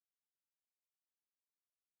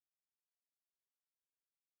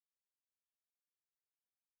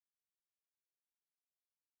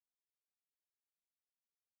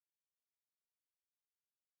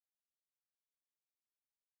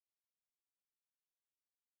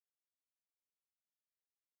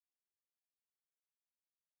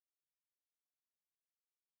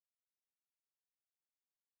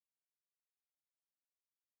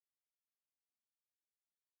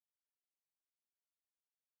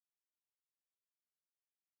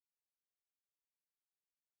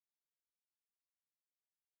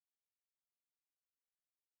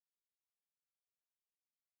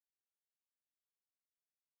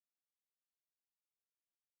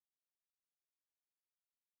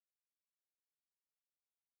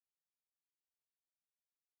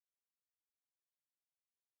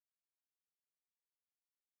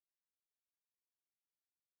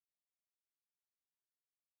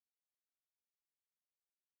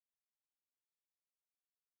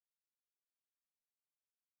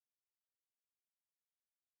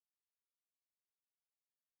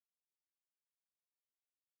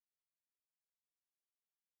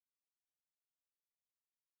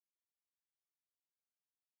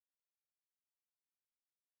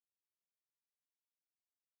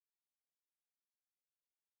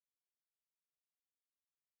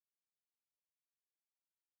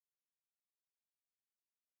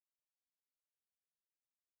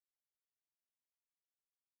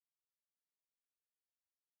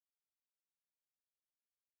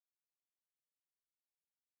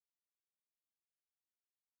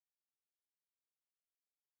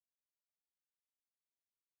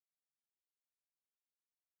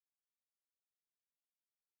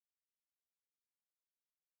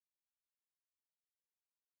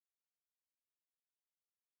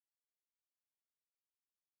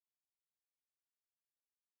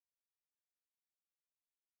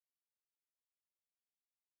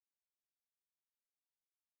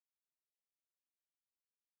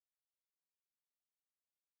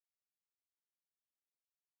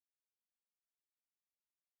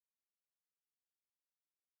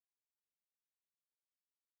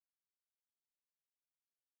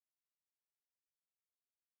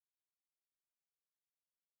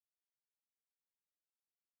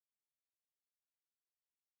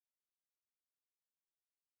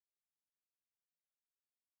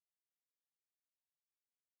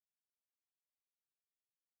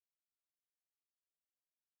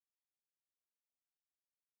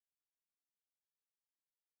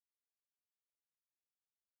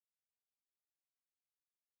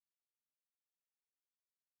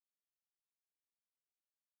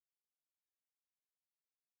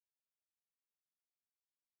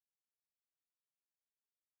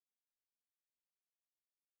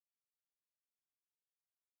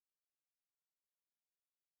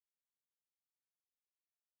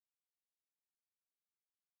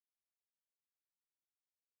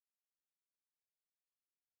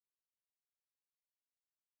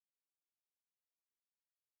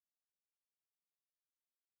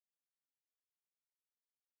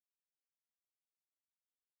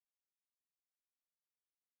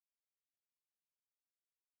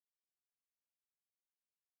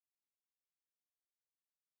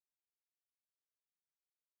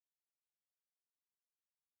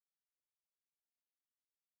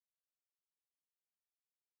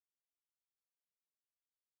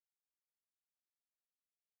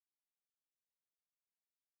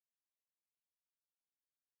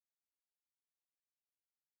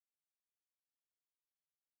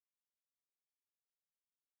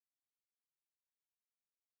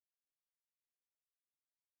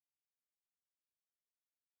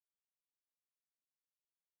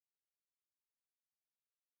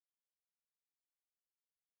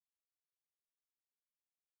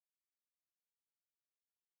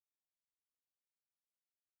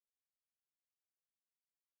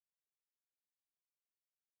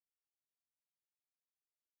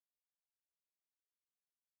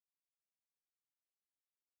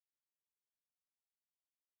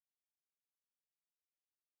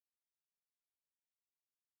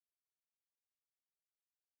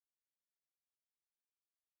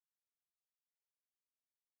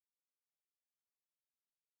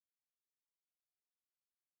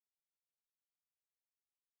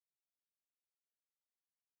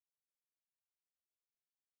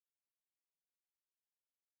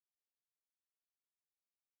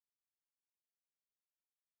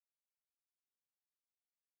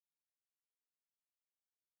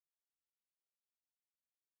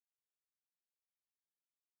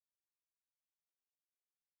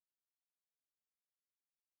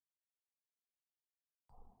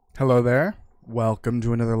Hello there. Welcome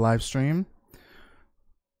to another live stream.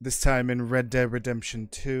 This time in Red Dead Redemption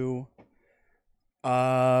 2.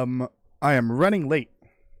 I am running late,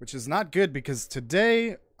 which is not good because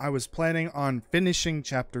today I was planning on finishing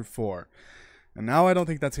Chapter 4. And now I don't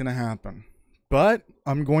think that's going to happen. But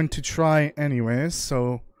I'm going to try anyways,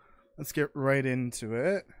 so let's get right into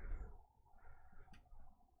it.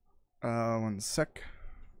 One sec.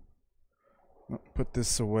 Put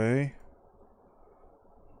this away.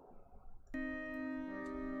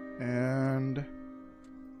 And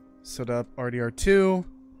set up RDR2.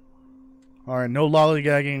 Alright, no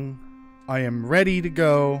lollygagging. I am ready to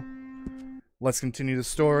go. Let's continue the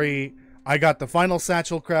story. I got the final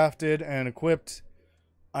satchel crafted and equipped.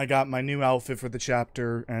 I got my new outfit for the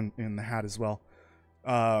chapter and in the hat as well.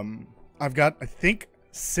 I've got, I think,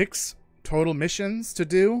 6 total missions to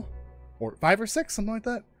do. Or 5 or 6, something like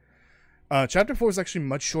that. Chapter 4 is actually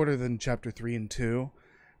much shorter than Chapter 3 and 2.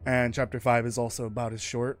 And Chapter 5 is also about as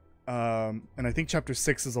short. And I think Chapter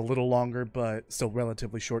 6 is a little longer, but still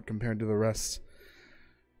relatively short compared to the rest.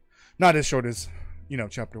 Not as short as, you know,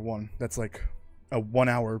 Chapter 1. That's like a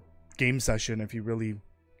 1-hour game session if you really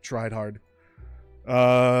tried hard.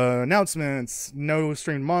 Announcements. No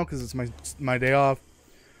stream tomorrow because it's my day off.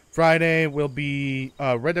 Friday will be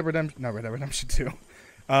Red Dead Redemption. Not Red Dead Redemption 2.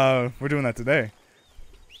 We're doing that today.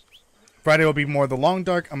 Friday will be more The Long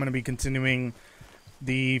Dark. I'm going to be continuing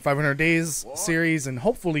the 500 Days series and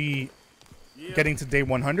hopefully getting to day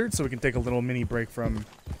 100 so we can take a little mini break from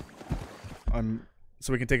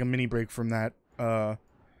that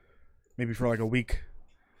maybe for like a week.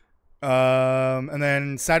 And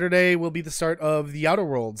then Saturday will be the start of the Outer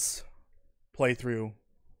Worlds playthrough.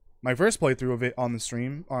 My first playthrough of it on the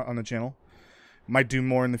stream, on the channel. Might do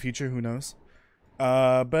more in the future, who knows.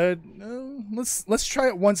 But let's try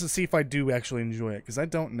it once and see if I do actually enjoy it, because I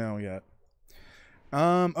don't know yet.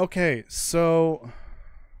 Okay, so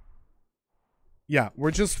yeah,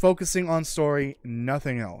 we're just focusing on story,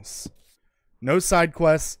 nothing else. No side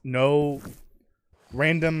quests, no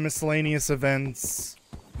random miscellaneous events,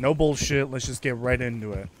 no bullshit. Let's just get right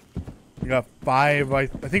into it. We got I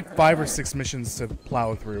think 5 or 6 missions to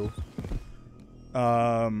plow through.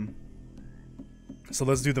 So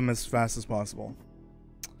let's do them as fast as possible.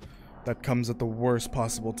 That comes at the worst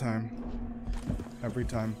possible time. Every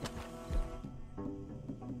time.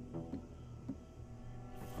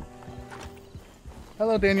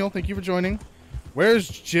 Hello, Daniel. Thank you for joining. Where's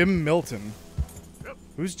Jim Milton?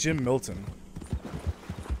 Who's Jim Milton?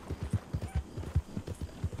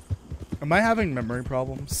 Am I having memory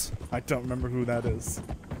problems? I don't remember who that is.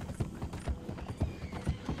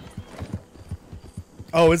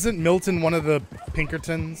 Oh, isn't Milton one of the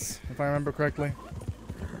Pinkertons, if I remember correctly?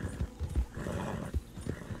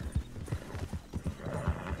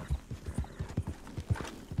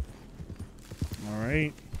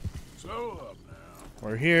 Alright.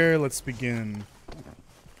 We're here, let's begin.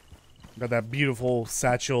 Got that beautiful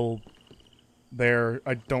satchel there.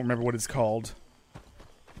 I don't remember what it's called.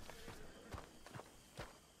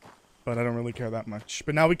 But I don't really care that much.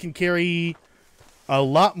 But now we can carry a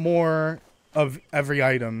lot more of every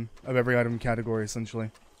item category, essentially.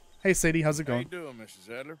 Hey Sadie, how's it going? How you doing, Mrs.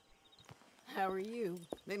 Adler? How are you?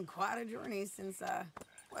 Been quite a journey since I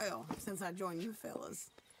joined you fellas.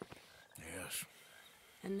 Yes.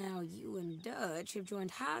 And now you and Dutch have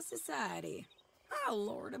joined high society. Oh,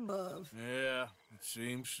 Lord above. Yeah, it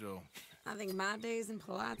seems so. I think my days in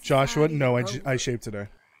polite Joshua, society no, are I over. shaved today.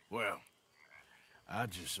 Well, I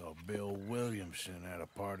just saw Bill Williamson at a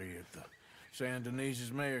party at the San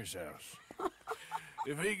Denise's mayor's house.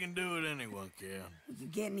 If he can do it, anyone can. You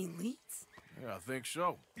get any leads? Yeah, I think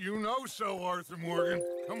so. You know so, Arthur Morgan.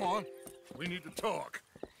 Come on, we need to talk.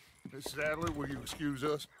 Mrs. Adler, will you excuse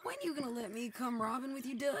us? When you gonna let me come robbing with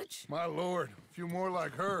you, Dutch? My lord, a few more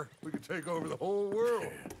like her, we could take over the whole world.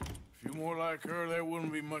 A few more like her, there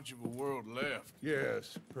wouldn't be much of a world left.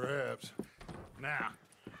 Yes, perhaps. Now,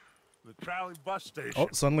 the trolley bus station. Oh,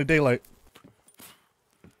 suddenly daylight.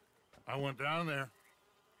 I went down there.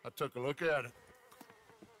 I took a look at it.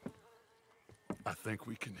 I think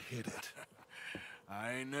we can hit it.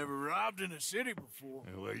 I ain't never robbed in a city before.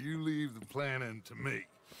 Well, you leave the planning to me.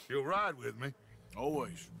 You'll ride with me?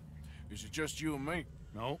 Always. Is it just you and me?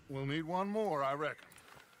 No, we'll need one more, I reckon.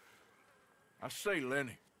 I say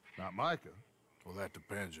Lenny. Not Micah. Well, that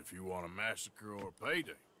depends if you want a massacre or a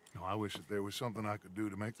payday. No, I wish that there was something I could do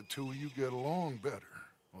to make the two of you get along better.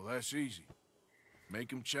 Well, that's easy. Make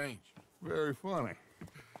him change. Very funny.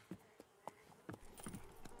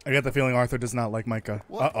 I get the feeling Arthur does not like Micah.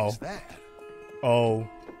 What Uh-oh. is that? Oh.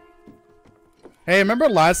 Hey, remember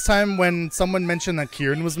last time when someone mentioned that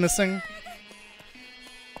Kieran was missing?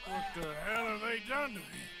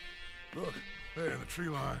 Look, there in the tree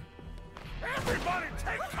line. Everybody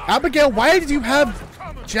take cover! Abigail, why did you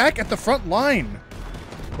have Jack at the front line?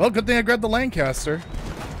 Well, good thing I grabbed the Lancaster.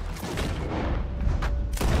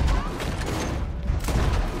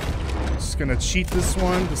 Just gonna cheat this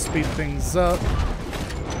one to speed things up.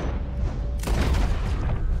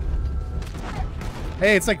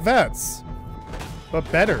 Hey, it's like Vets, but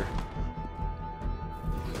better.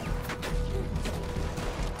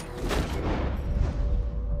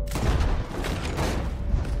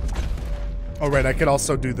 Oh, right, I could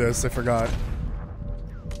also do this. I forgot.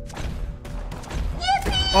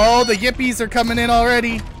 Yippee! Oh, the yippies are coming in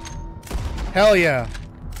already. Hell yeah.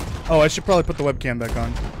 Oh, I should probably put the webcam back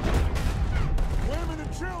on. Women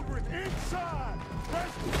and children inside.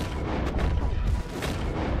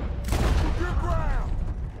 Your ground.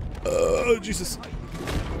 Oh, Jesus.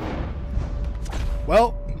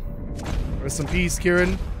 Well, rest in peace,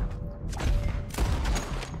 Kieran.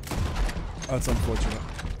 Oh, that's unfortunate.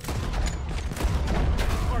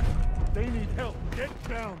 They need help. Get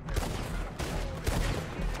down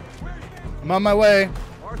there. I'm on my way.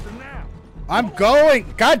 Arthur, now. I'm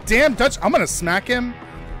going. God damn, Dutch. I'm gonna smack him.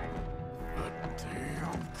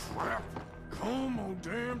 Damn crap. Come on,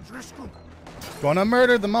 damn Driscoll. Gonna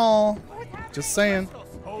murder them all. Just saying.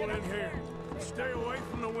 Hold in here. Stay away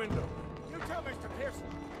from the window. You tell Mr. Pearson.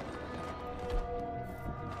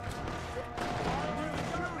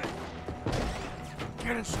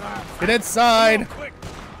 Get inside. Get inside. Come on, quick.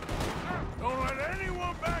 Don't let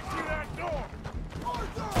anyone back through that door.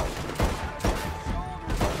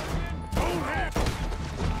 Hold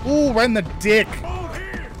here. Ooh, right in the dick Hold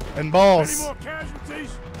here. and Any balls. more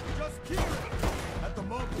casualties? Just keep it. At the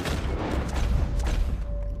moment.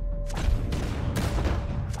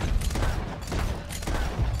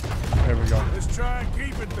 There we go. Let's try and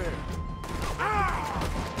keep it there.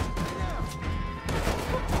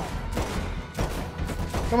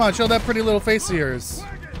 Come on, show that pretty little face of yours.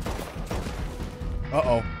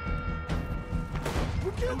 Uh-oh.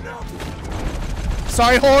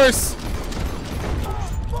 Sorry, horse!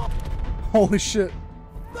 Holy shit.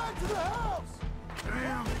 Back to the house.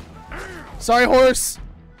 Sorry, horse!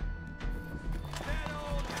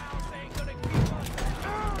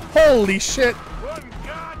 Holy shit!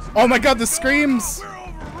 Oh my god, the screams! We're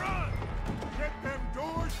overrun. Get them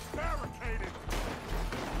doors barricaded.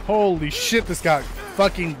 Holy shit, this got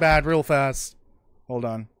fucking bad real fast. Hold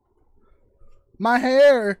on. My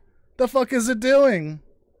hair! The fuck is it doing?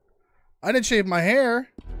 I didn't shave my hair.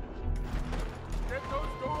 Get those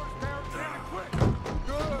doors barricaded quick.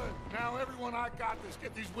 Good. Now, everyone, I got this.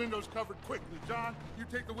 Get these windows covered quickly. John, you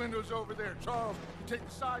take the windows over there. Charles, you take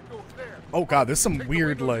the side door there. Oh god, there's some Take the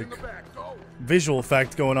weird, windows in like, the back. Go. visual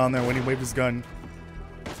effect going on there when he waved his gun.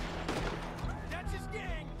 That's his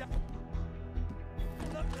gang.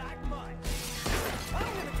 Look like mud. I'm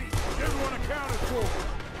gonna be. Everyone accounted for.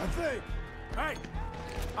 I think. Hey,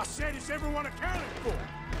 I said it's everyone accounted for.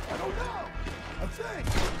 I don't know. I think.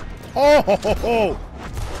 Oh ho ho ho!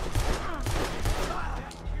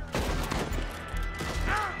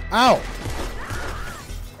 Ow!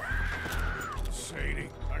 Sadie,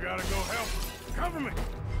 I gotta go help. Cover me.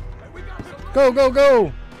 Go, go,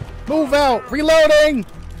 go! Move out! Reloading!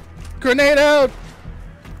 Grenade out!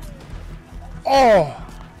 Oh!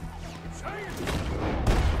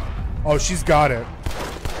 Oh, she's got it.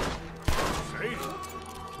 Sadie,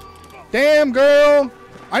 Damn, girl!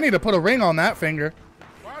 I need to put a ring on that finger.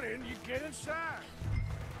 why didn't you get inside?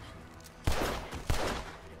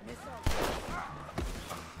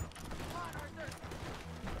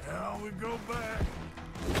 Now we go back.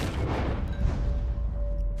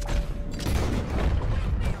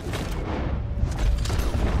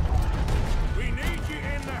 We need you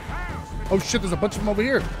in the house. Oh shit, there's a bunch of them over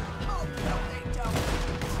here. Oh, no, they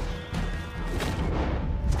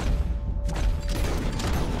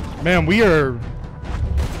don't. Man, we are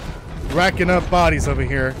racking up bodies over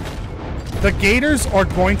here. The Gators are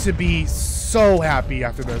going to be so happy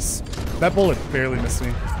after this. That bullet barely missed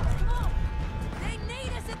me. They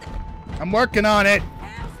need us at the I'm working on it.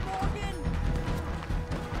 house, Morgan.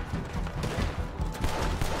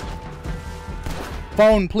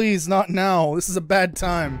 Phone, please, not now. This is a bad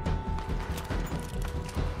time.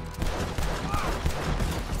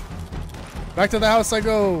 Back to the house I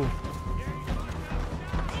go. This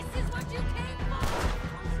is what you came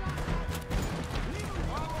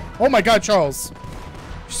for. Oh my god, Charles.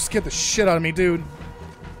 You scared the shit out of me, dude.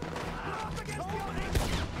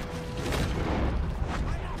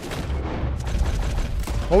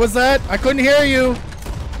 What was that? I couldn't hear you.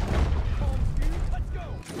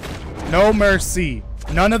 No mercy.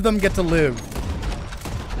 None of them get to live.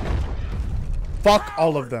 Fuck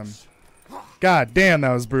all of them. God damn,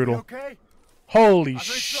 that was brutal. Okay? Holy think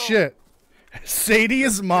so. shit. Sadie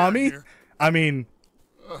is mommy? here. I mean,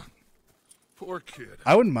 Poor kid.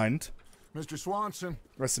 I wouldn't mind. Mr. Swanson.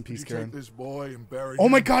 Rest in could peace, you Karen. take this boy and bury Oh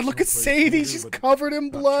my him god, look at someplace Sadie. near, She's but covered in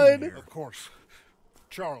not too blood. near. Of course.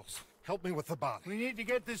 Charles, help me with the body. We need to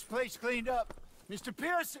get this place cleaned up. Mr.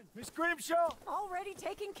 Pearson, Miss Grimshaw. Already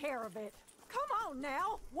taking care of it. Come on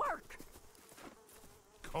now, work.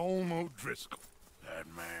 Colm O'Driscoll. That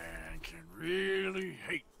man can really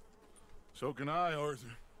hate. So can I,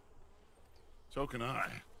 Arthur. So can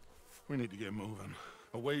I. We need to get moving.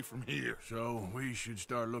 Away from here. So we should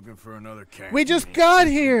start looking for another camp. We just got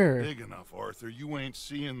here. Big enough, Arthur. You ain't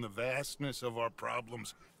seeing the vastness of our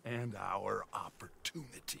problems and our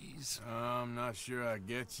opportunities. I'm not sure I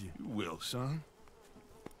get you. You will, son.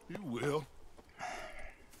 You will.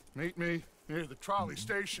 Meet me near the trolley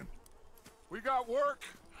station. We got work.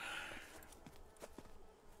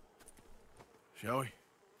 Shall we?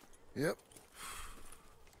 Yep.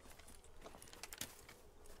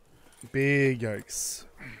 Big yikes.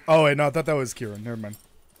 Oh, wait, no, I thought that was Kieran. Never mind.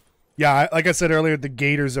 Yeah, like I said earlier, the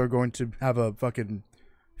Gators are going to have a fucking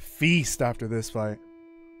feast after this fight.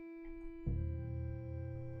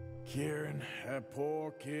 Kieran, that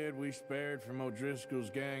poor kid we spared from O'Driscoll's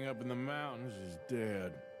gang up in the mountains is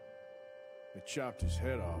dead. They chopped his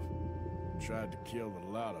head off and tried to kill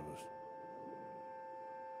the lot of us.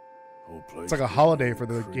 Whole place It's like a is holiday for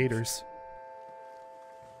the creeps. Gators.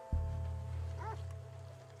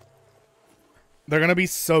 They're gonna be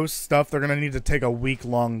so stuffed, they're gonna need to take a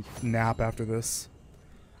week-long nap after this.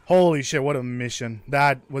 Holy shit, what a mission.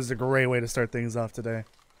 That was a great way to start things off today.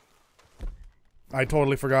 I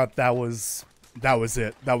totally forgot that was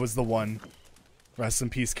it. That was the one. Rest in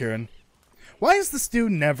peace, Kieran. Why is the stew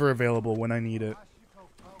never available when I need it?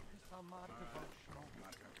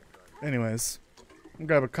 Anyways, I'll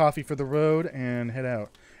grab a coffee for the road and head out.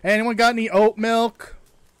 Hey, anyone got any oat milk?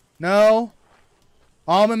 No?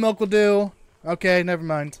 Almond milk will do. Okay, never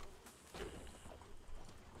mind.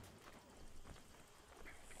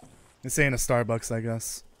 This ain't a Starbucks, I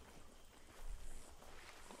guess.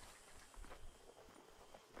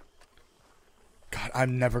 God,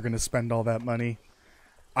 I'm never gonna spend all that money.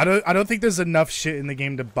 I don't think there's enough shit in the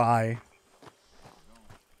game to buy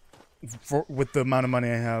with the amount of money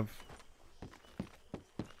I have.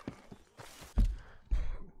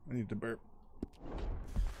 I need to burp.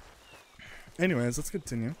 Anyways, let's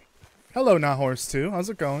continue. Hello, not horse 2. How's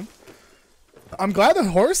it going? I'm glad the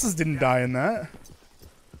horses didn't die in that.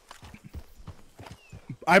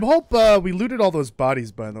 I hope we looted all those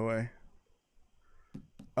bodies, by the way.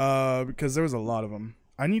 Because there was a lot of them.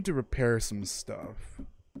 I need to repair some stuff.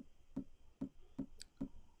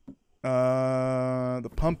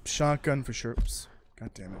 The pump shotgun for sure. Oops. God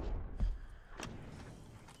damn it.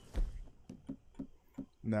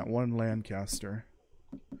 And that one Lancaster.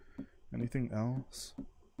 Anything else?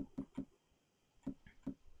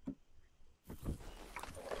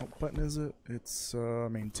 What button is it? It's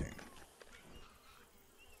maintain.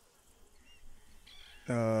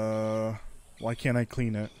 Why can't I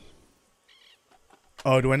clean it?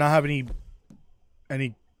 Oh, do I not have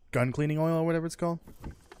any gun cleaning oil or whatever it's called?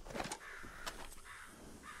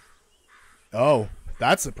 Oh,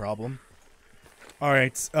 that's a problem. All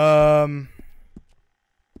right.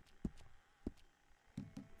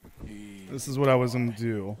 This is what I was gonna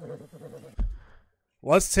do.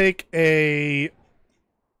 Let's take a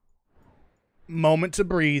moment to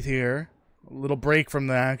breathe here. A little break from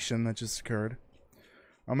the action that just occurred.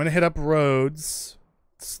 I'm gonna hit up Rhodes,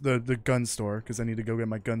 the gun store, because I need to go get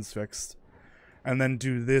my guns fixed, and then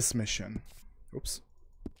do this mission. Oops.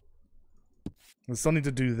 I still need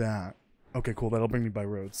to do that. Okay, cool. That'll bring me by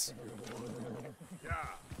Rhodes.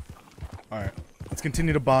 All right. Let's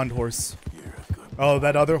continue to bond horse. Oh,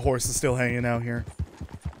 that other horse is still hanging out here.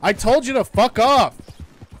 I told you to fuck off!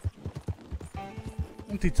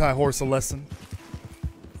 Don't teach that horse a lesson.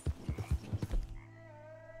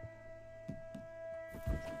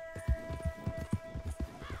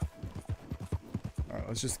 Alright,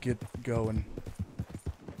 let's just get going.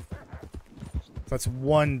 That's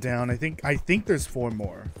one down. I think there's 4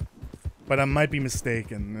 more. But I might be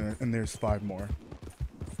mistaken, and there's 5 more.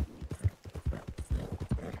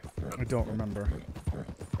 I don't remember.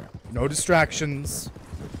 No distractions.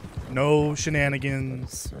 No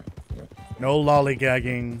shenanigans. No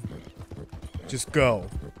lollygagging. Just go.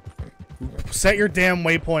 Set your damn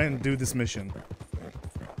waypoint and do this mission.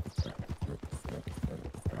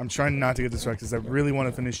 I'm trying not to get distracted because I really want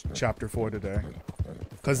to finish chapter 4 today.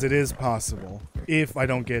 Because it is possible. If I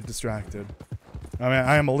don't get distracted. I mean,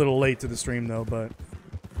 I am a little late to the stream though, but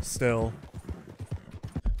still.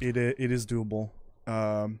 It is doable.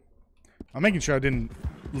 I'm making sure I didn't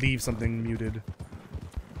leave something muted.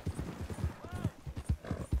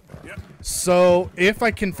 So if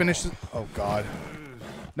I can finish this, oh god,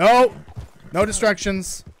 no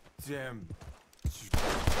distractions. Damn.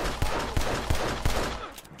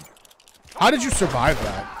 How did you survive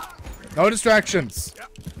that? No distractions.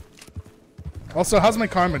 Also, how's my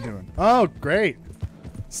karma doing? Oh, great.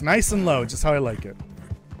 It's nice and low, just how I like it.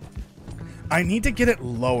 I need to get it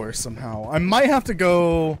lower somehow. I might have to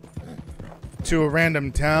go to a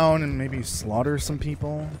random town and maybe slaughter some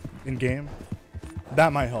people in game.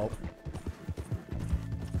 That might help.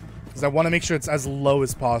 Because I want to make sure it's as low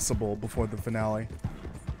as possible before the finale.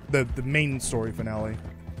 The main story finale.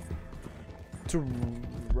 To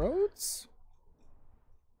Rhodes?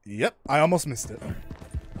 Yep, I almost missed it.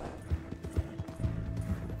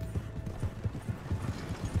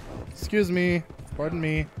 Excuse me. Pardon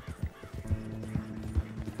me.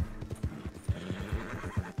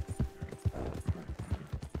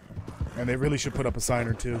 And they really should put up a sign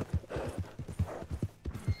or two.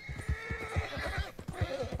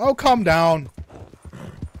 Oh, calm down.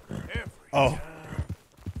 Oh.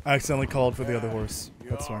 I accidentally called for the other horse.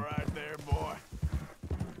 That's fine. Right there, boy.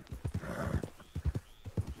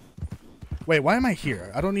 Wait, why am I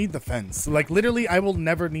here? I don't need the fence. Like, literally, I will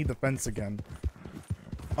never need the fence again.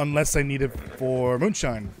 Unless I need it for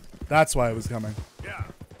moonshine. That's why I was coming. Yeah.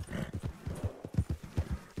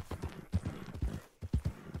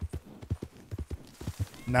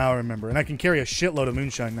 Now I remember. And I can carry a shitload of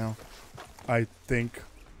moonshine now. I think.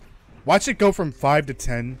 Watch it go from 5 to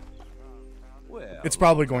 10. Well, It's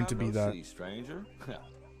probably going to be no that. see, stranger.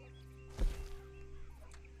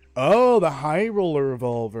 Oh, the high roller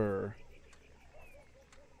revolver.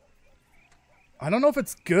 I don't know if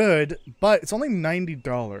it's good, but it's only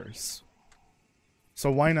 $90.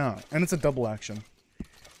 So why not? And it's a double action.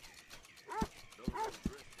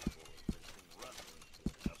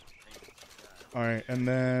 Alright, and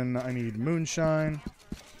then I need moonshine.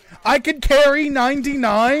 I could carry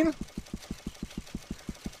 99?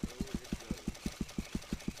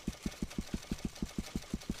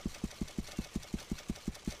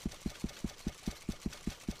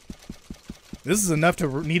 This is enough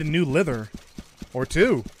to need a new lither. Or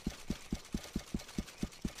two.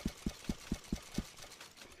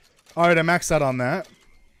 Alright, I maxed out on that.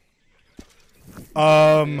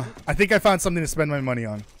 I think I found something to spend my money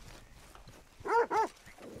on.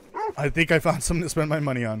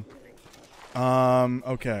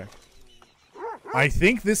 Okay. I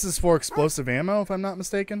think this is for explosive ammo, if I'm not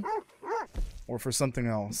mistaken. Or for something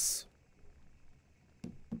else.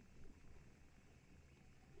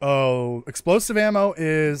 Oh, explosive ammo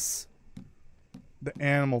is the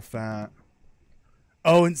animal fat.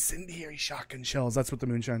 Oh, incendiary shotgun shells. That's what the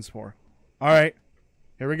moonshine's for. Alright.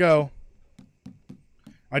 Here we go.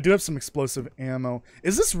 I do have some explosive ammo.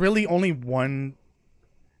 Is this really only one?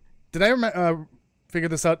 Did I figure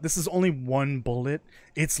this out? This is only one bullet.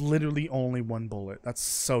 It's literally only one bullet. That's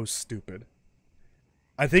so stupid.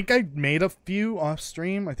 I think I made a few off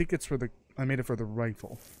stream. I think it's for the... I made it for the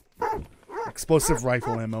rifle. Explosive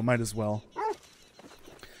rifle ammo. Might as well.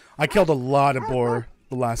 I killed a lot of boar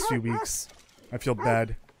the last few weeks. I feel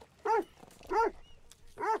bad.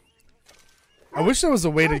 I wish there was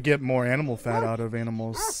a way to get more animal fat out of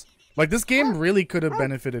animals. Like, this game really could have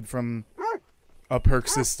benefited from a perk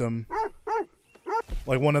system.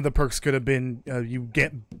 Like, one of the perks could have been you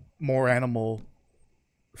get more animal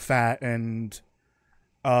fat and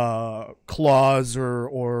claws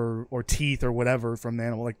or teeth or whatever from the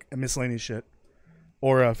animal, like miscellaneous shit.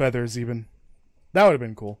 Or feathers, even. That would have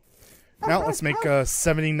been cool. Now let's make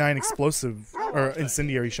 79 explosive or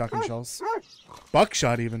incendiary shotgun shells.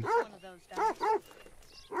 Buckshot, even.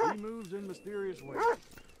 He moves in mysterious ways.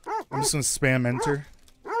 I'm just gonna spam enter.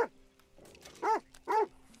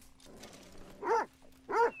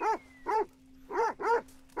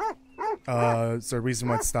 Is there a reason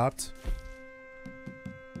why it stopped?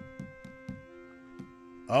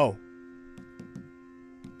 Oh.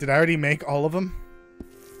 Did I already make all of them?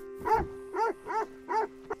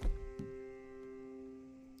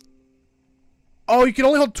 Oh, you can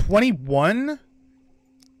only hold 21?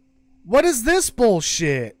 What is this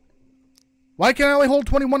bullshit? Why can I only hold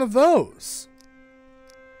 21 of those?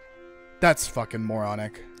 That's fucking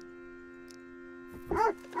moronic.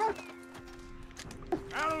 Out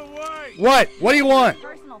of the way! What? What do you want?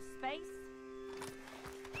 Personal space?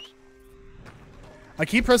 I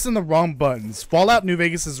keep pressing the wrong buttons. Fallout New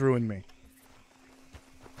Vegas has ruined me.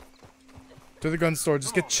 To the gun store,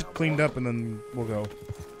 just get shit cleaned up and then we'll go.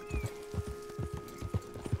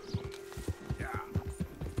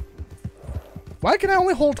 Why can I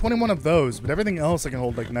only hold 21 of those, but everything else I can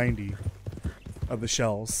hold like 90 of the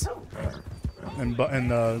shells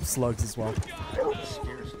and slugs as well.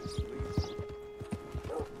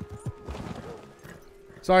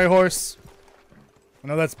 Sorry, horse. I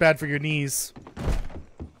know that's bad for your knees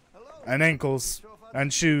and ankles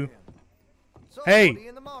and shoe.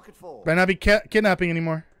 Hey, better not be kidnapping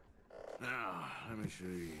anymore. Now, let me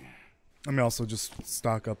see. Let me also just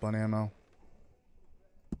stock up on ammo.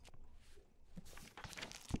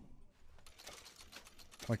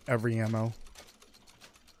 Like every ammo.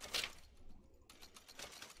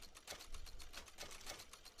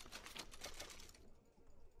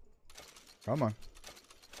 Come on.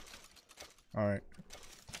 Alright.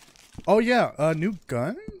 Oh yeah, new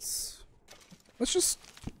guns? Let's just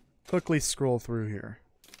quickly scroll through here.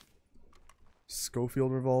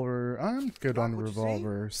 Schofield revolver. I'm good on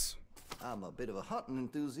revolvers. I'm a bit of a hunting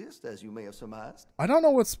enthusiast, as you may have surmised. I don't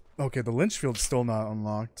know what's... Okay, the Lynchfield's still not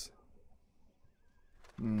unlocked.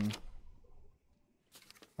 I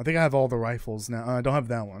think I have all the rifles now. I don't have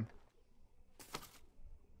that one.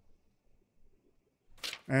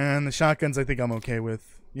 And the shotguns I think I'm okay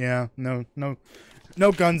with. Yeah, no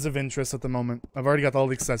guns of interest at the moment. I've already got all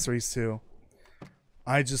the accessories too.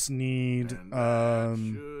 I just need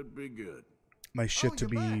should be good. my shit to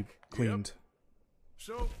be cleaned. Yep.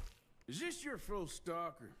 So, is this your full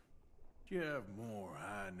stock, or do you have more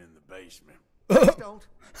hiding in the basement? Please don't.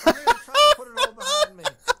 I'm really trying to put it all behind me.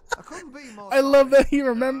 I couldn't be more. I love that he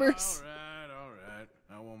remembers. All right.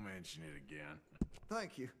 I won't mention it again.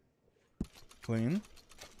 Thank you. Clean.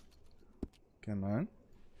 Come on.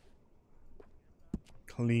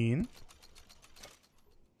 Clean.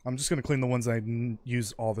 I'm just gonna clean the ones I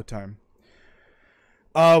use all the time.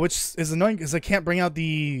 Which is annoying because I can't bring out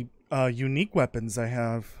the unique weapons I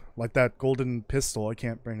have. Like that golden pistol, I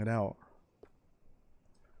can't bring it out.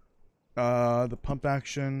 The pump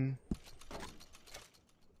action.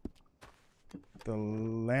 The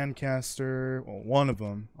Lancaster. Well, one of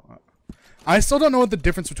them. I still don't know what the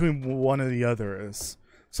difference between one and the other is.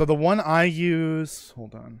 So the one I use...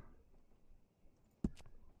 Hold on.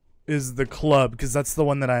 Is the club, because that's the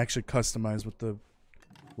one that I actually customized with the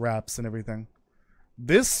wraps and everything.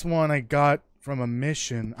 This one I got from a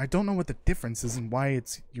mission. I don't know what the difference is and why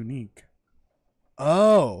it's unique.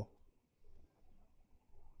 Oh.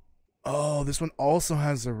 Oh, this one also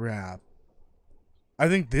has a wrap. I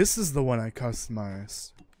think this is the one I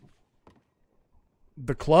customized.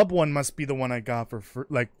 The club one must be the one I got for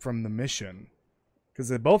like from the mission, because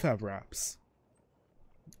they both have wraps.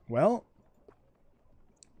 Well,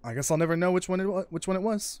 I guess I'll never know which one it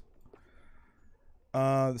was.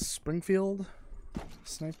 The Springfield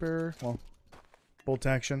sniper, well, bolt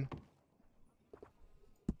action.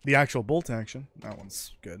 The actual bolt action, that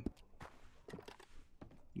one's good.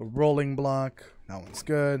 The rolling block, that one's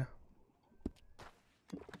good.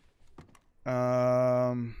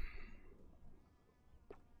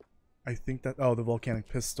 I think that... Oh, the volcanic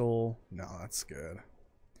pistol. No, that's good.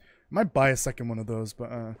 Might buy a second one of those,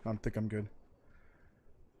 but I don't think I'm good.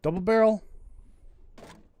 Double barrel.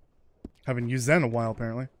 Haven't used that in a while,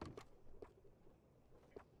 apparently.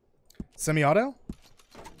 Semi-auto.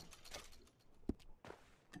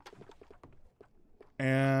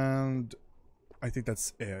 And I think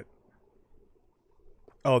that's it.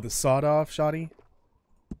 Oh, the sawed-off shoddy.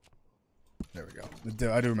 There we go.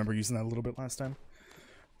 I do remember using that a little bit last time.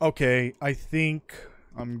 Okay, I think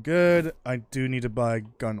I'm good. I do need to buy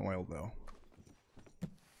gun oil, though.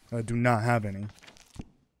 I do not have any.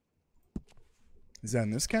 Is that in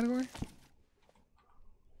this category?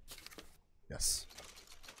 Yes.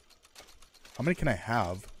 How many can I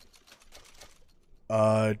have?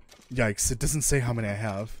 Yikes. It doesn't say how many I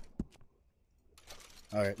have.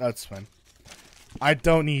 Alright, that's fine. I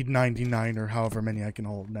don't need 99 or however many I can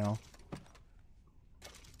hold now.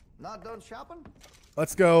 Not done shopping?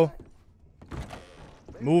 Let's go.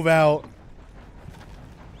 Move out.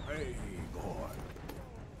 Hey, boy.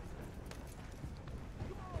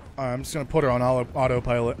 Alright, I'm just gonna put her on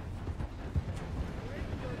autopilot.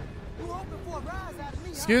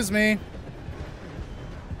 Excuse me.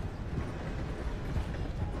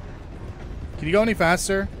 Can you go any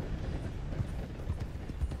faster?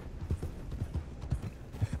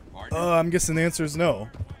 I'm guessing the answer is no.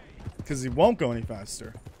 Because he won't go any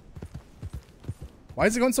faster. Why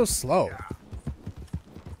is it going so slow?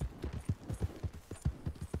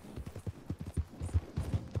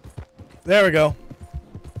 There we go.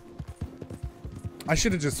 I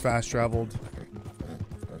should have just fast traveled.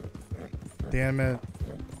 Damn it.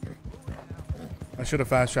 I should have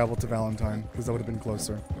fast traveled to Valentine, because that would have been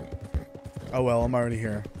closer. Oh well, I'm already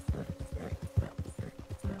here.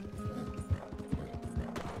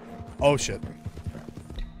 Oh shit.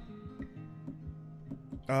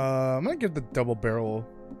 I'm gonna give the double barrel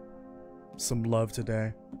some love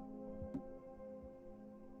today.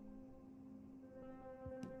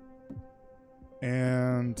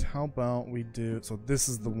 And how about we do... So this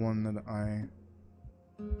is the one that I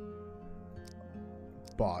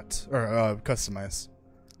bought. Or customized.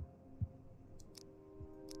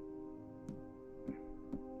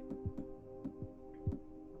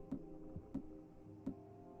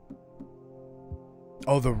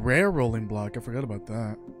 Oh, the rare rolling block. I forgot about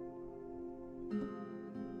that.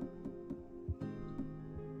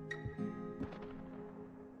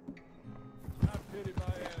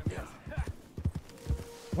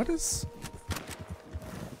 What is...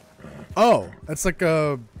 Oh, it's like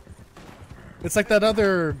a... It's like that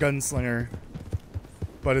other gunslinger.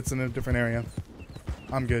 But it's in a different area.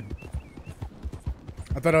 I'm good.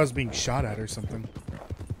 I thought I was being shot at or something.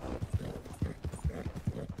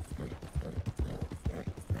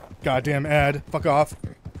 Goddamn ad. Fuck off.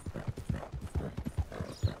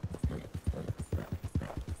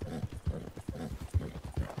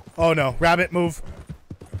 Oh no. Rabbit, move.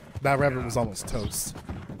 That rabbit was almost toast.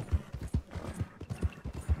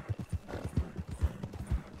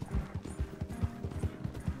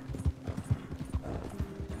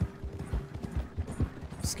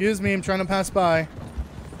 Excuse me, I'm trying to pass by.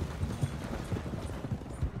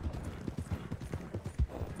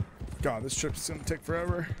 God, this trip's gonna take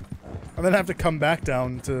forever. And then I have to come back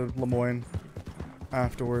down to Lemoyne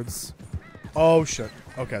afterwards. Oh shit.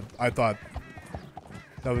 Okay, I thought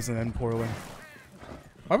that was an end poorly.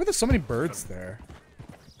 Why were there so many birds there?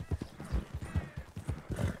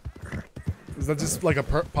 Is that just like a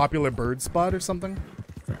popular bird spot or something?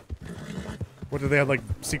 What, do they have like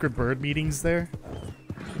secret bird meetings there?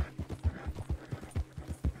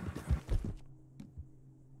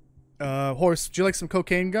 Horse, would you like some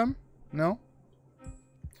cocaine gum? No?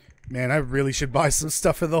 Man, I really should buy some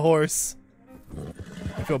stuff for the horse.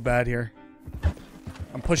 I feel bad here.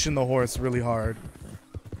 I'm pushing the horse really hard.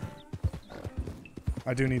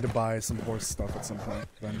 I do need to buy some horse stuff at some point,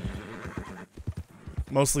 then.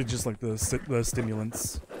 Mostly just like the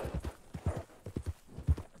stimulants.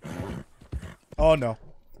 Oh no.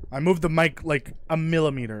 I moved the mic like a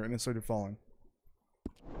millimeter and it started falling.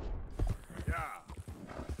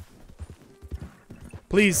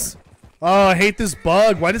 Please. Oh, I hate this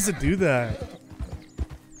bug. Why does it do that?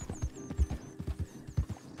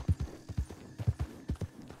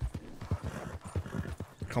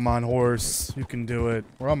 Come on, horse. You can do it.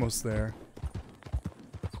 We're almost there.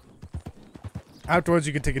 Afterwards,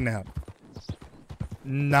 you can take a nap.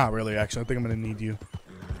 Not really, actually. I think I'm gonna need you.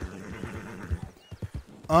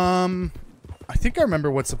 I think I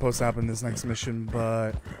remember what's supposed to happen in this next mission,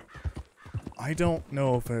 but I don't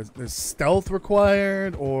know if there's stealth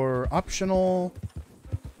required or optional.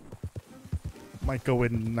 Might go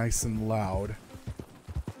in nice and loud.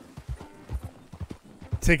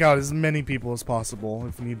 Take out as many people as possible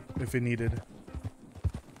if it needed.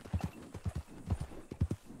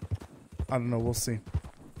 I don't know, we'll see.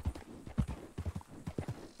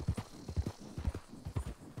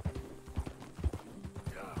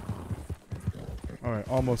 Alright,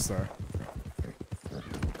 almost there.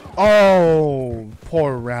 Oh,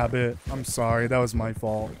 poor rabbit. I'm sorry, that was my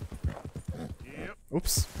fault.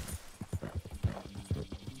 Oops.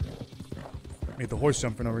 Made the horse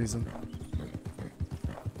jump for no reason.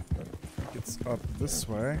 Gets up this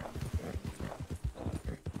way.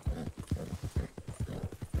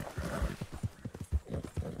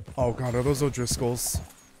 Oh god, are those O'Driscolls?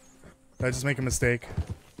 Did I just make a mistake?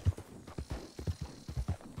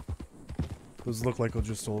 Those look like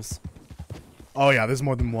O'Driscolls. Oh yeah, there's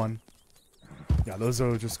more than one. Yeah, those are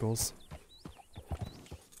O'Driscolls.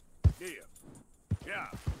 Yeah.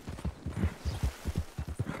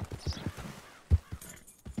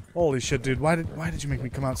 Holy shit, dude! Why did you make me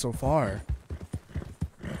come out so far?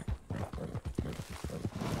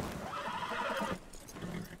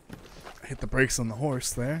 I hit the brakes on the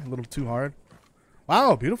horse there, a little too hard.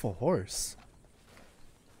 Wow, beautiful horse.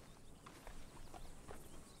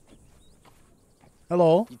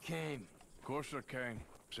 Hello. You came. Of course I came.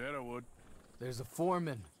 Said I would. There's a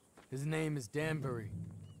foreman. His name is Danbury.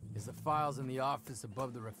 There's the files in the office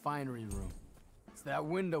above the refinery room. It's that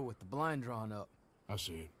window with the blind drawn up. I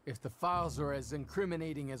see it. If the files are as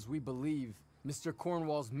incriminating as we believe, Mr.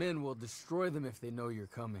 Cornwall's men will destroy them if they know you're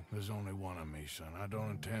coming. There's only one of me, son. I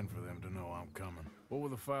don't intend for them to know I'm coming. What will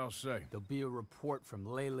the files say? There'll be a report from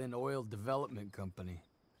Leyland Oil Development Company.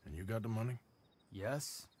 And you got the money?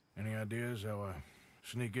 Yes? Any ideas how I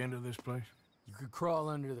sneak into this place? You could crawl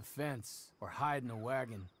under the fence or hide in a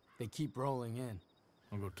wagon. They keep rolling in.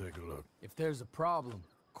 I'll go take a look. If there's a problem,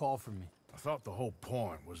 call for me. I thought the whole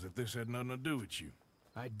point was that this had nothing to do with you.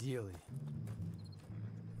 Ideally.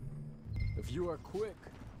 If you are quick,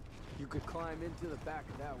 you could climb into the back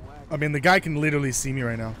of that wagon. I mean, the guy can literally see me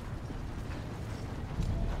right now.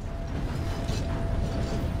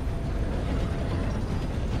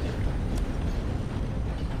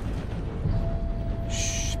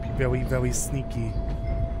 Shh, be very, very sneaky.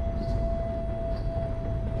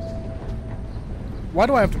 Why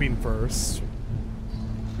do I have to be in first?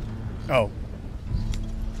 Oh.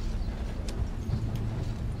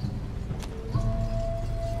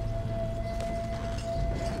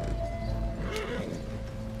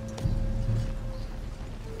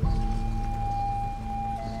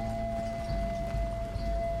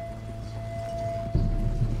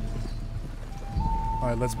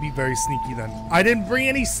 Alright, let's be very sneaky then. I didn't bring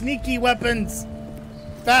any sneaky weapons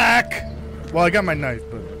back! Well, I got my knife,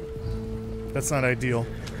 but that's not ideal.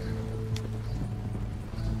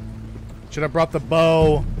 Should have brought the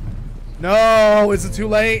bow. No! Is it too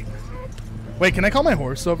late? Wait, can I call my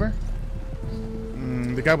horse over?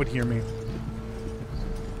 The guy would hear me.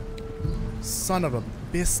 Son of a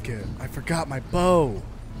biscuit. I forgot my bow.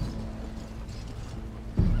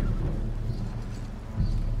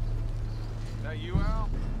 That you, Al?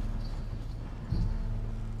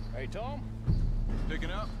 Hey, Tom?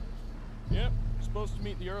 Picking up? Yep. Supposed to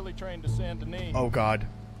meet the early train to Saint Denis. Oh, God.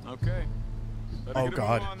 Okay. Better Oh, get a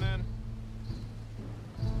God. move on, then.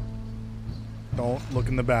 Don't look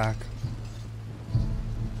in the back.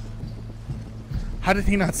 How did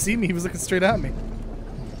he not see me? He was looking straight at me.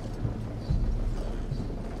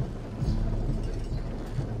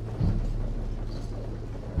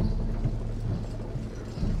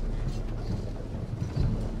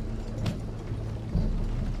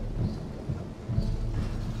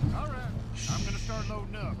 All right, I'm gonna start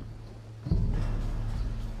loading up.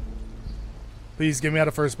 Please get me out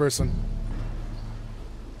of first person.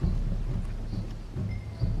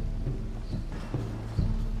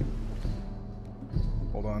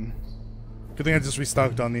 Hold on. Good thing I just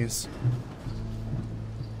restocked on these.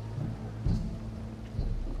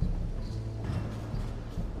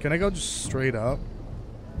 Can I go just straight up?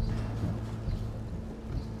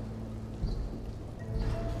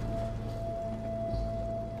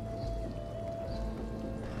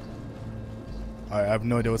 I have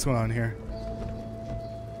no idea what's going on here.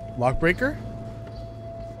 Lock breaker?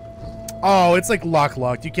 Oh, it's like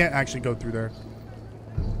locked. You can't actually go through there.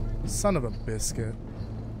 Son of a biscuit.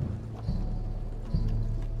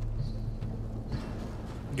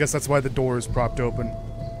 Guess that's why the door is propped open.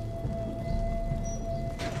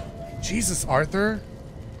 Jesus, Arthur.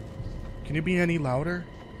 Can you be any louder?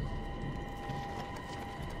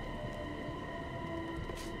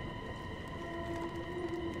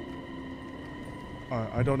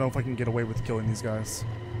 I don't know if I can get away with killing these guys.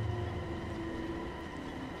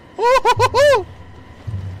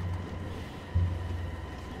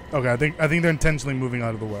 Okay, I think they're intentionally moving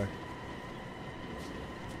out of the way.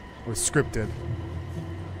 Or scripted.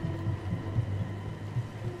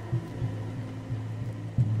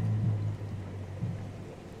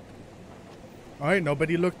 Alright,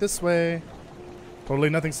 nobody look this way. Totally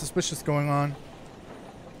nothing suspicious going on.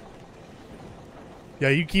 Yeah,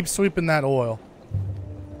 you keep sweeping that oil.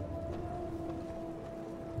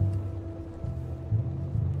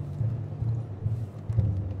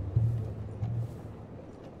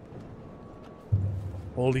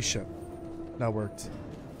 Holy shit. That worked.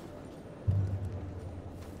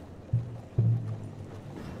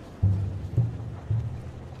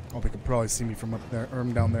 Oh, they could probably see me from up there, or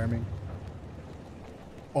down there, I mean.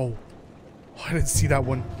 Oh. I didn't see that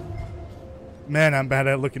one. Man, I'm bad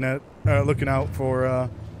at looking out for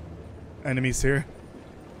enemies here.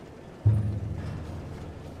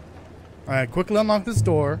 Alright, quickly unlock this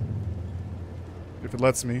door. If it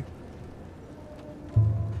lets me.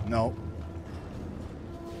 No.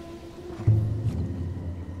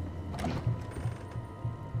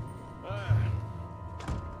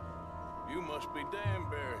 You must be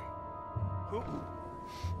Danbury. Who?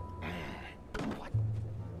 What?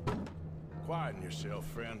 Quieten yourself,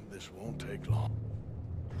 friend. This won't take long.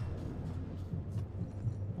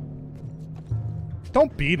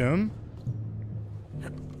 Don't beat him.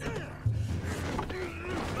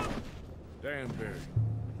 Danbury.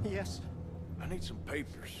 Yes? I need some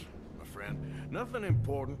papers, my friend. Nothing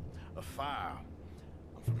important. A file.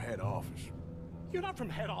 I'm from head office. You're not from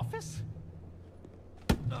head office?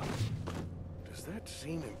 Does that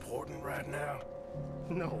seem important right now?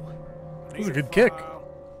 No. That was a good kick.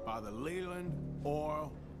 By the Leland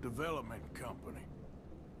Oil Development Company.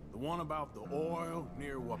 The one about the oil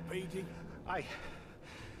near Wapiti?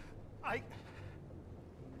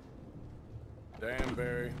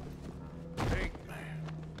 Danbury. Big man.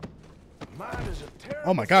 Mine is a terrible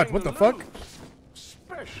Oh my God, thing what to the fuck? lose,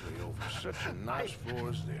 especially over such a nice floor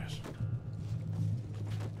as this.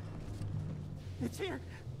 It's here.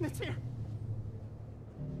 It's here.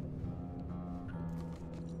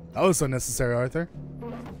 That was unnecessary, Arthur.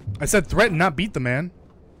 I said threaten, not beat the man.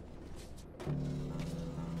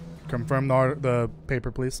 Confirm the paper,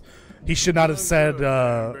 please. He should not have said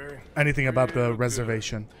anything about the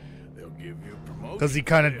reservation. They'll give you a promotion. Because he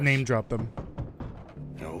kind of name dropped them.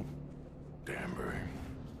 No. Danbury.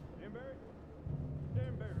 Danbury?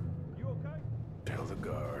 Danbury, you okay? Tell the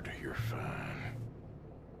guard you're fine.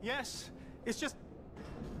 Yes. It's just...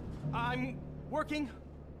 I'm working.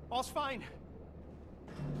 All's fine.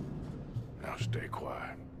 Now stay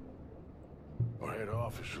quiet. Or head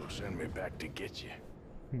office will send me back to get you.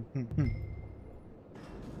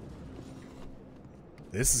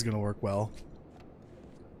 This is gonna work well.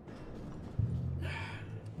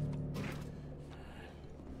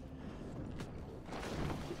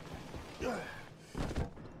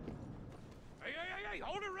 Hey,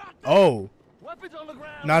 hold it right there. Oh, Weapons on the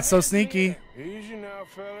ground. not so hands in the sneaky. air. Easy now,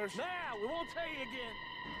 fellas. Now, we won't tell you again.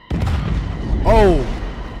 Oh,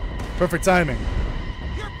 perfect timing.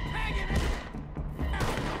 You're pegging it.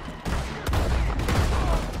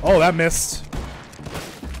 Oh, that missed.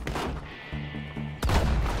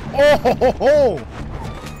 Oh, ho, ho, ho.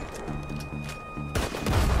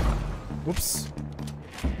 Whoops.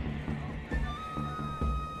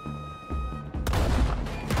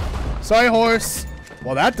 Sorry, horse.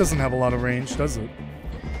 Well, that doesn't have a lot of range, does it?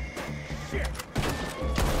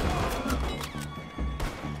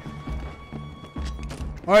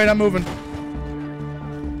 All right, I'm moving.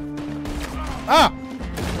 Ah!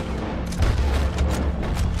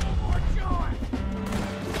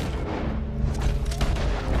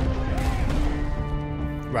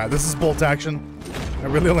 Right, this is bolt action. I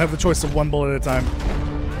really only have the choice of one bullet at a time.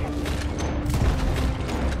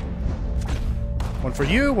 One for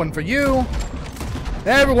you, one for you.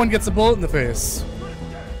 Everyone gets a bullet in the face.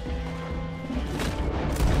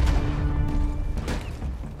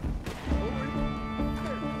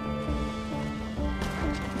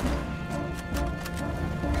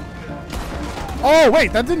 Oh,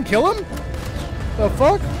 wait, that didn't kill him? The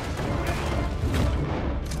fuck?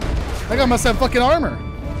 That guy must have fucking armor.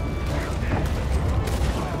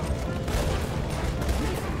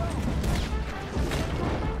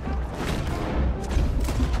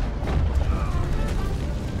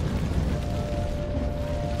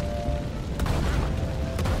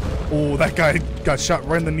 Oh, that guy got shot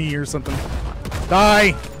right in the knee or something.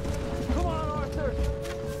 Die! Come on, Arthur.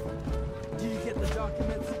 Do you get the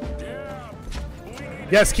documents?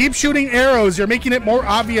 Yes, keep shooting arrows. You're making it more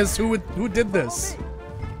obvious who did this.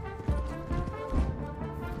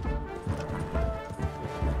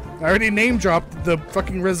 I already name dropped the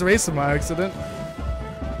fucking reservation by accident.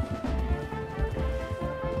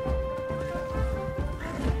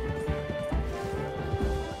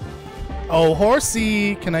 Oh,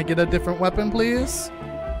 horsey, can I get a different weapon, please?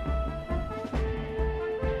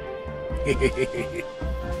 They're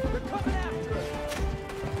coming after us.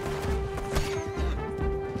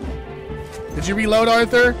 Did you reload,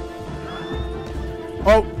 Arthur?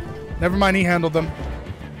 Oh, never mind, he handled them.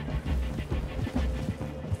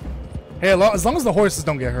 Hey, as long as the horses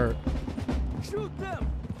don't get hurt. Shoot them.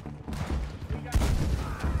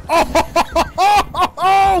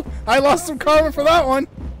 Oh, I lost some karma for that one.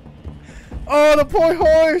 Oh, the poor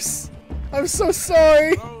horse. I'm so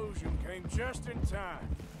sorry. Explosion came just in time.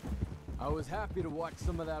 I was happy to watch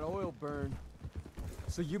some of that oil burn.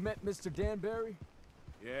 So you met Mr. Danbury?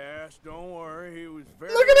 Yes, don't worry. He was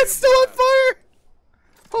very. Look at it, still on fire.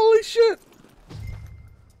 Holy shit.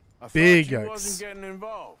 I thought Big you yikes. wasn't getting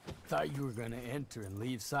involved. Thought you were gonna enter and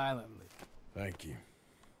leave silently. Thank you.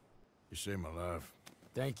 You saved my life.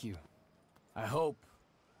 Thank you. I hope.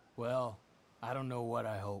 Well, I don't know what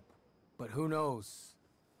I hope. But who knows?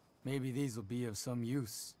 Maybe these will be of some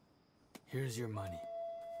use. Here's your money.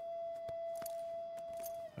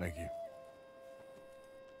 Thank you.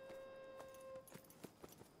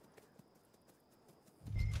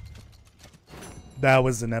 That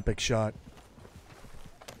was an epic shot.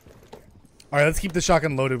 Alright, let's keep the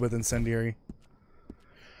shotgun loaded with incendiary.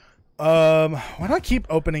 Why do I keep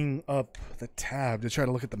opening up the tab to try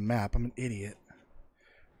to look at the map? I'm an idiot.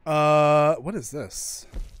 What is this?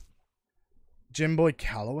 Jim Boy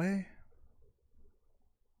Calloway?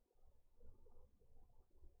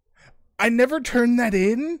 I never turned that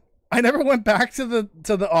in? I never went back to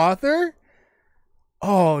the author?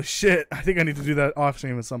 Oh shit. I think I need to do that off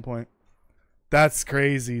stream at some point. That's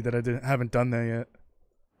crazy that I haven't done that yet.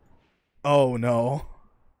 Oh no.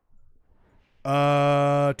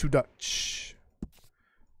 To Dutch.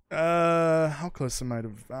 How close am I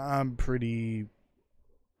to? I'm pretty.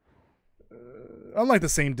 I'm like the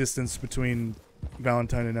same distance between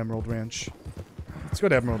Valentine and Emerald Ranch. Let's go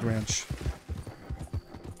to Emerald Ranch.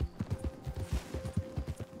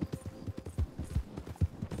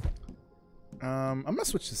 I'm gonna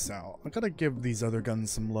switch this out. I gotta give these other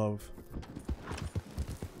guns some love.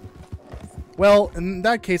 Well, in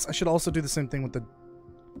that case, I should also do the same thing with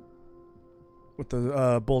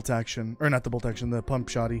the bolt action, or not the bolt action, the pump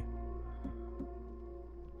shotty.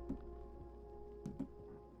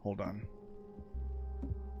 Hold on.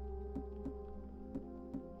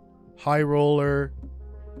 High roller,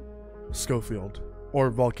 Schofield, or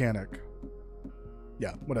volcanic.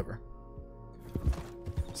 Yeah, whatever.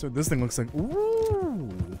 So this thing looks like, ooh,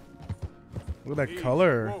 look at that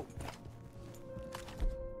color. Whoa.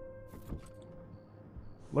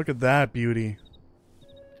 Look at that beauty.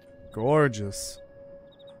 Gorgeous.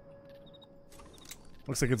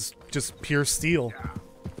 Looks like it's just pure steel.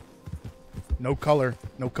 No color,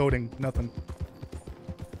 no coating, nothing.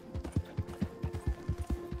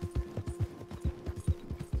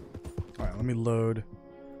 Alright, let me load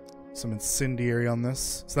some incendiary on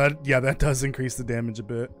this. So that, yeah, that does increase the damage a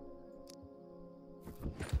bit.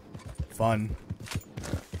 Fun.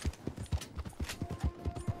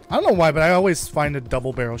 I don't know why, but I always find a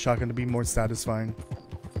double barrel shotgun to be more satisfying.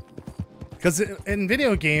 Because in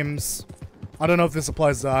video games, I don't know if this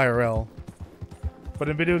applies to IRL, but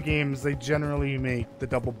in video games, they generally make the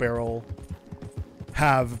double barrel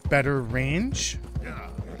have better range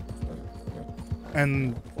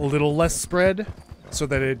and a little less spread, so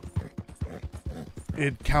that it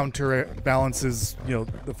counterbalances, you know,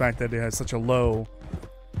 the fact that it has such a low,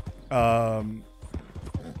 yeah,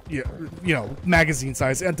 you know, magazine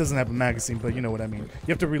size. It doesn't have a magazine, but you know what I mean. You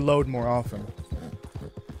have to reload more often.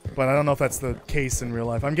 But I don't know if that's the case in real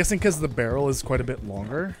life. I'm guessing because the barrel is quite a bit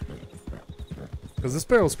longer. Because this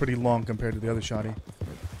barrel is pretty long compared to the other shotty.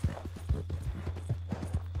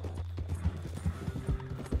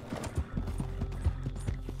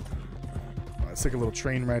 Let's take a little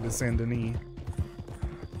train ride to Saint Denis.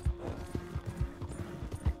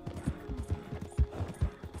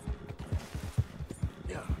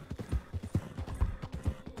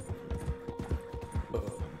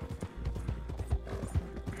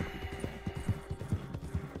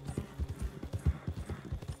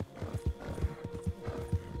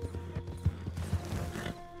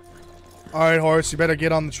 Alright, horse, you better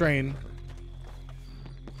get on the train.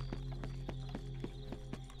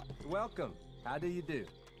 Welcome. How do you do?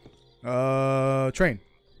 Train.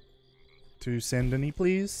 To Saint Denis,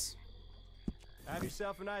 please. Have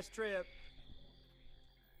yourself a nice trip.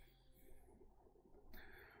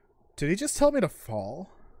 Did he just tell me to fall?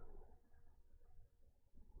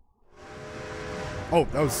 Oh,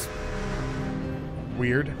 that was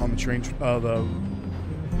weird on the train.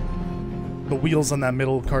 The wheels on that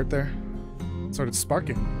middle cart there started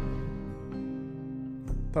sparking.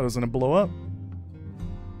 Thought it was gonna blow up.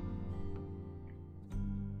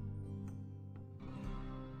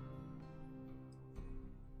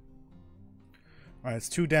 Alright, it's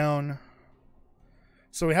 2 down.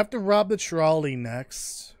 So we have to rob the trolley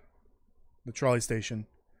next. The trolley station.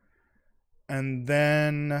 And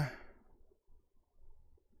then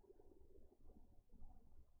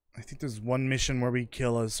I think there's one mission where we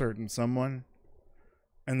kill a certain someone.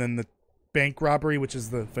 And then the bank robbery, which is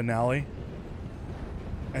the finale.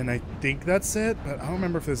 And I think that's it, but I don't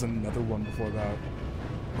remember if there's another one before that.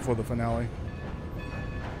 Before the finale.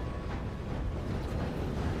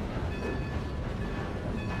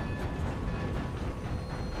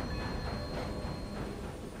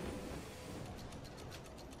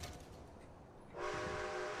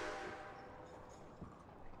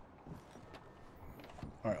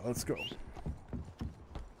 Alright, let's go.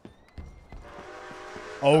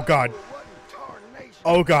 Oh god.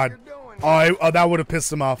 Oh god. Oh, that would have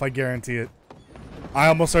pissed him off, I guarantee it. I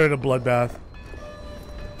almost started a bloodbath.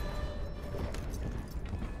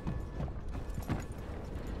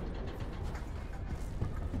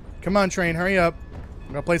 Come on, train, hurry up.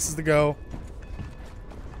 We got places to go.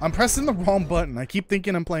 I'm pressing the wrong button. I keep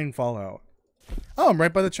thinking I'm playing Fallout. Oh, I'm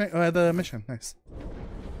right by the train, the mission. Nice.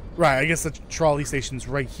 Right, I guess the trolley station's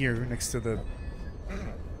right here next to the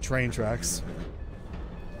train tracks.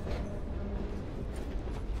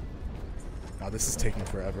 Oh, this is taking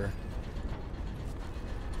forever.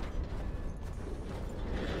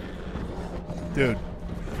 Dude.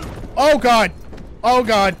 Oh god! Oh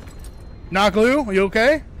god! Naglu, are you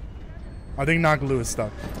okay? I think Naglu is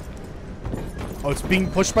stuck. Oh, it's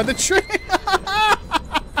being pushed by the train!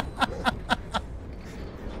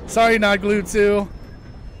 Sorry, not glued to.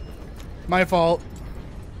 My fault.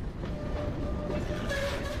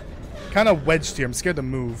 Kind of wedged here. I'm scared to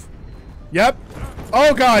move. Yep.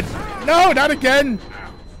 Oh god. No, not again.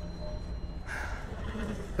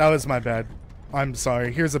 That was my bad. I'm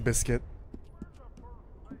sorry. Here's a biscuit.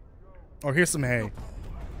 Or here's some hay.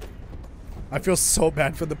 I feel so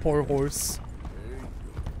bad for the poor horse.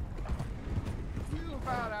 You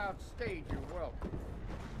about outstayed your welcome.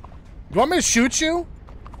 You want me to shoot you?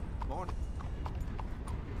 Morning.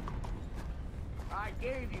 I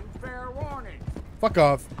gave you fair warning. Fuck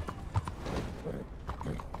off.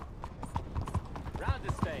 Round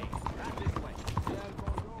the stage. Right this way.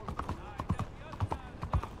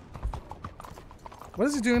 What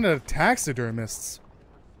is he doing to taxidermists?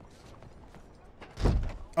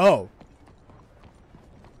 Oh.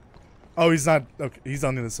 Oh, he's not. Okay, he's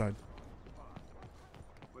on the other side.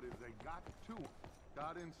 But if they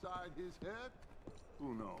got inside his head,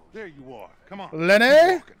 who knows? There you are. Come on.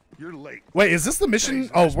 Lenny? You're late. Wait, is this the mission? Hey,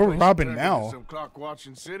 Oh, nice we're place robbing to now. Some clock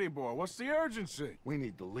watching city boy. What's the urgency? We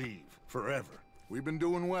need to leave forever. We've been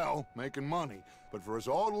doing well, making money, but for us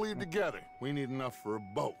all to leave together, we need enough for a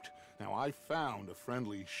boat. Now, I found a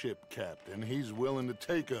friendly ship captain. He's willing to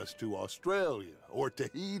take us to Australia or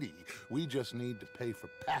Tahiti. We just need to pay for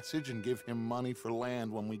passage and give him money for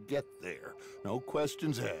land when we get there. No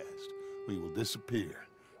questions asked. We will disappear,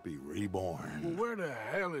 be reborn. Well, where the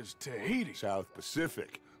hell is Tahiti? South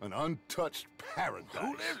Pacific, an untouched paradise.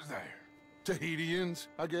 Who lives there? Tahitians,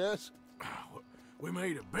 I guess. We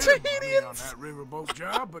made a bit of money on that riverboat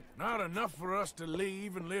job, but not enough for us to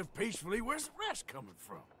leave and live peacefully. Where's the rest coming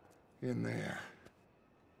from? In there.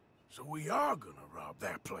 So we are gonna rob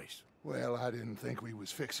that place. Well, I didn't think we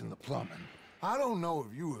was fixing the plumbing. I don't know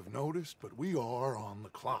if you have noticed, but we are on the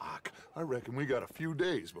clock. I reckon we got a few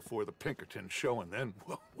days before the Pinkerton show, and then,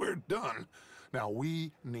 well, we're done. Now,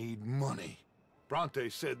 we need money. Bronte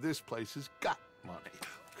said this place has got money.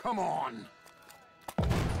 Come on.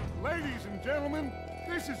 Ladies and gentlemen,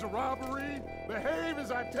 this is a robbery. Behave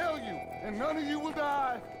as I tell you, and none of you will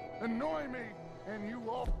die. Annoy me, and you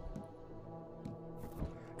all...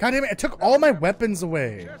 God damn it, it took all my weapons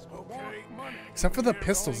away. Okay. Except for the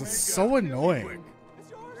pistols. It's so annoying.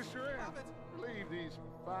 Mr. S, leave these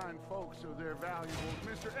fine folks of their valuables.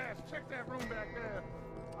 Mr. S, check that room back there.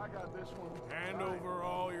 I got this one. Hand over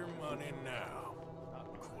all your money now.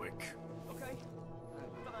 Quick. Okay.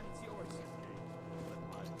 Fine, it's yours.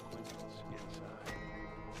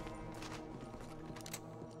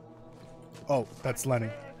 Oh, that's Lenny.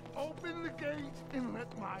 Open the gate and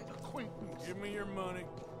let my acquaintance... Give me your money.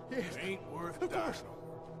 Yes. It ain't worth Of dying course. over.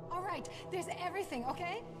 All right, there's everything,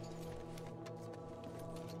 okay?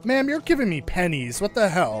 Ma'am, you're giving me pennies. What the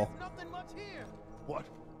hell? Nothing much here. What?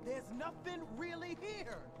 There's nothing really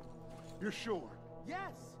here. You're sure?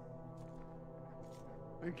 Yes.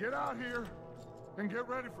 Then get out here and get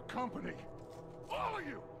ready for company. All of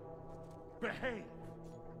you! Behave.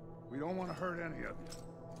 We don't want to hurt any of you.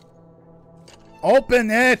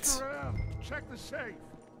 Open it! Mr. M, check the safe.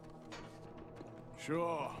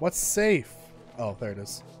 Sure. What's safe? Oh, there it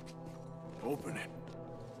is. Open it.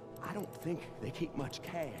 I don't think they keep much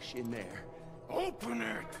cash in there. Open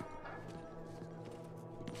it!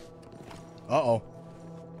 Uh-oh.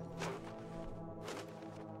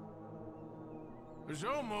 There's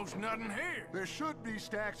almost nothing here. There should be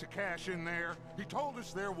stacks of cash in there. He told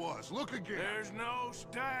us there was. Look again. There's no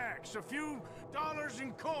stacks. A few dollars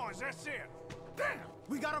in coins. That's it. Damn!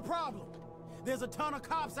 We got a problem. There's a ton of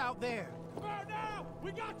cops out there. Now,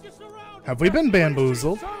 we got you surrounded. Have we been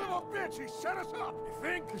bamboozled? Son of a bitch! He set us up! You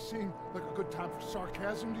think? This seemed like a good time for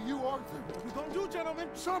sarcasm to you, Arthur. What we gonna do, gentlemen?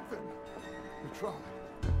 Something. We tried.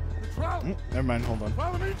 We tried. Never mind, hold on.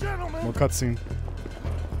 Follow me, gentlemen. More cutscene.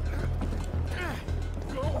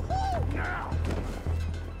 Go now.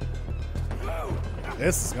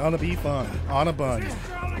 This is gonna be fun. On a bun.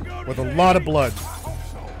 With a lot of blood. Shoot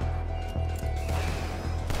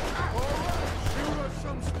us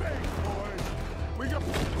some space, boys. We got...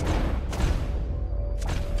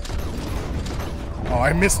 Oh,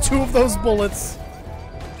 I missed 2 of those bullets.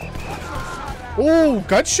 Oh,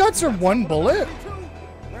 gunshots are 1 bullet?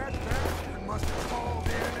 That bastard must have called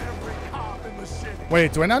in every cop in the city.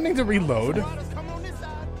 Wait, do I not need to reload? Come on this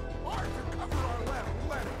side. Arthur, cover our left.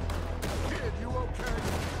 Let him. Kid, you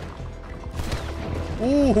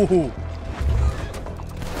okay? Ooh.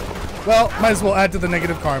 Well, might as well add to the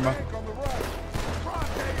negative karma. On the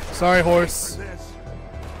right. Sorry, horse. This.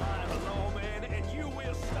 I'm a lawman, and you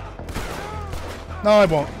will stop. No, I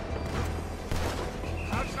won't.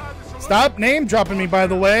 Outside the saloon. Stop name dropping me, by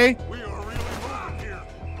the way. We are really moving here.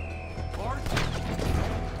 Arthur.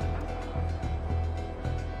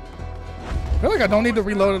 feel like I don't need to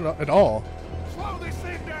reload it at all. Slow this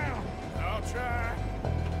thing down. I'll try.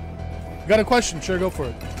 You got a question? Sure, go for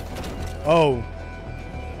it. Oh.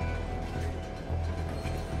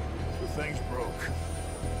 The thing's broke.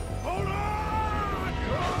 Hold on!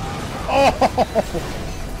 Oh!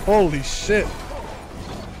 Holy shit.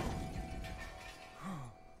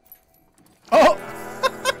 Oh!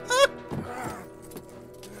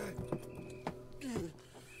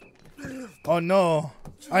 Oh no.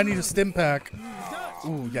 I need a stim pack.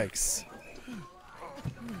 Ooh, yikes.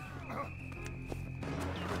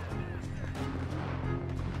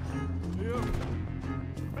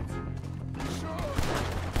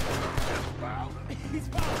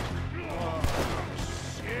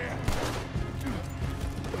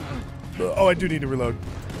 Oh, I do need to reload.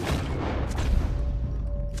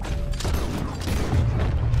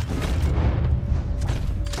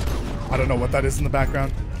 I don't know what that is in the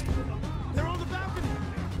background. They're on the balcony.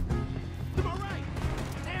 To my right.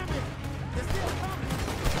 Damn it. They're still coming.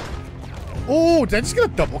 Oh, did I just get a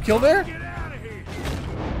double kill there? Get out of here.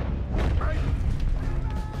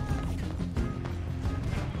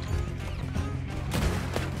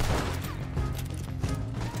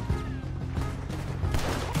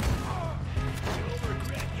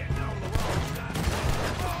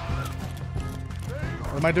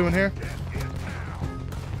 What am I doing here?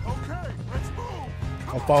 Okay, let's move.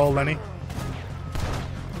 I'll follow Lenny.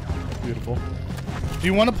 Beautiful. Do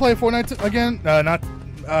you want to play Fortnite again? Not.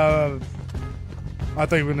 I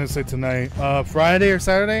thought you were going to say tonight. Friday or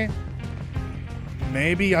Saturday?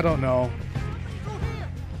 Maybe. I don't know.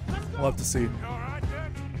 We'll have to see. All right,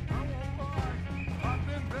 then. I won't lie. I've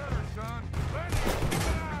been better, son.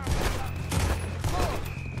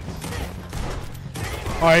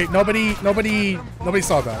 All right. Nobody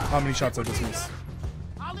saw that. How many shots I just missed?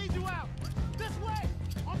 I'll lead you out. This way.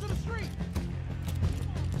 Onto the street.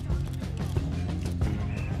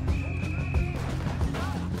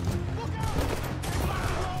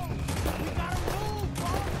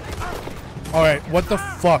 All right. What the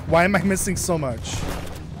fuck? Why am I missing so much?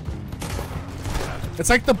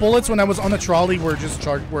 It's like the bullets when I was on the trolley were just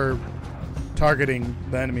were targeting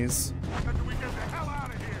the enemies.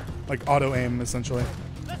 Like auto aim, essentially.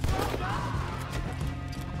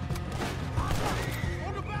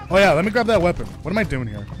 Oh yeah, let me grab that weapon. What am I doing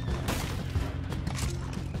here?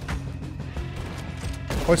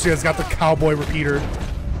 Oh, she has got the cowboy repeater.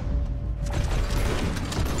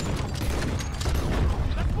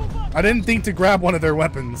 I didn't think to grab one of their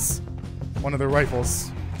weapons. One of their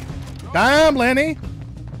rifles. Damn, Lenny!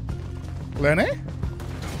 Lenny?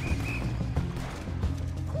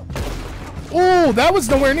 Oh, that was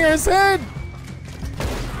nowhere near his head!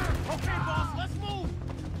 Okay, boss, let's move.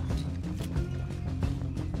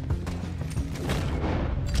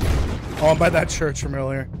 Oh, I'm by that church from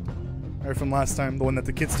earlier. Or from last time, the one that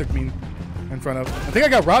the kids took me in front of. I think I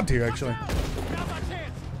got robbed here, actually.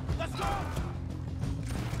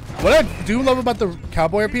 What I do love about the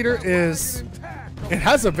cowboy repeater is it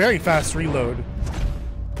has a very fast reload.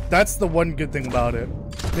 That's the one good thing about it.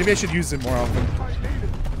 Maybe I should use it more often.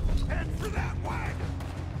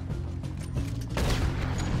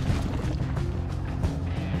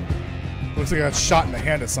 Looks like I got shot in the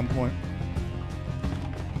hand at some point.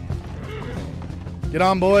 Get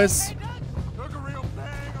on, boys.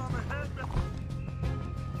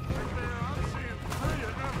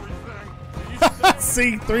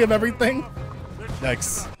 See, 3 of everything?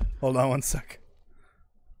 Yikes. Hold on one sec.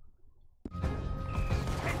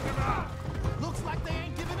 Looks like they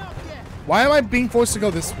ain't giving up yet. Why am I being forced to go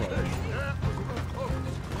this way?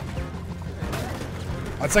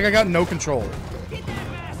 It's like I got no control.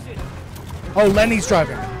 Oh, Lenny's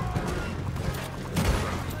driving.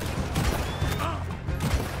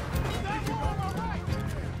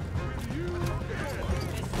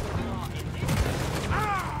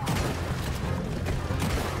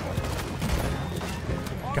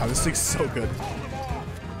 God, this thing's so good.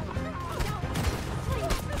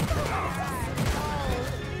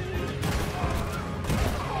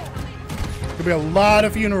 Could be a lot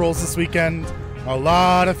of funerals this weekend. A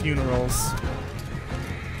lot of funerals.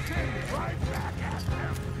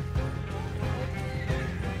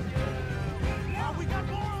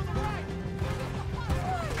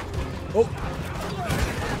 Oh.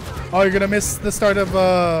 Oh, you're gonna miss the start of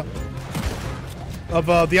the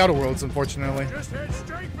Outer Worlds, unfortunately. Just head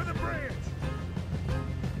straight for the bridge.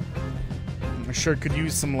 I sure could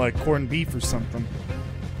use some like corned beef or something.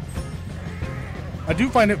 I do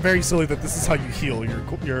find it very silly that this is how you heal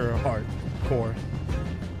your heart core.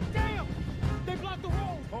 Damn! They blocked the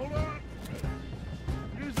road. Hold on.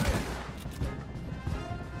 Use it.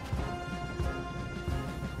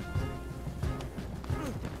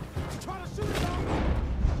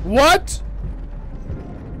 What?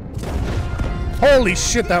 Holy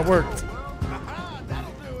shit, that worked.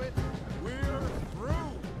 That'll do it. We're through.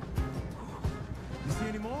 You see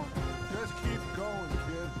any more? Just keep going,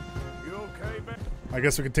 kid. You okay, man? I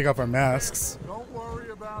guess we can take off our masks. Don't worry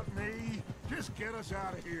about me. Just get us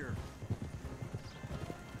out of here.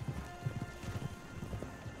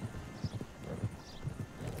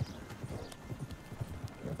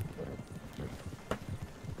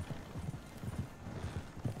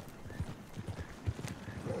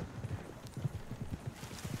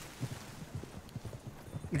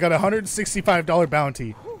 We got a $165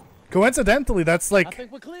 bounty. Coincidentally, that's I like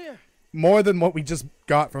think we're clear. more than what we just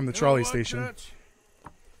got from the You know trolley what, station. Dutch?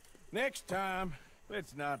 Next time,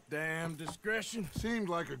 let's not damn discretion. Seemed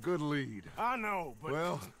like a good lead. I know, but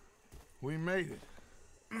Well, we made it.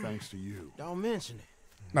 Thanks to you. Don't mention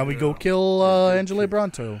it. Now we go kill Angelo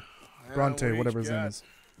Bronto. Bronte, we whatever his each name got is.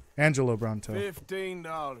 Angelo Bronto.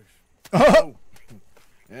 $15. Oh,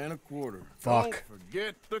 And a quarter. Fuck. Don't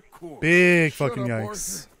forget the quarter. big Shut fucking up,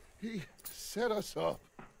 yikes. Arthur. He set us up.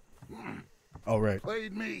 Oh, right.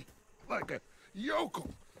 Played me like a yokel.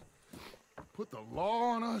 Put the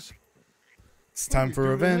law on us. It's time What'd for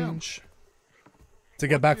you do to him? revenge. To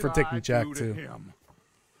get back for What did taking I Jack, do to too. him?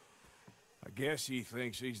 I guess he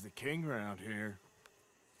thinks he's the king around here.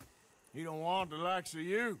 He don't want the likes of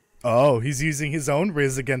you. Oh, he's using his own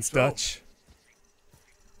Riz against Dutch.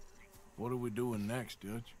 What are we doing next,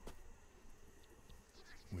 Dutch?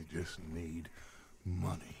 We just need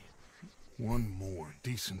money. One more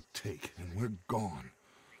decent take, and we're gone.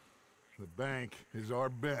 The bank is our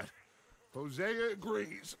bet. Hosea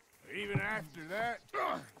agrees. Even after that?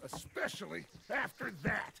 Especially after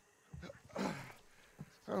that.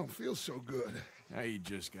 I don't feel so good. Now you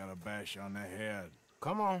just got a bash on the head.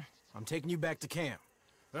 Come on. I'm taking you back to camp.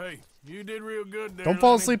 Hey, you did real good there. Don't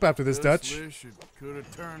fall Lenny. asleep after this, Just Dutch. wish it could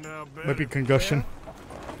have turned out better. Might be concussion.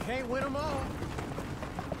 Can't win them all.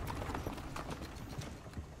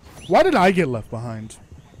 Why did I get left behind?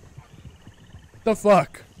 The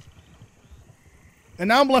fuck? And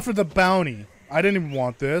now I'm left with the bounty. I didn't even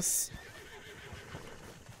want this.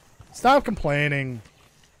 Stop complaining.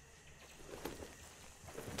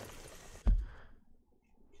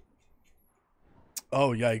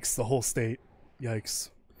 Oh, yikes. The whole state. Yikes.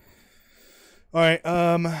 Alright,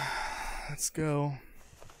 let's go.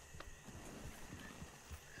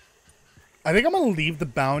 I think I'm gonna leave the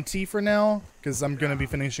bounty for now, because I'm gonna be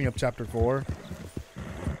finishing up chapter 4.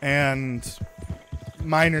 And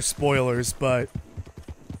minor spoilers, but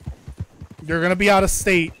you're gonna be out of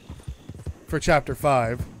state for chapter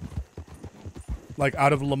 5. Like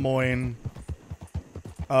out of Lemoyne.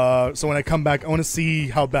 So when I come back, I wanna see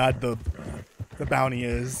how bad the bounty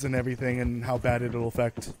is and everything, and how bad it'll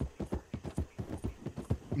affect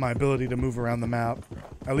my ability to move around the map.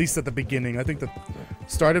 At least at the beginning. I think the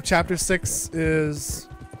start of chapter 6 is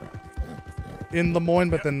in Lemoyne,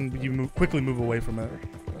 but then you quickly move away from it.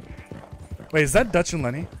 Wait, is that Dutch and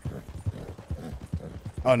Lenny?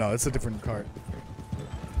 Oh no, it's a different cart.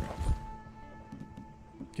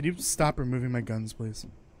 Can you stop removing my guns, please?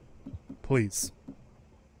 Please.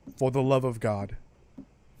 For the love of God.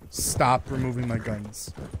 Stop removing my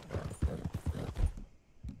guns.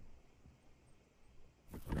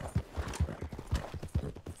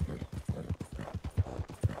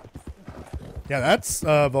 Yeah, that's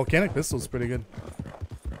volcanic pistol's pretty good.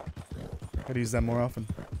 Gotta use that more often.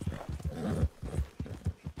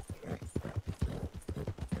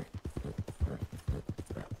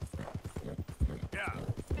 Yeah.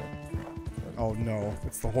 Oh no,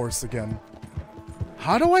 it's the horse again.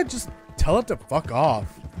 How do I just tell it to fuck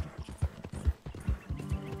off?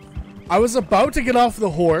 I was about to get off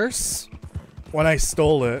the horse when I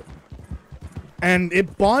stole it, and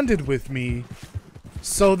it bonded with me,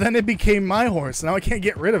 so then it became my horse. Now I can't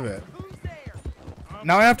get rid of it.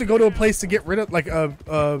 Now I have to go to a place to get rid of, like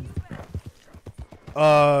a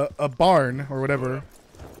barn or whatever.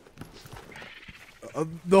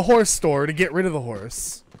 The horse store to get rid of the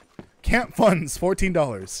horse. Camp funds, $14.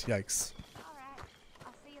 Yikes.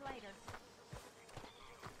 I'll see you later.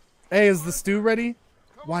 Hey, is the stew ready?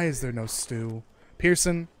 Why is there no stew?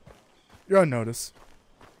 Pearson, you're on notice.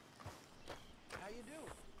 How you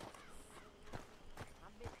doing?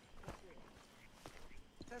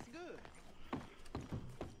 That's good.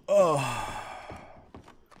 Oh.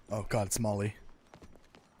 Oh god, it's Molly.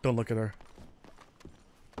 Don't look at her.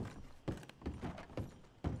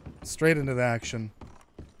 Straight into the action.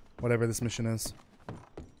 Whatever this mission is.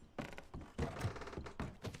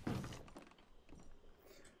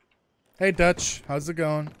 Hey Dutch, how's it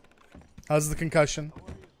going? How's the concussion?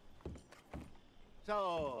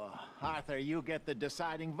 So, I Arthur, you get the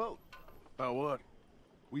deciding vote. About what?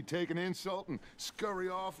 We take an insult and scurry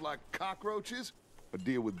off like cockroaches? Or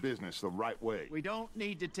deal with business the right way? We don't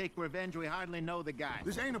need to take revenge. We hardly know the guy.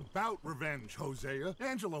 This ain't about revenge, Hosea.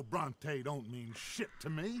 Angelo Bronte don't mean shit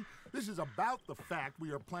to me. This is about the fact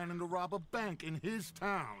we are planning to rob a bank in his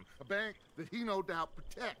town. A bank that he no doubt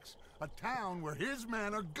protects. A town where his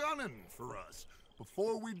men are gunning for us.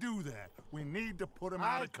 Before we do that, we need to put him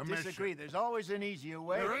out of commission. I disagree. There's always an easier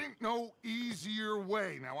way. There ain't no easier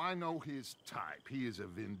way. Now, I know his type. He is a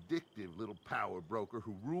vindictive little power broker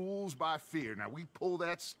who rules by fear. Now, we pull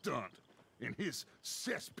that stunt in his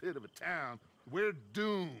cesspit of a town, we're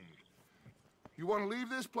doomed. You want to leave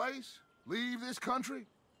this place? Leave this country?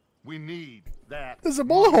 We need that. There's a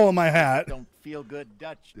bullet hole in my hat. Don't feel good,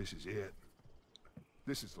 Dutch. This is it.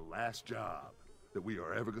 This is the last job that we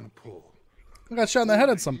are ever going to pull. I got shot in the head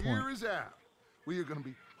at some point. Year is out. We are going to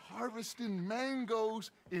be harvesting mangoes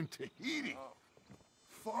in Tahiti.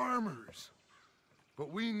 Farmers.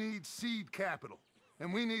 But we need seed capital,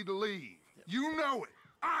 and we need to leave. You know it.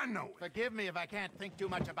 I know it. Forgive me if I can't think too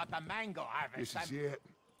much about the mango harvest. This is it.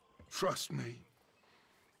 Trust me.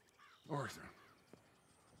 Arthur.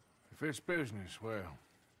 If it's business, well,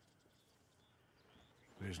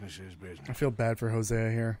 business is business. I feel bad for Hosea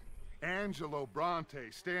here. Angelo Bronte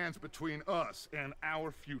stands between us and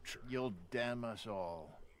our future. You'll damn us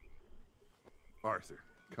all. Arthur,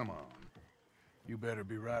 come on. You better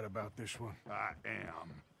be right about this one. I am.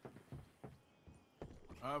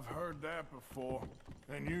 I've heard that before.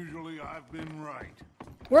 And usually I've been right.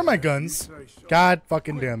 Where are my guns? God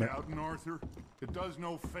fucking damn it. Doubting, Arthur. It does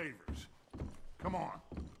no favors. Come on.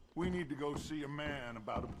 We need to go see a man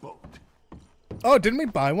about a boat. Oh, didn't we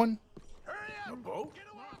buy one? Hurry up! A boat?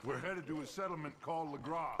 We're headed to a settlement called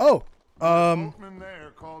LaGrave. Oh,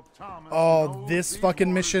 There called Thomas oh, this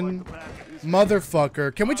fucking mission,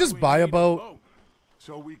 motherfucker. Can we just buy a boat?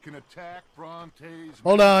 So we can attack Bronte's.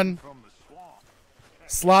 Hold on. From the swamp.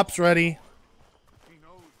 Slop's ready.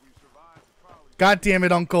 God damn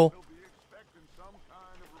it, Uncle.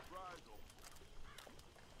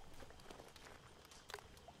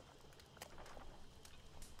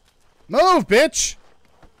 Move, bitch!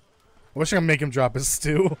 I wish I could make him drop his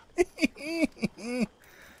stew.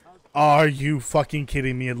 Are you fucking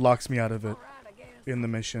kidding me? It locks me out of it in the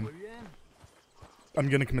mission. I'm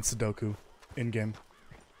gonna commit Sudoku in-game.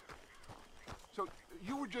 So,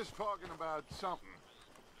 you were just talking about something.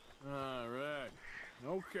 All right.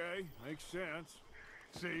 Okay, makes sense.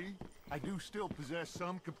 See? I do still possess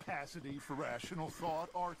some capacity for rational thought,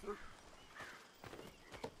 Arthur.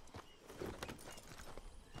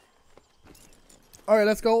 Alright,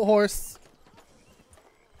 let's go, horse.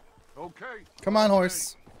 Okay. Come on,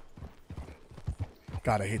 horse.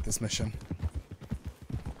 God, I hate this mission.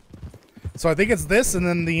 So I think it's this, and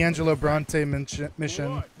then the Angelo Bronte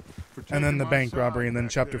mission, and then the bank robbery, and then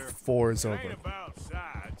chapter 4 is over.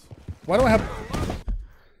 Why do I have...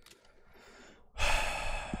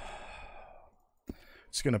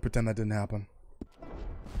 Just gonna pretend that didn't happen.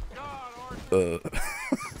 Let's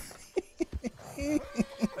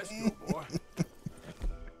go, boy.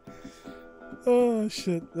 Oh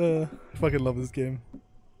shit! Fucking love this game.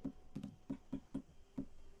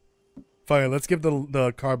 Fine, let's give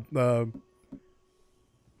the car.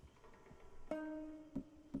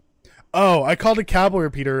 Oh, I called it Cowboy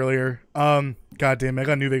Repeater earlier. God damn it, I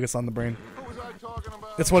got New Vegas on the brain. What was I talking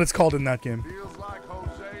about? That's what it's called in that game. Feels like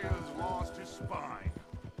Hosea's lost his spine.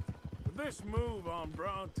 This move on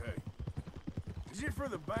Bronte, is it for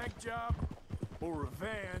the bank job or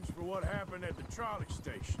revenge for what happened at the trolley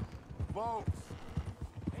station? Both.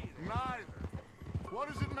 Neither.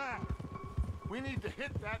 What does it matter? We need to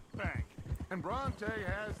hit that bank. And Bronte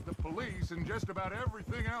has the police and just about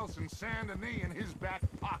everything else in Saint Denis in his back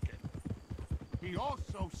pocket. He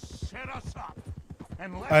also set us up.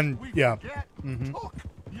 And we yeah. forget, took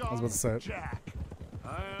young I was about to say it. Jack.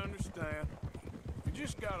 I understand. You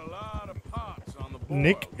just got a lot of pots on the board.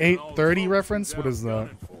 Nick 830 reference? What is that?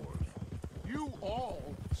 You all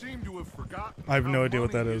seem to have forgotten. I have no idea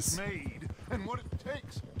what that money is. Made and what it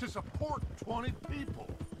takes to support 20 people.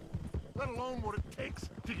 Let alone what it takes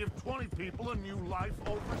to give 20 people a new life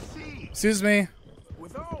overseas. Excuse me.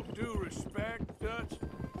 With all due respect, Dutch,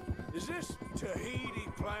 is this Tahiti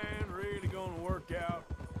plan really gonna work out?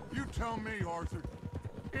 You tell me, Arthur.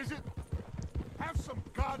 Is it? Have some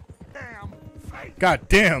goddamn faith.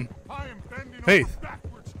 Goddamn. I am bending Faith. over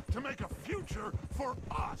backwards to make a future for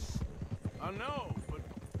us. I know, but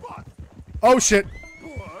Oh shit.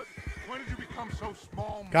 What? When did you become so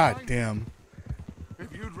small-minded? God damn.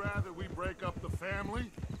 If you'd rather we break up the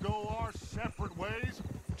family, go our separate ways,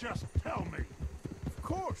 just tell me. of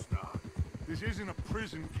course not. This isn't a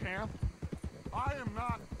prison camp. I am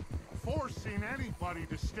not forcing anybody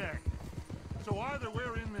to stay. So either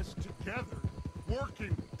we're in this together,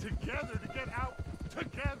 working together to get out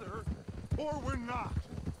together, or we're not.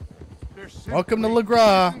 There's Welcome to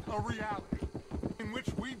LeGras. a reality in which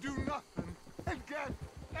we do nothing and get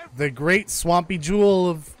The great swampy jewel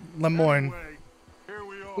of Lemoyne. Anyway, here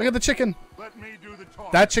we are. Look at the chicken. Let me do the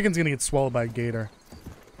talking. That chicken's gonna get swallowed by a gator.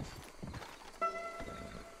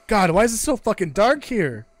 God, why is it so fucking dark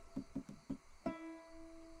here?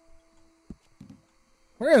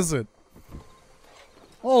 Where is it?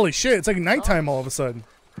 Holy shit, it's like nighttime all of a sudden.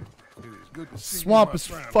 Swamp is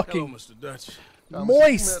fucking Mr. Dutch.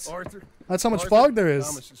 moist. Arthur? That's how much Arthur? fog there is.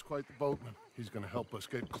 Thomas is quite the boatman. He's going to help us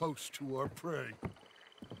get close to our prey.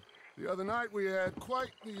 The other night we had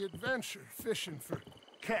quite the adventure fishing for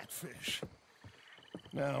catfish.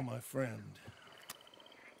 Now, my friend,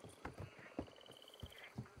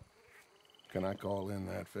 can I call in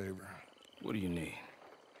that favor? What do you need?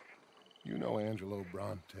 You know Angelo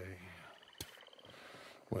Bronte.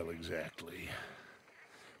 Well, exactly.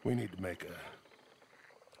 We need to make a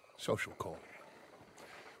social call.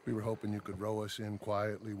 We were hoping you could row us in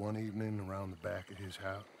quietly one evening around the back of his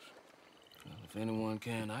house. Well, if anyone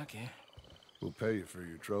can, I can. We'll pay you for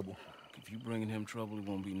your trouble. If you bringing him trouble, it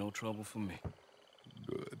won't be no trouble for me.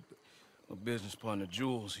 Good. My business partner,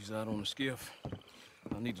 Jules, he's out on the skiff.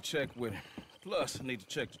 I need to check with him. Plus, I need to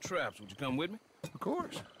check the traps. Would you come with me? Of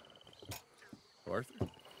course. Arthur?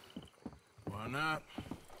 Why not?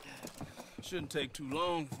 Shouldn't take too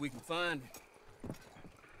long if we can find it.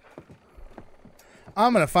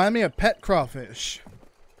 I'm gonna find me a pet crawfish.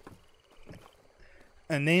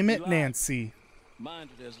 And name it Nancy. Mind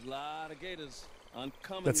you, there's a lot of gators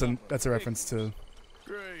uncommon. That's a reference to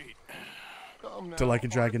Great. To Like a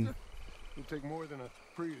Dragon. Arthur. It'll take more than a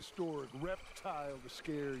prehistoric reptile to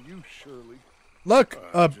scare you, surely. Look,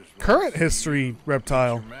 a Just wanna current see history you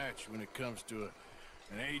reptile. your match when it comes to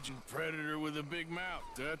an aging predator with a big mouth,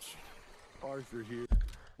 Dutch. Arthur here.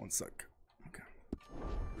 One sec. Okay.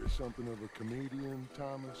 You're something of a comedian,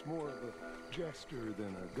 Thomas. More of a jester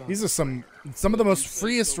than a gun. These are some of the most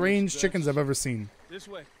freest range chickens I've ever seen. This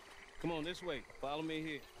way. Come on, this way. Follow me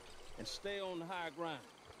here. And stay on the higher ground.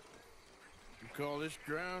 You call this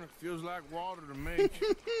ground? It feels like water to me.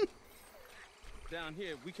 Down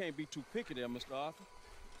here, we can't be too picky there, Mr. Arthur.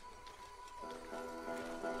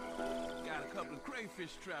 Got a couple of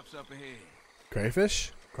crayfish traps up ahead.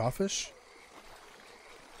 Crayfish? Crawfish?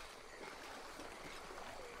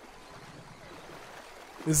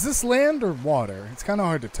 Is this land or water? It's kind of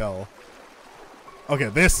hard to tell. Okay,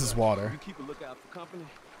 this is water. You keep a lookout for company.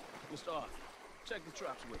 Mr. Arthur, check the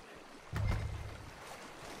traps with me.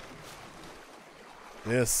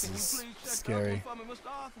 This Can you is please check the other scary. one for me,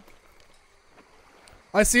 Mr. Arthur?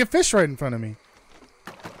 I see a fish right in front of me.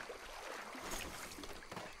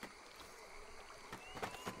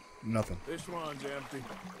 Nothing. This one's empty.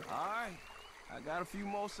 All right. I got a few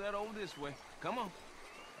more set over this way. Come on.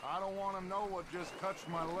 I don't want to know what just touched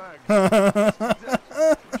my leg.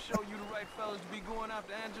 Show you the right fellas to be going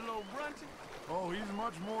after Angelo Bronte. Oh, he's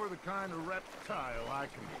much more the kind of reptile I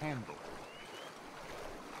can handle.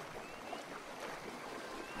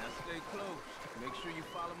 Now stay close. Make sure you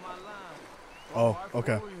follow my line. Oh, I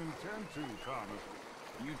okay. fully intend to, Thomas.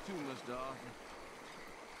 You too, Mr. Arthur.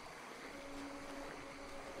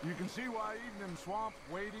 You can see why evening swamp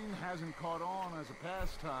wading hasn't caught on as a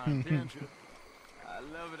pastime, can't you? I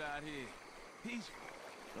love it out here. Peaceful.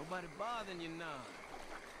 Nobody bothering you now.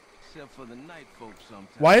 Except for the night folks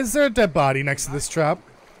sometimes. Why is there a dead body next to this trap?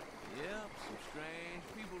 Yep, some strange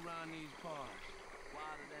people around these parts.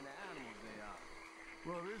 Wilder than the animals they are.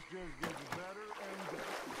 Well, this just gets better and better.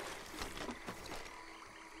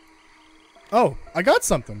 Oh, I got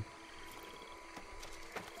something.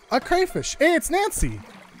 A crayfish. Hey, it's Nancy.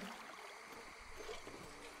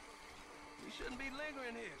 We shouldn't be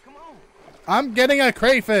lingering here. Come on. I'm getting a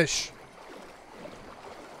crayfish.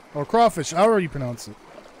 Or crawfish, however you pronounce it.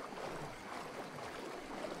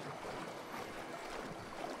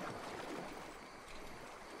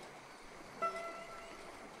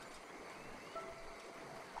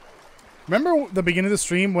 Remember the beginning of the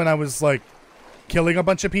stream when I was like killing a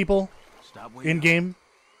bunch of people in game?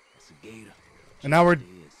 It's a gator. And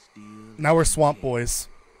now we're swamp boys.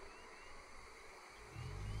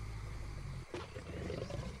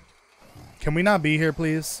 Can we not be here,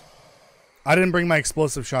 please? I didn't bring my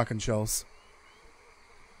explosive shotgun shells.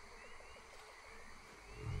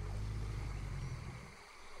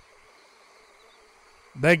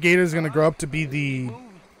 That gator's gonna grow up to be the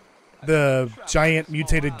giant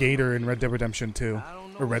mutated gator in Red Dead Redemption 2.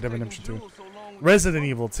 Or Red Dead Redemption 2. Resident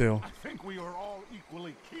Evil 2. I think we are all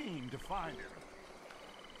equally keen to find him.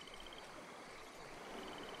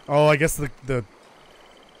 Oh, I guess the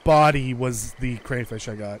body was the crayfish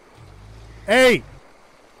I got. Hey!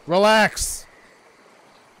 Relax!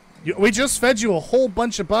 We just fed you a whole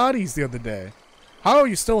bunch of bodies the other day. How are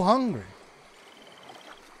you still hungry?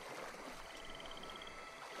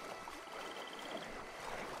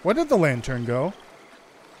 Where did the lantern go?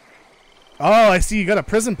 Oh, I see you got a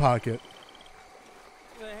prison pocket.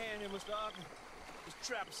 Give me a hand here, Mr. Ogden. This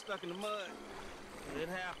trap is stuck in the mud. It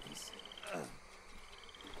happens.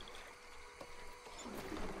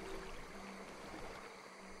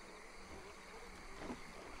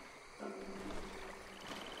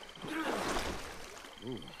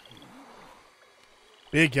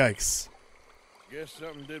 Big yikes. Guess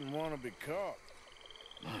something didn't want to be caught.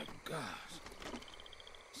 My gosh.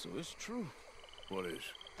 So it's true. What is?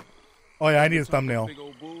 Oh yeah, I need a thumbnail. Big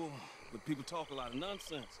old bull, but people talk a lot of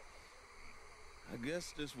nonsense. I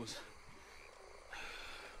guess this was...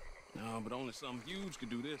 No, but only something huge could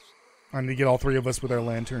do this. I need to get all three of us with our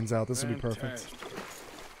lanterns out. This would be perfect.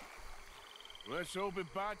 Let's hope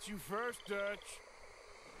it bites you first, Dutch.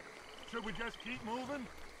 Should we just keep moving?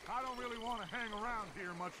 I don't really want to hang around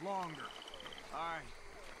here much longer. All right.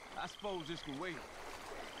 I suppose this can wait.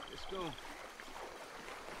 Let's go.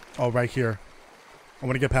 Oh, right here. I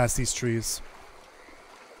want to get past these trees.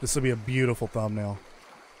 This will be a beautiful thumbnail.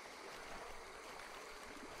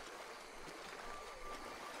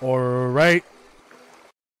 Alright.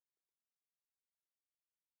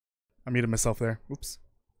 I muted myself there. Oops.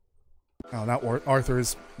 Oh, not Arthur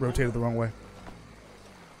is rotated the wrong way.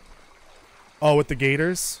 Oh, with the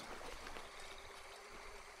gators?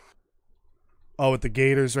 Oh, with the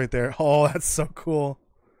gators right there. Oh, that's so cool.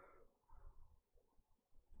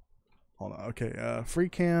 Hold on. Okay, free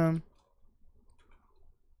cam.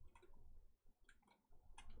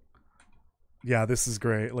 Yeah, this is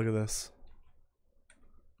great. Look at this.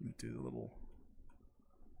 Do the little...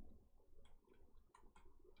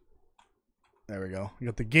 There we go. We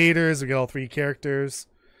got the gators. We got all three characters.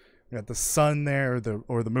 We got the sun there,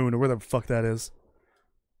 or the moon, or where the fuck that is.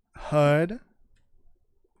 HUD.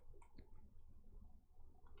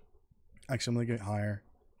 Actually, I'm gonna get higher.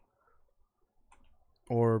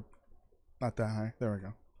 Or not that high. There we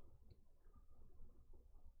go.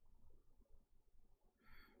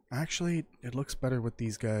 Actually, it looks better with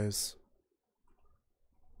these guys.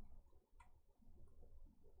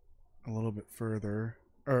 A little bit further,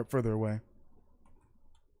 or further away.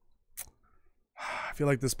 I feel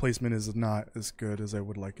like this placement is not as good as I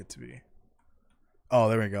would like it to be. Oh,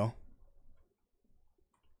 there we go.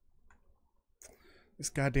 This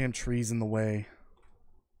goddamn tree's in the way.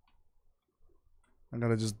 I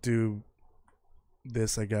gotta just do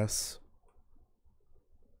this, I guess.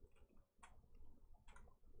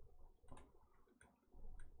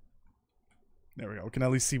 There we go. We can at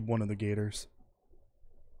least see one of the gators.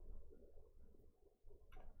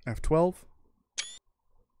 F12.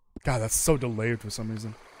 God, that's so delayed for some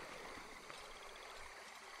reason.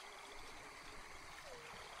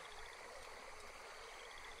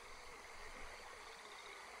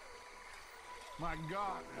 My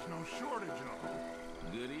God, there's no shortage of them.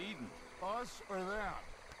 Good eating. Us or them?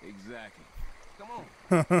 Exactly. Come on.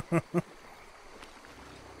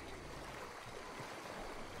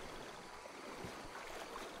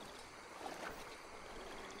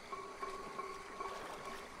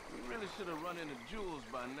 We really should have run into Jules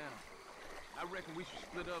by now. I reckon we should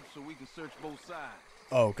split up so we can search both sides.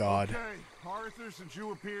 Oh, God. Okay, Arthur, since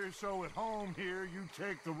you appear so at home here, you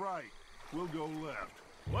take the right. We'll go left.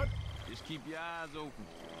 What? Just keep your eyes open.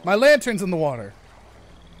 My lantern's in the water.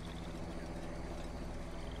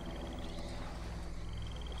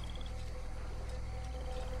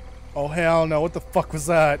 Oh, hell no. What the fuck was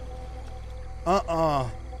that?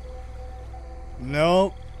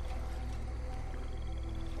 Nope.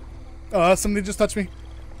 Somebody just touched me.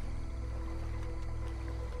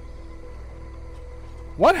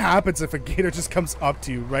 What happens if a gator just comes up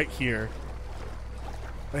to you right here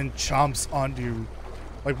and chomps onto you?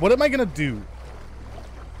 Like, what am I gonna do?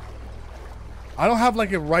 I don't have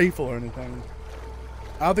like a rifle or anything.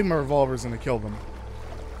 I don't think my revolver's gonna kill them.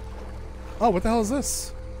 Oh, what the hell is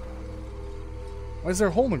this? Why is there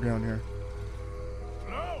a hole in the ground here?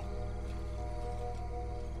 No!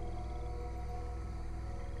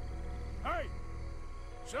 Hey!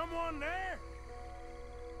 Someone there?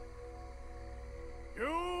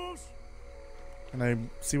 Jules? Can I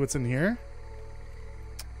see what's in here?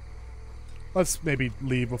 Let's maybe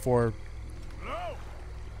leave before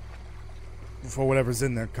whatever's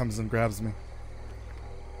in there comes and grabs me.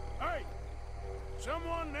 Hey!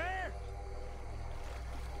 Someone there?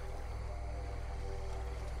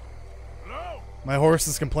 My horse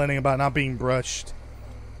is complaining about not being brushed.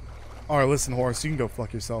 Alright, listen, horse, you can go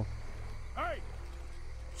fuck yourself. Hey!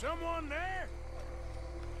 Someone there?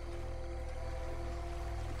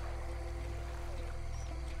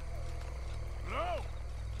 Hello?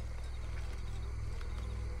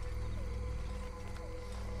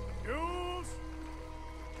 Jules?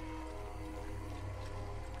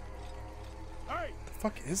 Hey! The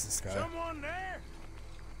fuck is this guy? Someone there?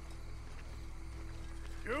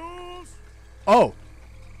 Jules? Oh!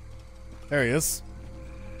 There he is.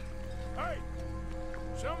 Hey!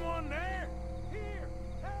 Someone there? Here!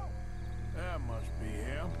 Help! That must be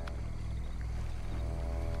him.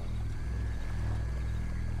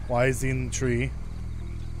 Why is he in the tree?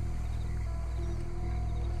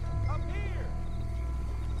 Up here.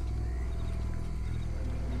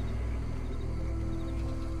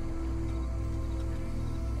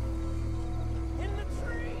 In the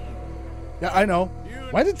tree. Yeah, I know.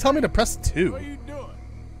 Why did it tell me to press 2? What are you doing?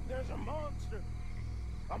 There's a monster.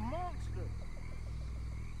 A monster.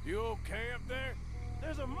 You okay up there?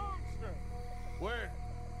 There's a monster. Where?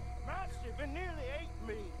 Massive. It nearly ate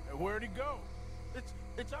me. Where'd he go?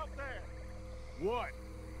 It's out there. What?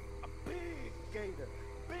 A big gator.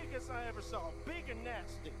 Biggest I ever saw. Big and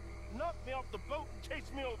nasty. Knocked me off the boat and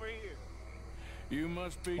chased me over here. You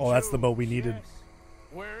must be. Oh, that's the Jules. boat we needed. Yes.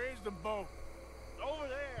 Where is the boat? Over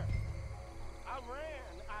there. I ran.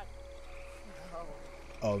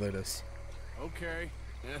 Oh, there it is. Okay.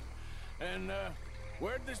 Yeah. And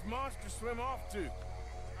where'd this monster swim off to? I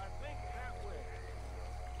think that way.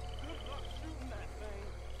 Good luck shooting that thing.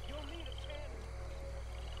 You'll need a cannon.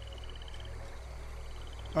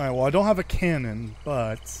 Alright, well, I don't have a cannon,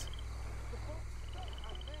 but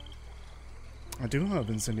I do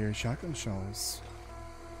have incendiary shotgun shells.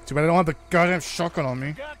 Too bad I don't have the goddamn shotgun on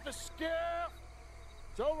me. Got the skiff.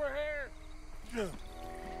 It's over here.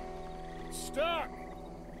 Stuck.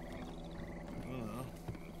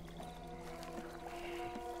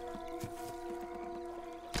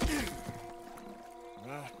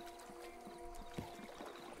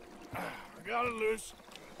 I got it loose.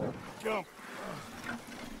 Jump.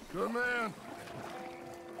 Good man.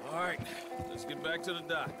 All right, let's get back to the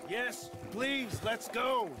dock. Yes, please, let's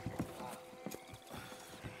go.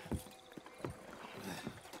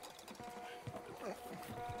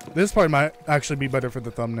 This part might actually be better for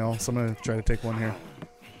the thumbnail, so I'm gonna try to take one here.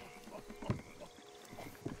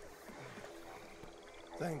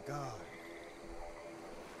 Thank God.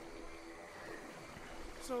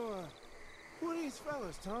 So, who are these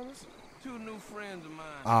fellas, Thomas? Two new friends of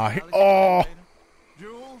mine. Oh!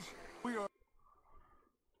 Jules, we are...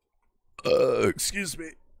 Excuse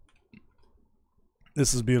me.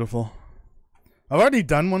 This is beautiful. I've already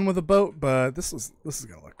done one with a boat, but this is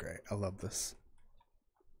gonna look great. I love this.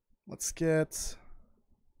 Let's get...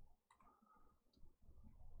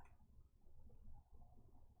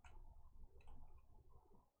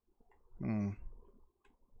 It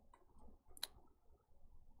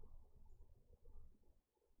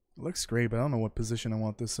looks great, but I don't know what position I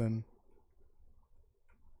want this in.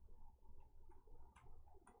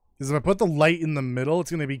 Because if I put the light in the middle,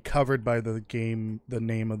 it's going to be covered by the game, the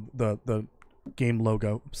name of the game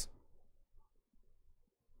logo. Oops.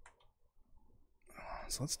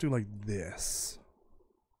 So let's do like this.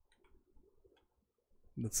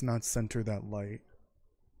 Let's not center that light.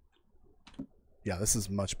 Yeah, this is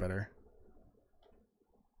much better.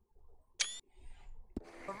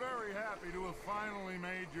 We're very happy to have finally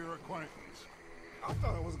made your acquaintance. I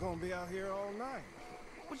thought I was gonna be out here all night.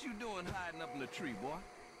 What you doing hiding up in the tree, boy?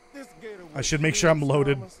 This gator I should make sure I'm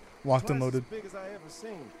loaded, locked and loaded. Twice as big as I ever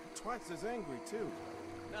seen. Twice as angry too.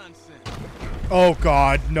 Nonsense. Oh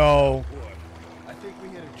God, no. What? I think we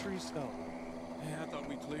hit a tree stump. Yeah, I thought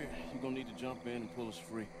we cleared. You're gonna need to jump in and pull us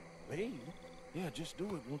free. Me? Yeah, just do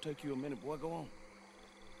it. It won't take you a minute, boy. Go on.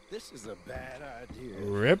 This is a bad idea.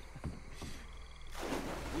 Rip.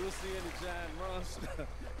 We'll see any giant monster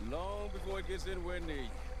long before it gets anywhere near you.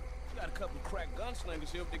 Got a couple crack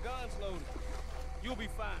gunslingers here with their guns loaded. You'll be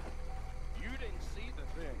fine. You didn't see the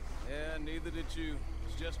thing. Yeah, neither did you.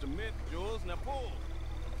 It's just a myth, Jules. Now pull.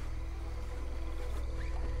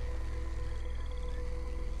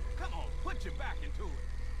 Come on, put your back into it.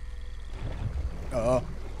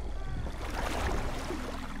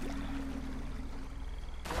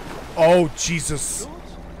 Oh Jesus.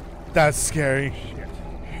 That's scary. He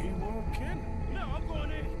won't kill me. No, I'm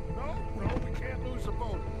going in. No, we can't lose the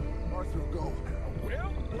boat. Arthur, go.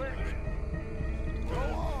 Well, quick. Go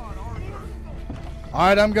on, Arthur.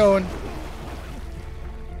 Alright, I'm going.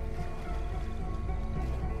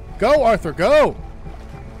 Go, Arthur, go!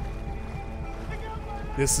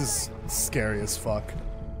 This is scary as fuck.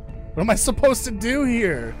 What am I supposed to do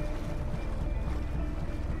here?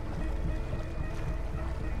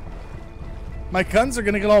 My guns are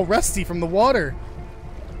gonna get all rusty from the water.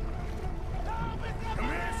 Come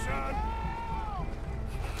here, son.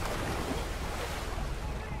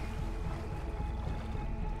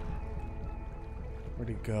 Where'd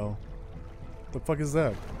he go? The fuck is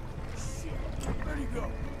that? Shit. Where'd he go?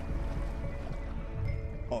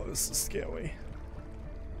 Oh, this is scary.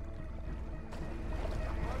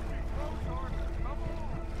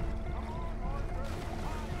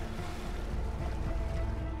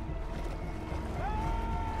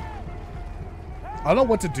 I don't know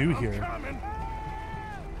what to do here.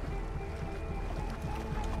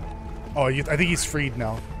 Oh, I think he's freed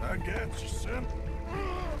now. I got you, son.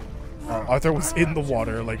 Arthur was in the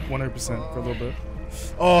water, like 100% for a little bit.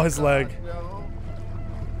 Oh, his leg.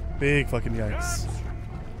 Big fucking yikes.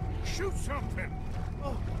 Shoot something.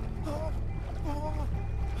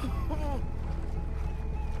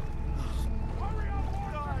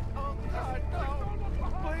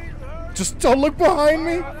 Just don't look behind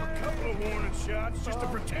me. A couple of warning shots just to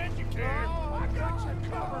pretend you care. I got you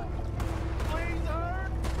covered. Please,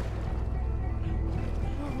 Ern.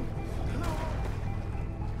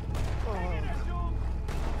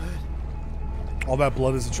 All that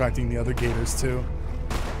blood is attracting the other gators too.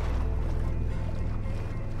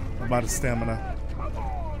 I'm out of stamina. Come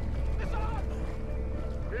on. It's on.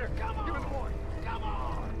 Here, come on. Give it a boy. Come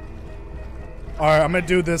on. Alright, I'm gonna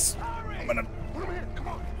do this. I'm gonna. Put him here. Come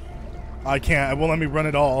on. I can't. It won't let me run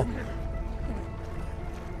at all.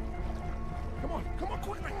 Come on. Come on,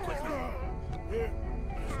 quickly. Quickly. Here.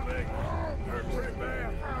 This leg. Hurt pretty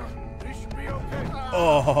bad. He should be okay.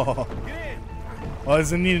 Oh. Get in. Well,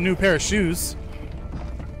 he's gonna need a new pair of shoes.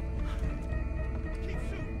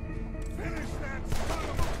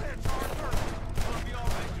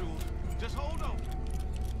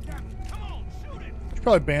 Should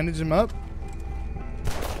probably bandage him up.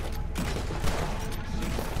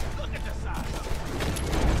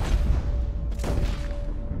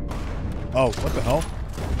 Oh, what the hell?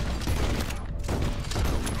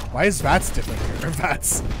 Why is VATS different here? Or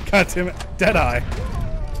VATS. God damn it. Deadeye.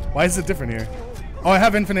 Why is it different here? Oh, I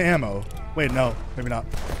have infinite ammo. Wait, no. Maybe not.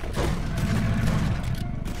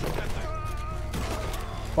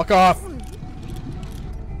 Fuck off.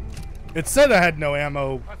 It said I had no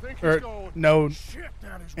ammo. Or no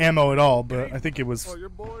ammo at all, but I think it was.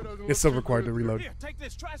 It's still required to reload. Here, take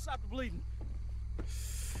this. Try to stop the bleeding.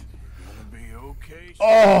 Gonna be okay.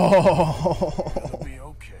 Oh. Gonna be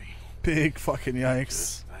okay. Big fucking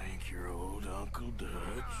yikes. Thank your old Uncle Dutch.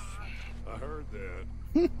 I heard that.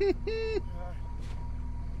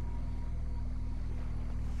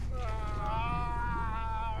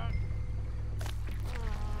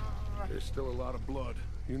 There's still a lot of blood.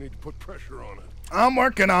 You need to put pressure on it. I'm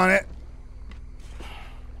working on it.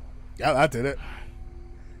 Yeah, that did it.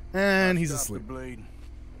 And he's Stop asleep. the bleeding.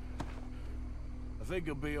 I think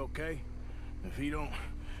he'll be okay if he don't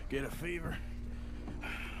get a fever.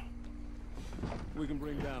 We can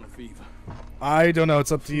bring down a fever. I don't know.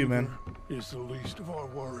 It's up to you, man. It's the least of our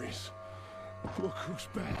worries. Look who's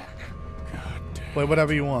back. God damn. Play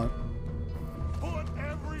whatever you want. Put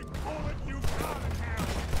every bullet you've got in him.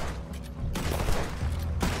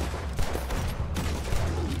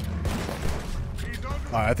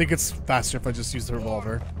 Alright, I think it's faster if I just use the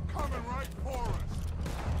revolver. Coming right for us.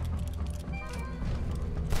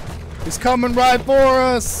 He's coming right for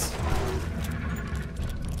us!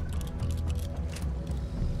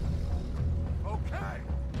 Okay,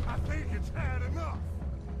 I think it's had enough.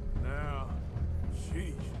 Now,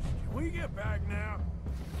 Jesus, can we get back now?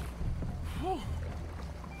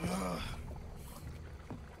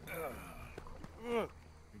 You're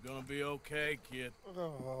gonna be okay, kid.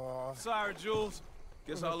 Sorry, Jules.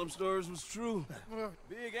 Guess all them stories was true.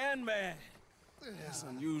 Big and mad. That's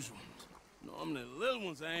unusual. Normally the little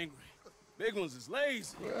ones are angry. Big ones is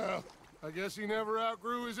lazy. Well, I guess he never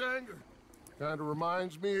outgrew his anger. Kinda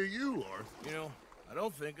reminds me of you, Arthur. You know, I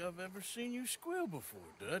don't think I've ever seen you squeal before,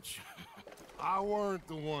 Dutch. I weren't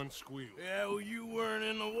the one squealing. Yeah, well, you weren't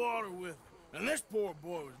in the water with him. And this poor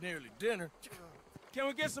boy was nearly dinner. Can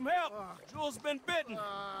we get some help? Jules been bitten.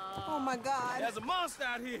 Oh my God. There's a monster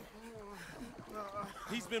out here.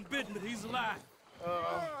 He's been bitten, but he's alive.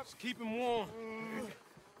 Just keep him warm.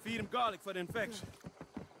 Feed him garlic for the infection.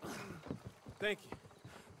 Thank you.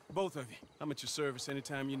 Both of you. I'm at your service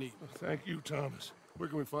anytime you need. Thank you, Thomas. Where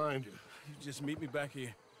can we find you? You just meet me back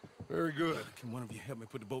here. Very good. Can one of you help me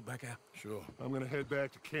put the boat back out? Sure. I'm gonna head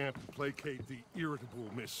back to camp and placate the irritable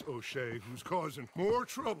Miss O'Shea, who's causing more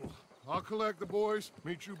trouble. I'll collect the boys.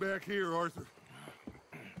 Meet you back here, Arthur.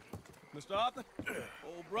 Mr. Arthur?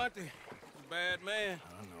 Old Bronte, a bad man.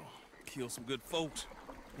 I know. Killed some good folks.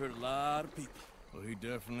 Hurt a lot of people. Well, he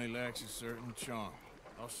definitely lacks a certain charm.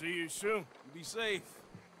 I'll see you soon. You be safe.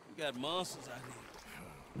 We got monsters out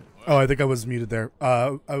here. Oh, I think I was muted there.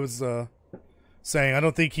 I was saying I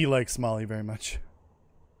don't think he likes Molly very much.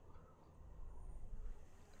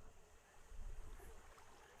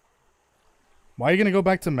 Why are you gonna go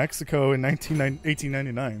back to Mexico in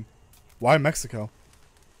 1899? Why Mexico?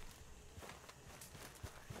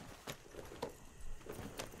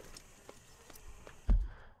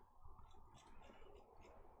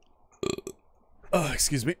 Oh,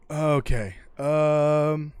 excuse me. Okay.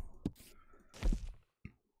 All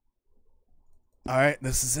right,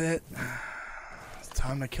 this is it. It's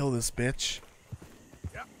time to kill this bitch.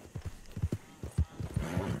 Yep.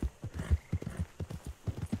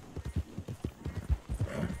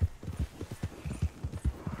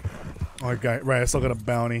 Okay, right. I still got a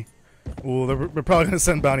bounty. Ooh, we're probably gonna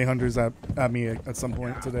send bounty hunters at me at some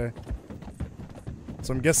point today.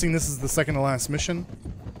 So I'm guessing this is the second to last mission.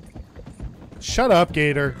 Shut up,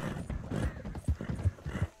 Gator.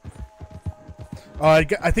 I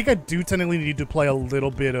think I do technically need to play a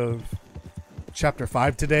little bit of Chapter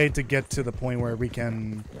 5 today to get to the point where we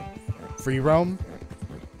can free roam.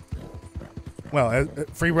 Well,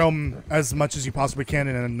 free roam as much as you possibly can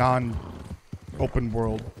in a non-open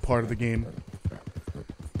world part of the game.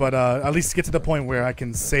 But at least get to the point where I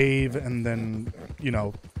can save and then, you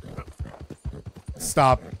know,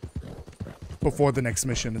 stop before the next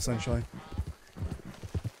mission, essentially.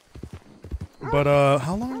 But,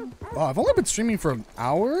 how long? Oh, I've only been streaming for an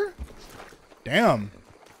hour? Damn.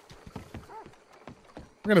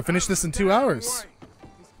 We're gonna finish this in 2 hours.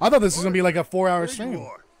 I thought this was gonna be like a 4-hour stream.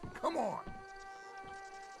 Come on.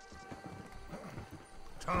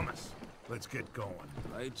 Thomas, let's get going.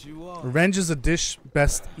 Right you are. Revenge is a dish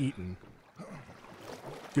best eaten.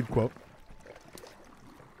 Good quote.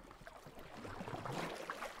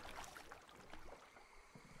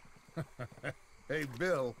 Hey,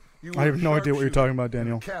 Bill, you I have no idea what you're talking about,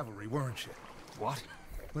 Daniel. Cavalry, weren't you? What?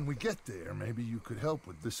 When we get there, maybe you could help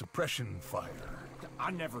with the suppression fire.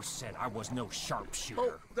 I never said I was no sharpshooter.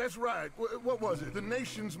 Oh, that's right. What was it? The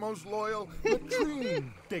nation's most loyal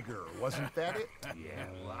latrine digger, wasn't that it? Yeah,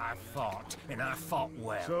 well, I fought, and I fought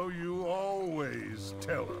well. So you always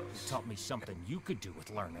tell us. You taught me something you could do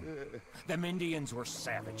with learning. Them Indians were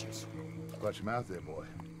savages. Watch your mouth there, boy.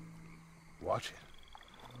 Watch it.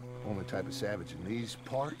 Only type of savage in these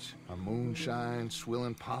parts are moonshine,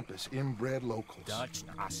 swilling, pompous, inbred locals. Dutch,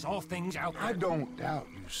 I saw things out there. I don't doubt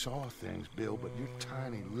you saw things, Bill, but your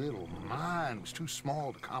tiny little mind was too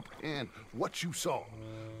small to comprehend what you saw.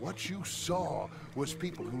 What you saw was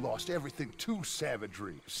people who lost everything to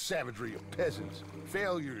savagery. Savagery of peasants.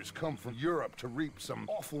 Failures come from Europe to reap some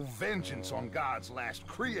awful vengeance on God's last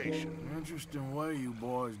creation. Interesting way you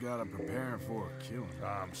boys got up preparing for a killing.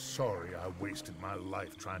 I'm sorry I wasted my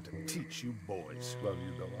life trying to teach you boys. Love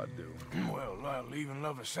you though I do. Well, leaving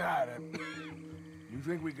love aside, you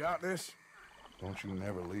think we got this? Don't you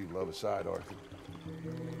never leave love aside, Arthur.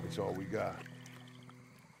 It's all we got.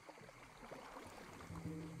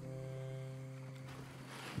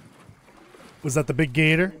 Was that the big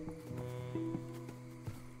gator?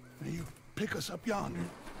 You pick us up yonder.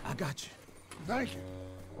 I got you. Thank you.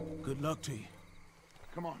 Good luck to you.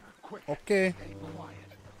 Come on, quick. Okay. Hey, quiet.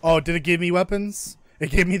 Oh, did it give me weapons?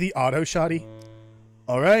 It gave me the auto shotty.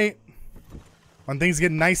 All right. When things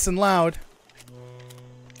get nice and loud.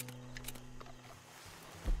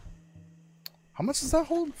 How much does that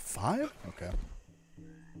hold? 5? Okay.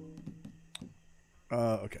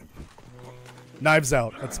 Okay. Knives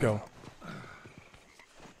out. Let's go.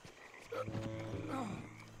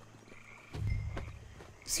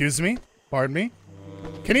 Excuse me? Pardon me?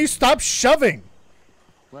 Can you stop shoving?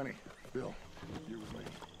 Lenny, Bill, you're with me.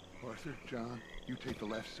 Arthur, John, you take the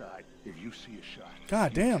left side. If you see a shot,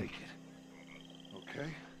 God you damn. take it. Okay?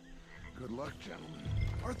 Good luck, gentlemen.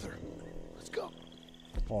 Arthur, let's go.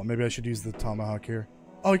 Oh, maybe I should use the tomahawk here.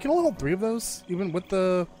 Oh, you can only hold 3 of those? Even with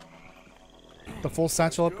the full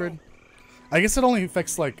satchel upgrade? I guess it only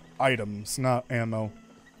affects, like, items, not ammo.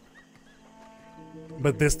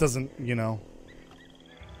 But this doesn't, you know,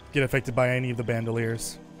 get affected by any of the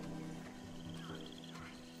bandoliers.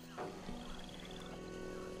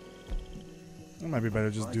 It might be better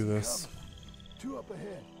to just do this. 2 up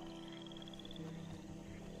ahead.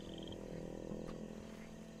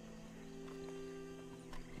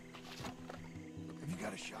 Have you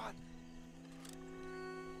got a shot?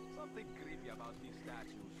 Something creepy about these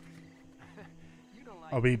statues. You don't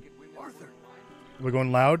like Are we, Arthur. we're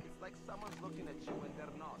going loud? It's like someone's looking at you and they're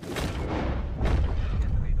not. Get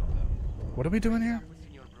rid of them. What are we doing here? What's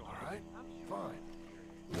in your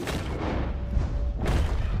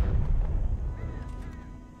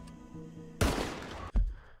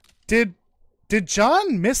Did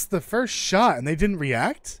John miss the first shot and they didn't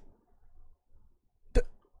react?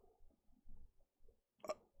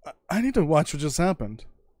 I need to watch what just happened.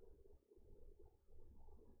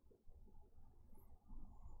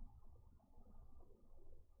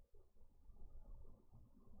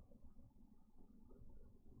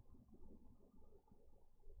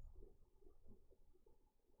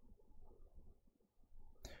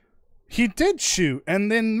 He did shoot and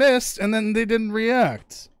then missed and then they didn't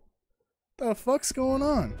react. The fuck's going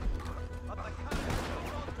on?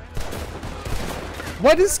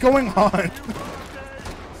 What is going on?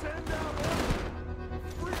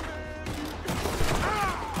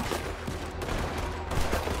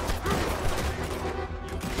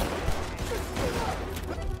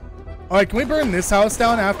 Alright, can we burn this house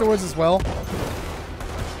down afterwards as well?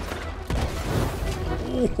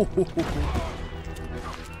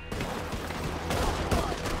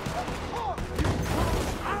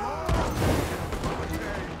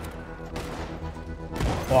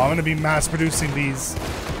 Well, I'm gonna be mass producing these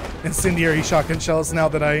incendiary shotgun shells now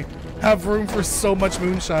that I have room for so much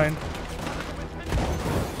moonshine.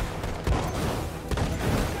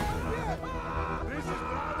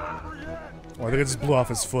 Oh, I think I just blew off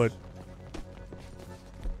his foot.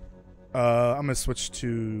 I'm gonna switch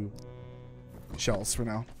to shells for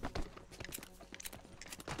now.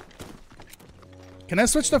 Can I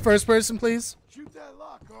switch to first person, please? Shoot that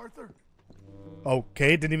lock, Arthur.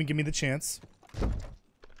 Okay, didn't even give me the chance.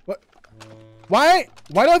 What? Why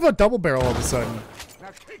do I have a double barrel all of a sudden?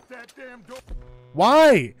 Now kick that damn door.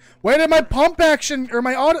 Why? Where did my pump action or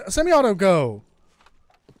my auto semi-auto go?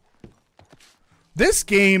 This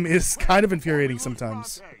game is kind of infuriating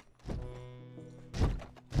sometimes.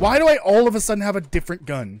 Why do I all of a sudden have a different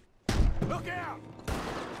gun? Look out!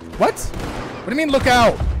 What? What do you mean look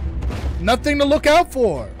out? Nothing to look out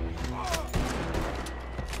for.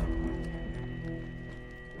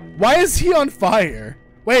 Why is he on fire?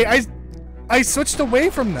 Wait, I switched away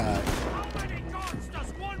from that.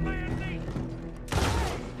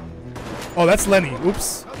 Oh, that's Lenny.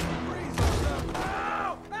 Oops.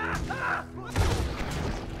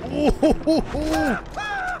 Ooh.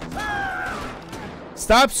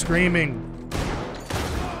 Stop screaming.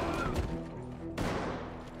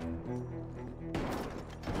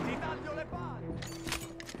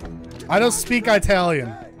 I don't speak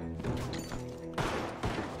Italian.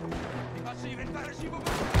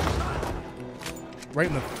 Right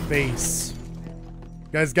in the face.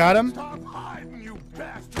 You guys got him? Stop hiding, you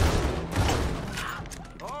bastard!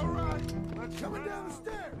 All right, let's coming down the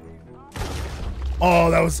stairs. Oh,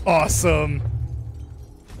 that was awesome.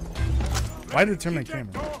 Why did it turn my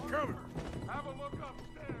camera? Have a look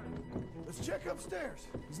upstairs. Let's check upstairs.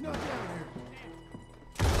 He's not down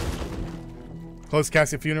here. Close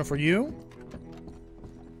casket funeral for you.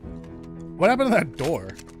 What happened to that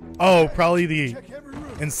door? Oh, probably the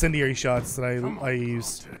incendiary shots that I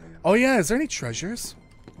used. Oh yeah, is there any treasures?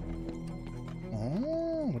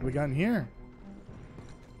 Oh, what do we got in here?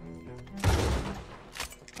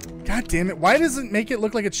 God damn it! Why does it make it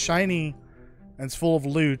look like it's shiny and it's full of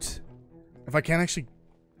loot if I can't actually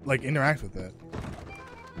like interact with it?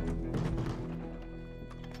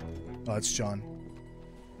 Oh, it's John.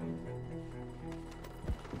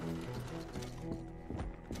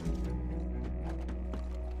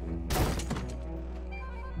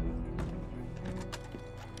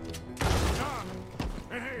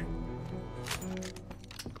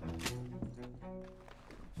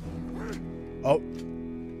 Oh.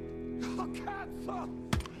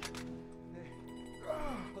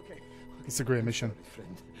 It's a great mission.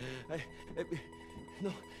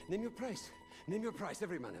 No, name your price. Name your price.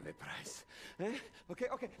 Every man have a price. Eh? Okay.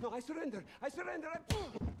 No, I surrender.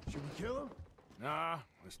 Should we kill him? Nah,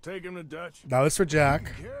 let's take him to Dutch. That was for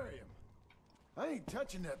Jack. Carry him. I ain't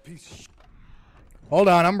touching that piece of shit. Hold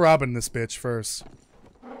on, I'm robbing this bitch first.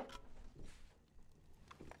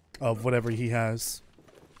 Of whatever he has.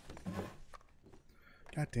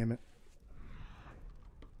 God damn it.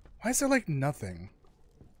 Why is there like nothing?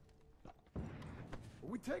 Are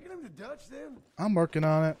we taking him to Dutch then? I'm working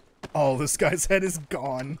on it. Oh, this guy's head is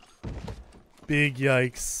gone. Big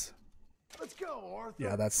yikes. Let's go, Arthur.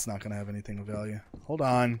 Yeah, that's not gonna have anything of value. Hold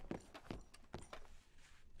on.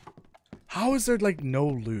 How is there like no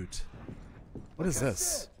loot? What is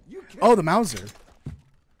this? Oh, the Mauser.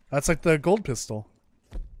 That's like the gold pistol.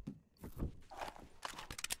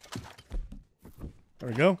 There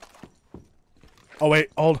we go. Oh wait,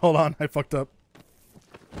 hold on, I fucked up.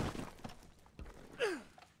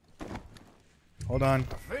 Hold on.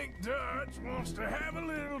 I think Dutch wants to have a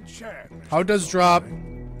little chat. How does drop?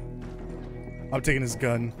 I'm taking his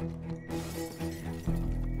gun.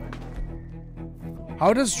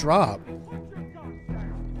 How does drop?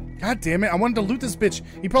 God damn it, I wanted to loot this bitch.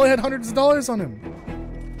 He probably had hundreds of dollars on him.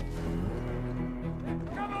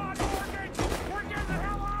 Come on, Morgan! We're getting the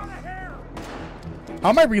hell out of here! How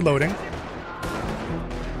am I reloading?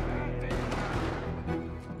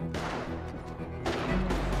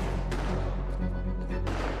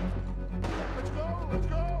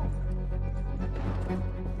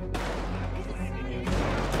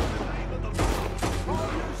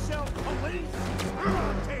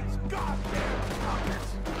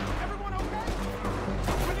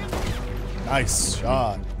 Nice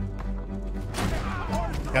shot.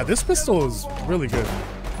 Yeah, this pistol is really good.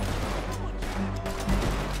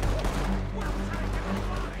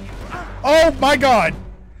 Oh my god!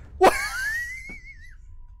 What?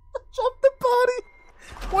 Drop the body!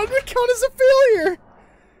 Why did it count as a failure?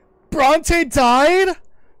 Bronte died?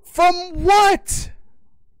 From what?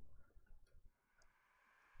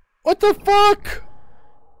 What the fuck?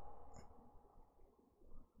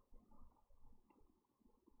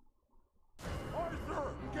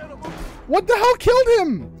 What the hell killed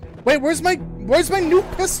him? Wait, where's my new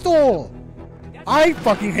pistol? I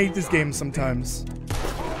fucking hate this game sometimes.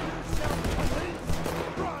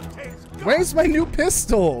 Where's my new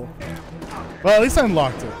pistol? Well, at least I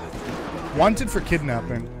unlocked it. Wanted for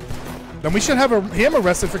kidnapping. Then we should have him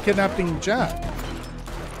arrested for kidnapping Jack.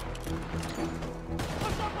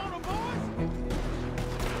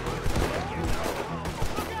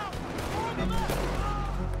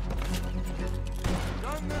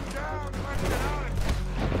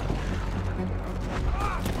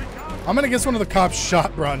 I'm gonna guess one of the cops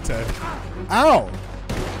shot Bronte. Ow!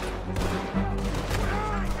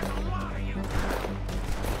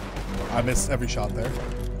 I missed every shot there.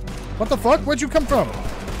 What the fuck? Where'd you come from?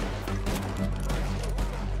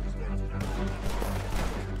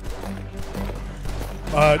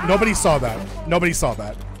 Nobody saw that. Nobody saw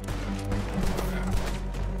that.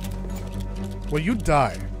 Well, you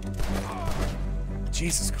die.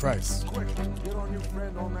 Jesus Christ. Quick, get our new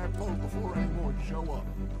friend on that boat before any more show up.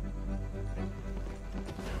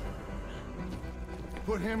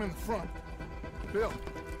 Put him in front. Bill.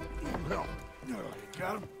 Bill.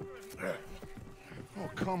 Got him? Oh,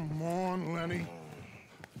 come on, Lenny.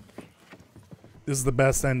 This is the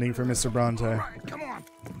best ending for Mr. Bronte. All right, come on.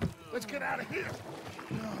 Let's get out of here.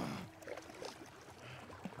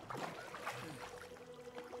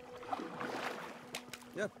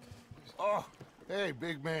 Yep. Oh, hey,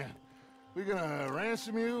 big man. We gonna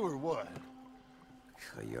ransom you or what?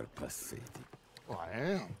 You're pathetic. Well, I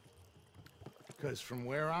am. Because from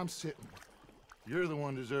where I'm sitting, you're the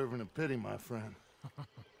one deserving of pity, my friend.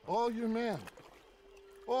 All your men,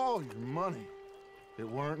 all your money, it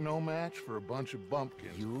weren't no match for a bunch of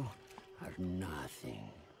bumpkins. You are nothing.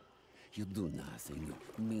 You do nothing.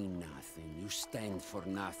 You mean nothing. You stand for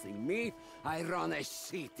nothing. Me, I run a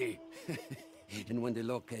city. And when the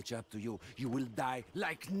law catch up to you, you will die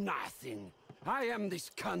like nothing. I am this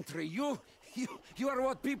country. You are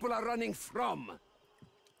what people are running from.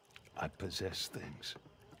 I possess things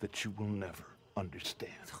that you will never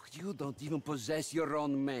understand. You don't even possess your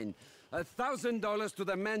own men. $1,000 to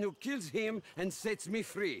the man who kills him and sets me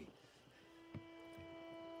free.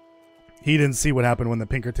 He didn't see what happened when the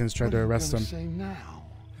Pinkertons tried to arrest him. Say now?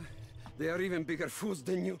 They are even bigger fools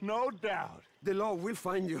than you. No doubt. The law will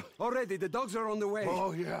find you. Already, the dogs are on the way.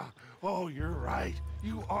 Oh, yeah. Oh, you're right.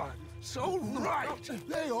 You are so right.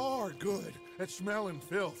 They are good at smelling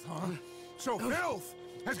filth, huh? So filth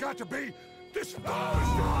has got to be disposed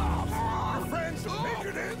of. Your friends, the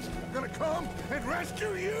Pinkertons, are gonna come and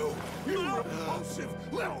rescue you, you repulsive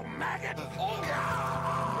little maggot.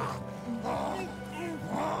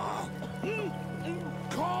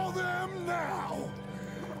 Call them now.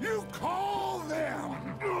 You call them.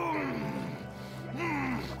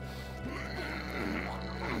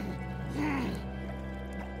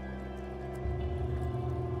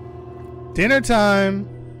 Dinner time.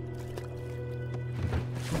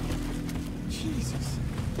 Jesus.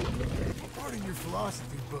 Part of your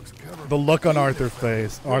philosophy books cover The look on Arthur's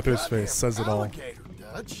face says it all. alligator,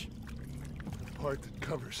 Dutch. The part that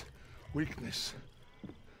covers weakness.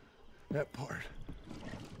 That part.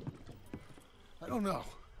 I don't know.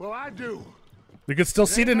 Well, I do. We could still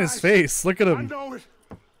see it in his face. Look at I him. know it.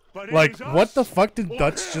 But it Like, ain't us what the fuck did or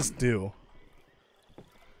Dutch him. just do?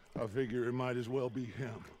 I figure it might as well be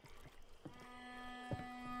him.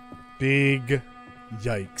 Big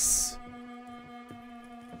yikes.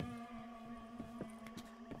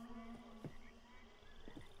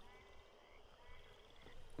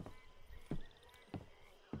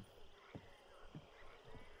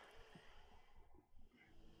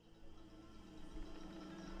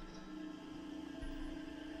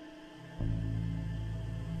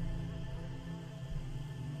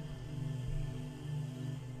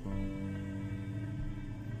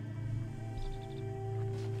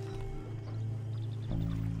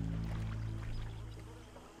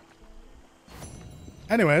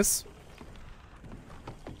 Anyways.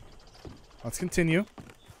 Let's continue.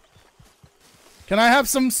 Can I have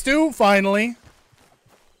some stew, finally?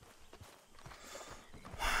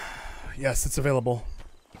 Yes, it's available.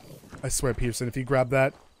 I swear, Peterson, if you grab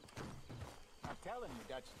that. I'm telling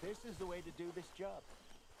you, Dutch, this is the way to do this job.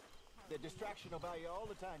 The distraction will buy you all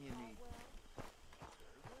the time you need.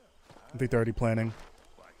 I think they're already planning.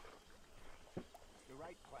 The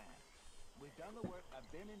right plan. We've done the work.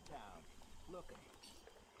 I've been in town, looking,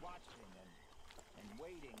 watching, and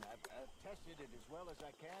waiting. I've tested it as well as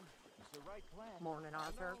I can. It's the right plan. Morning,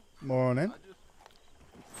 Arthur. Morning.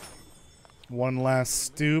 One last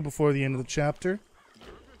stew before the end of the chapter.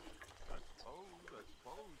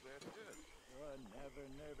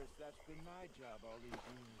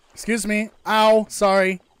 Excuse me. Ow.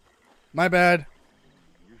 Sorry. My bad.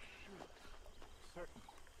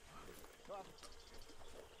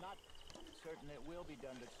 Not certain it will be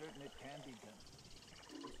done, but certain it can be done.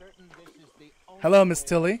 Certain this is the only Hello, Miss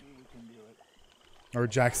Tilly. we can do it. Or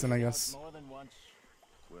Jackson, I guess. More than once.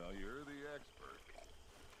 Well, you're the expert.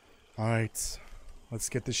 Alright. Let's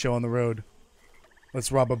get the show on the road.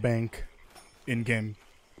 Let's rob a bank. In-game.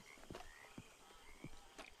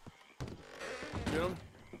 Gentlemen,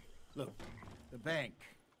 look, the bank.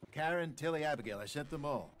 Karen, Tilly, Abigail, I sent them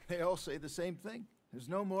all. They all say the same thing. There's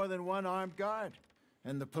no more than one armed guard.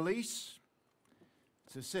 And the police?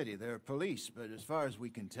 It's a city, there are police, but as far as we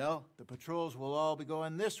can tell, the patrols will all be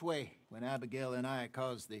going this way when Abigail and I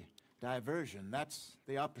cause the diversion. That's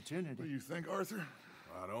the opportunity. What do you think, Arthur?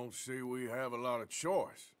 I don't see we have a lot of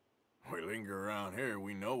choice. We linger around here,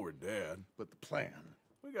 we know we're dead. But the plan?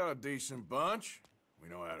 We got a decent bunch. We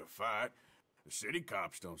know how to fight. The city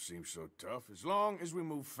cops don't seem so tough as long as we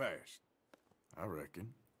move fast. I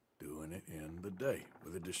reckon doing it in the day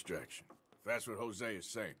with a distraction. If that's what Jose is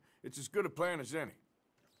saying, it's as good a plan as any.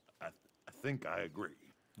 I think I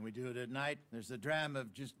agree. We do it at night. There's the drama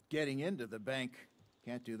of just getting into the bank.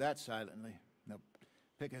 Can't do that silently. They'll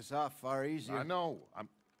pick us off far easier. I know. I'm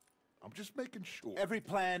just making sure. Every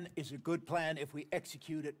plan is a good plan if we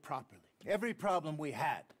execute it properly. Every problem we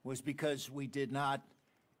had was because we did not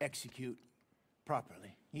execute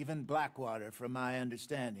properly. Even Blackwater, from my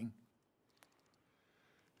understanding.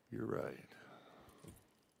 You're right.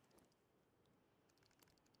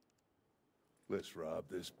 Let's rob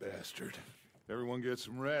this bastard. Everyone get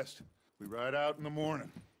some rest. We ride out in the morning.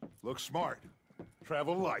 Look smart.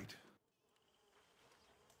 Travel light.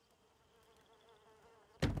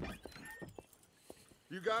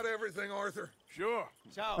 You got everything, Arthur? Sure.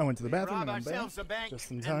 So, I went to the bathroom rob and I'm back. ourselves a bank,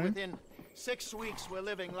 Just in and time. within 6 weeks we're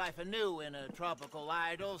living life anew in a tropical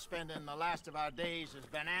idyll, spending the last of our days as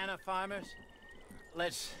banana farmers.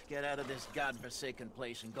 Let's get out of this godforsaken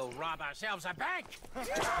place and go rob ourselves a bank.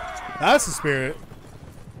 That's the spirit.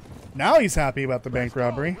 Now he's happy about the bank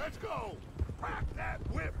robbery. Let's go! Crack that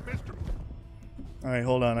whip, Mr. Alright,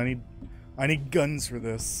 hold on. I need guns for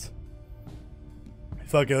this.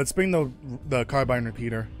 Fuck it, let's bring the carbine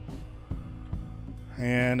repeater.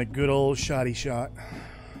 And a good old shotty shot.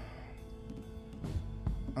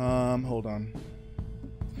 Hold on.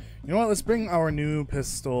 You know what? Let's bring our new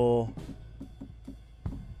pistol.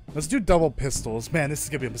 Let's do double pistols. Man, this is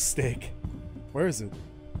gonna be a mistake. Where is it?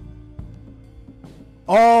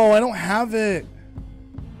 Oh, I don't have it.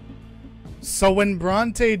 So when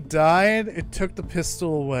Bronte died, it took the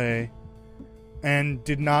pistol away and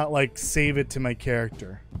did not, like, save it to my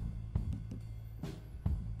character.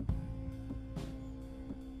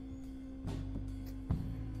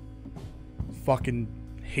 Fucking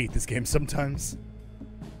hate this game sometimes.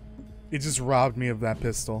 It just robbed me of that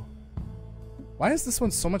pistol. Why is this one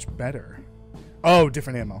so much better? Oh,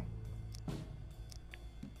 different ammo.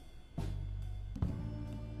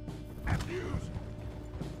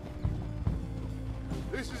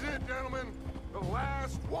 This is it, gentlemen. The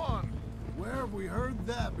last one. Where have we heard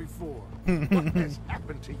that before? What has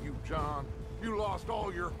happened to you, John? You lost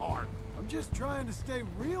all your heart. I'm just trying to stay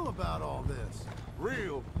real about all this.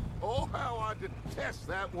 Real? Oh, how I detest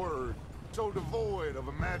that word. So devoid of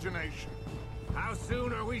imagination. How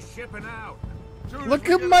soon are we shipping out? Soon as Look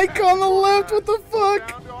we at get Mike back on the to left. What the Florida,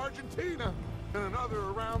 fuck? down to Argentina, and another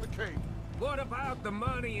around the Cape. What about the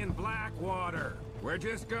money in Blackwater? We're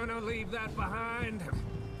just gonna leave that behind?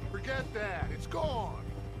 Forget that. It's gone.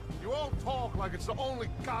 You all talk like it's the only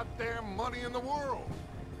goddamn money in the world.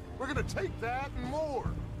 We're gonna take that and more.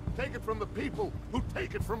 Take it from the people who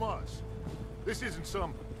take it from us. This isn't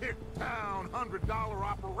some hick-town $100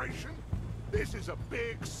 operation. This is a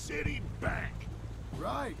big city bank.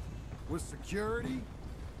 Right. With security,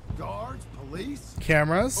 guards, police.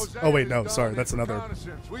 Cameras? Jose Oh wait, has no, done sorry, his that's another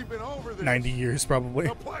reconnaissance. We've been over this. 90 years probably.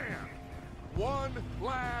 The plan. one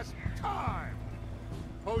last time.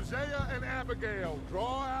 Hosea and Abigail,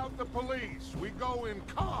 draw out the police. We go in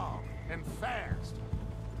calm and fast.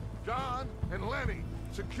 John and Lenny,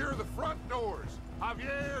 secure the front doors.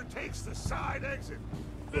 Javier takes the side exit.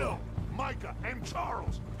 Bill, Micah, and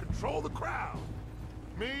Charles control the crowd.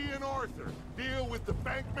 Me and Arthur deal with the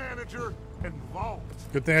bank manager and vault.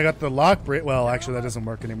 Good thing I got the lock break. Well, actually, that doesn't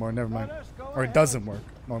work anymore. Never mind. Or it doesn't work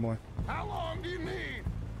normally. How long do you need?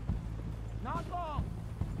 Not long.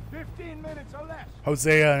 15 minutes or less.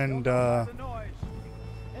 Hosea and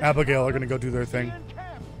Abigail are gonna go do their thing.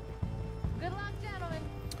 Good luck, gentlemen.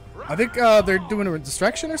 I think they're doing a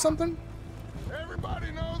distraction or something.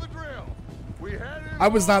 Everybody know the drill. We head in. I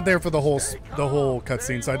was not there for the whole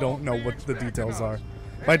cutscene, so I don't know what the details are.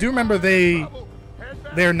 But I do remember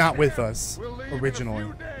they're not with us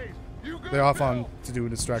originally. They're off on to do a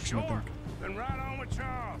distraction, I think. Then right on with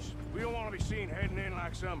Charles. We don't want to be seen heading in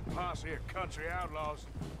like some posse of country outlaws.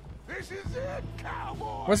 This is it,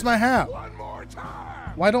 cowboy. Where's my hat? One more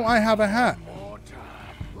time. Why don't I have a hat? More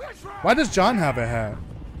time. Let's ride. Why does John have a hat?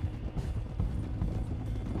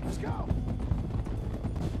 Let's go.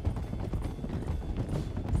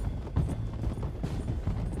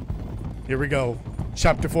 Here we go.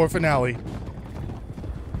 Chapter 4 finale.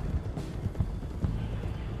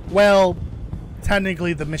 Well,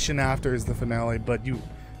 technically the mission after is the finale, but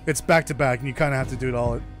it's back to back and you kind of have to do it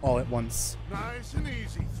all at once. Nice and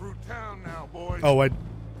easy through town now, boys. Oh,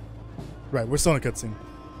 right, we're still in a cutscene.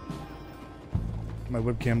 My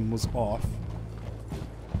webcam was off.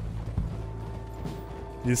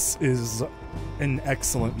 This is an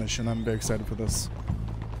excellent mission. I'm very excited for this.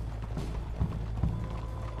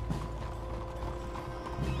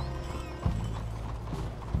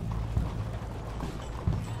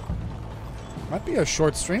 Might be a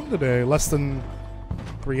short stream today, less than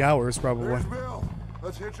 3 hours probably. There's Bill.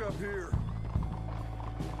 Let's hitch up here.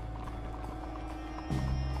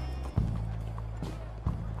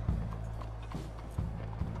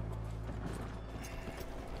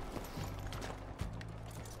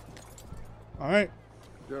 Alright.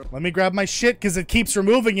 Let me grab my shit because it keeps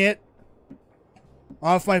removing it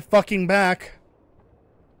off my fucking back.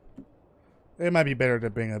 It might be better to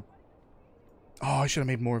bring a... Oh, I should have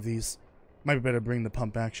made more of these. Might be better to bring the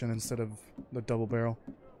pump action instead of the double barrel.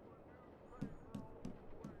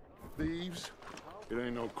 Thieves? It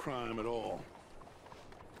ain't no crime at all.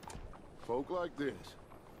 Folk like this,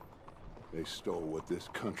 they stole what this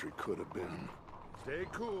country could have been. Stay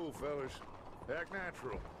cool, fellas. Act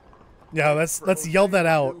natural. Yeah, let's yell that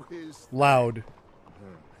out loud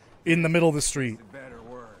in the middle of the street. Better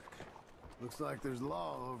work. Looks like there's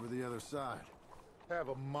law over the other side. Have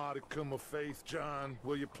a modicum of faith, John,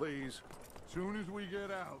 will you please? Soon as we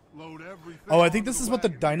get out, load everything. Oh, I think this is what the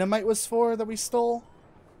dynamite was for that we stole.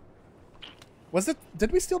 Was it?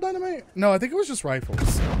 Did we steal dynamite? No, I think it was just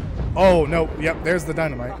rifles. Oh, no. Yep, there's the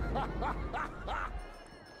dynamite.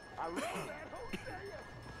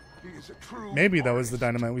 Maybe that was the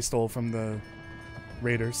dynamite we stole from the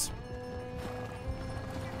raiders.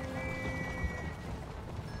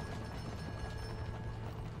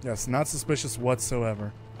 Yes, not suspicious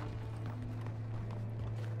whatsoever.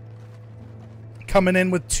 Coming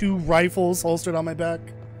in with 2 rifles holstered on my back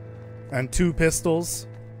and 2 pistols.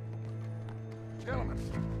 Gentlemen,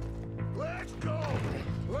 let's go.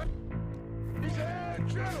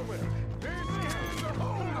 Gentlemen, this is the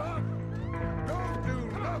hold-up. Don't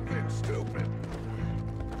do nothing stupid.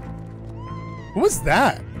 Who was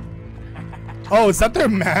that? Oh, is that their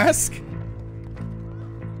mask?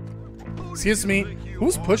 Excuse me.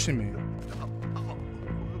 Who's pushing me?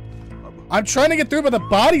 I'm trying to get through, but the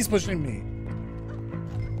body's pushing me.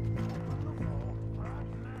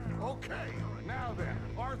 Okay, now then,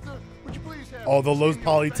 Arthur, would you please have Oh, the low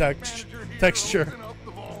poly texture.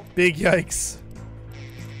 Big yikes.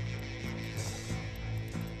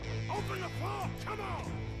 Open the vault, come on.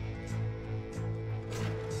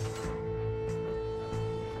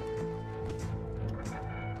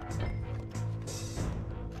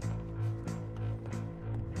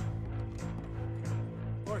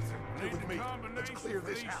 Arthur, Need with the me. combination Let's clear for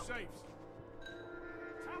this these house. safes.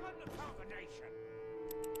 Tell him the combination.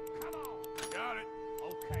 Come on. Got it.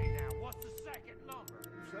 Okay, now what's the second number?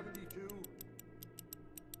 72.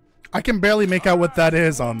 I can barely make out what that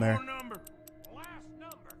is on there. Number. Last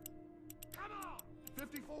number. Come on.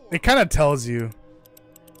 54. It kind of tells you.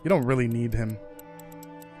 You don't really need him. You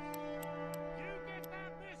get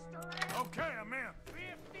that, Mr. Okay, I'm in.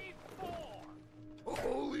 54.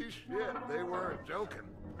 Holy shit, they weren't joking.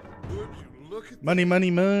 Would you look at Money, money,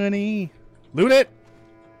 money. Loot it.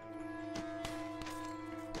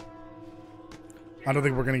 I don't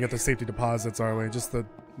think we're gonna get the safety deposits, are we? Just the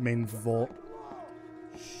main vault.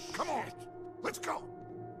 Come on, let's go.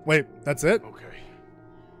 Wait, that's it? Okay.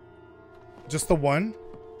 Just the one?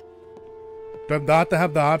 Do I not to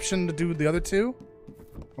have the option to do the other two?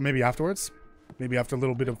 Or maybe afterwards? Maybe after a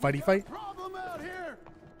little bit of fighty fight?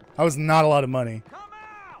 That was not a lot of money.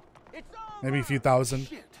 Maybe a few thousand.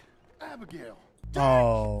 Shit, Abigail.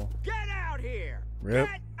 Oh. Get out here! Rip.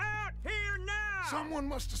 Get out here now! Someone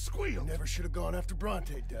must have squealed. Never should have gone after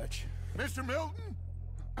Bronte, Dutch. Mr. Milton,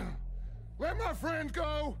 let my friend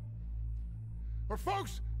go. Or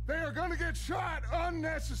folks, they are gonna get shot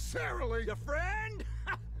unnecessarily. Your friend?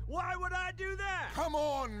 Why would I do that? Come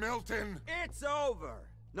on, Milton. It's over.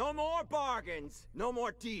 No more bargains. No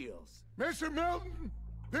more deals. Mr. Milton,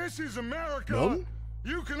 this is America. Milton?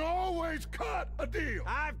 You can always cut a deal.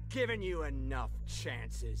 I've given you enough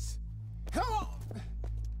chances. Come on.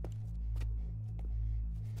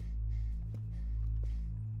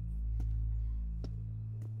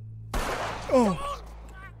 Oh.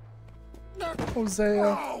 Hosea.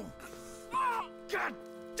 Oh. God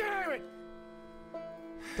damn it.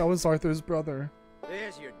 That was Arthur's brother.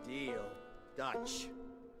 There's your deal, Dutch.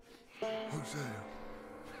 Hosea.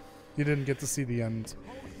 You didn't get to see the end.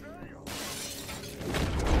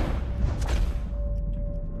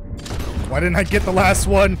 Why didn't I get the last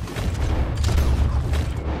one?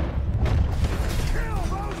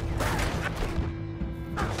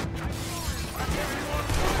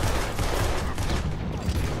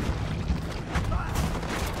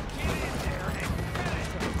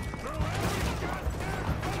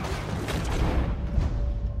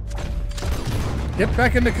 Get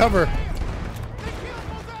back into cover.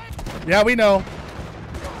 Yeah, we know.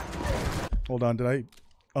 Hold on, did I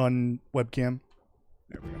webcam?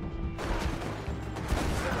 There we go.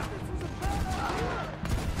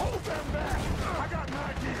 Hold them back. I got an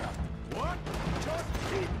idea. What? Just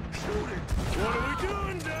keep shooting. What are we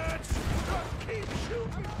doing, Dutch? Just keep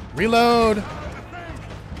shooting. Reload.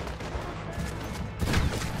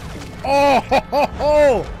 Oh, ho, ho,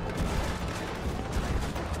 ho.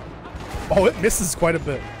 Oh, it misses quite a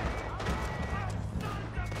bit.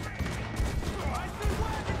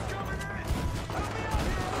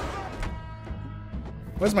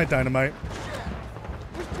 Where's my dynamite?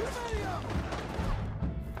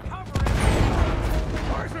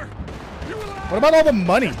 What about all the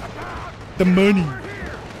money? The money.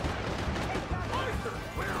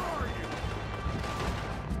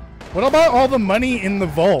 What about all the money in the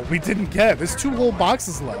vault we didn't get? There's 2 whole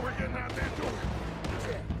boxes left.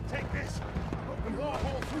 Take this and blow a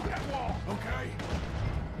hole through that wall, okay?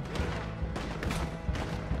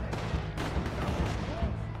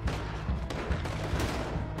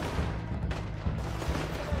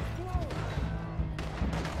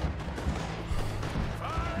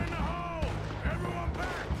 Fire in the hole! Everyone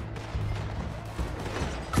back!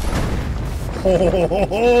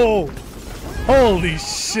 Oh, holy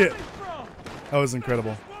shit. That was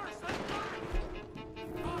incredible.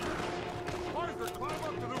 Arthur, climb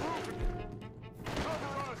up to the roof and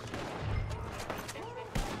cover us.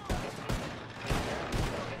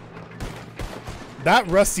 That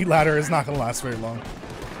rusty ladder is not going to last very long.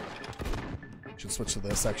 Should switch to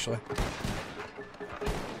this, actually.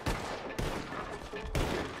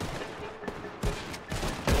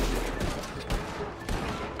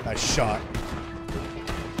 Nice shot.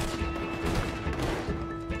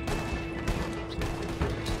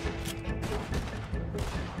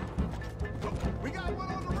 We got one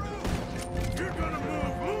on the roof. You're gonna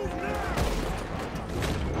move. Move now.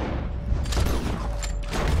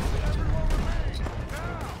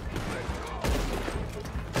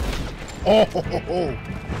 Oh, ho, ho, ho.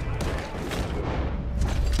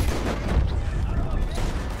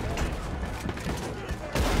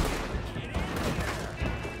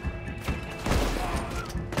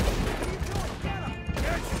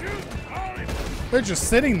 They're just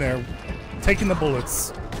sitting there, taking the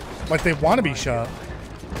bullets, like they want to be shot.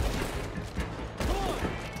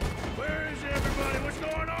 Where is everybody? What's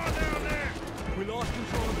going on down there? We lost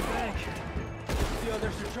control of the bank. The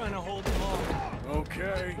others are trying to hold them off.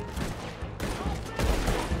 Okay.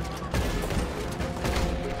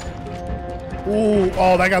 Ooh,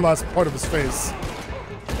 oh, that guy lost part of his face.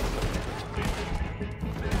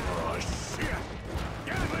 Oh, shit.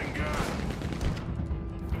 Gatling gun.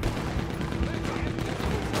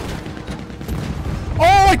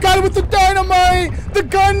 Oh, I got it with the dynamite! The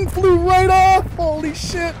gun flew right off! Holy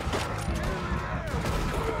shit!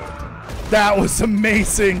 That was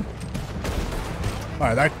amazing!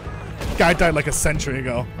 Alright, that guy died like a century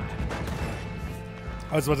ago.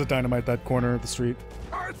 I was about to dynamite that corner of the street.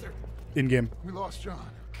 Arthur, in game. We lost John.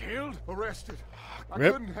 Killed? Arrested. I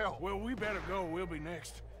Rip. couldn't help. Well, we better go. We'll be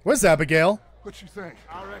next. Where's Abigail? What you think?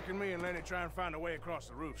 I reckon me and Lenny try and find a way across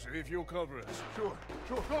the roof, so if you'll cover us. Sure,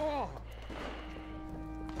 go on.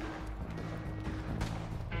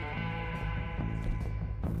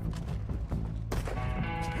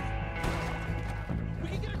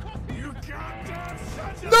 You goddamn son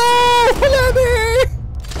of No, Lenny!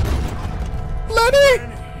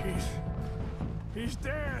 Lenny! He's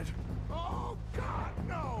dead. Oh, God,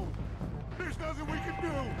 no! There's nothing we can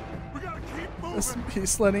do. We gotta keep moving. Rest in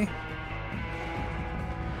peace, Lenny.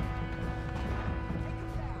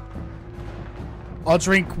 I'll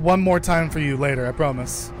drink one more time for you later, I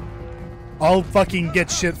promise. I'll fucking get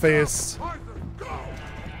shit-faced.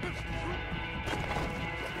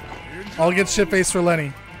 I'll get shit-faced for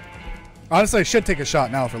Lenny. Honestly, I should take a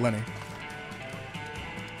shot now for Lenny.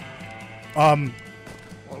 All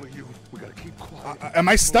of you, we gotta keep quiet. Am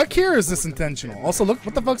I stuck here or is this intentional? Also, look,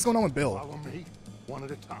 what the fuck's going on with Bill? Follow me, one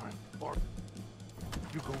at a time. Or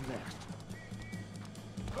you go next.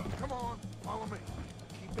 Come on, follow me.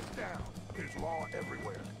 Keep it down. There's law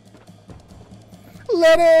everywhere.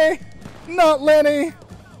 Lenny! Not Lenny! You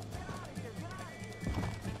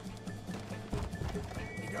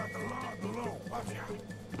got the law below. Watch out.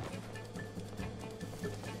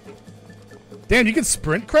 Damn, you can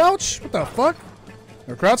sprint crouch? What the fuck?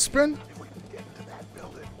 Or crouch sprint?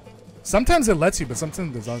 Sometimes it lets you, but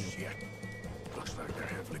sometimes it doesn't. Shit. Looks like they're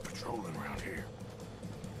heavily patrolling around here.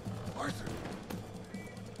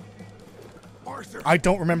 Arthur! I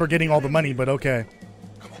don't remember getting all the money, but okay.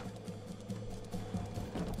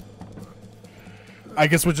 I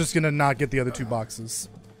guess we're just gonna not get the other two boxes.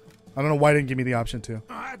 I don't know why it didn't give me the option to.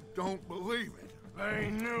 I don't believe it. They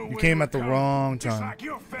knew You came at the wrong time.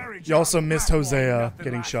 You also missed Hosea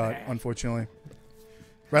getting shot, unfortunately.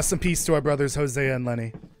 Rest in peace to our brothers Hosea and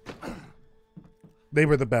Lenny. They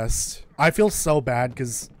were the best. I feel so bad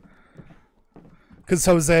because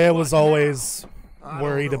Hosea was always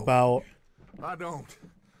worried about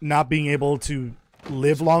not being able to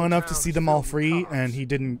live long enough to see them all free, and he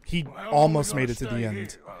didn't. He almost made it to the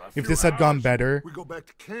end. If this had gone better, We go back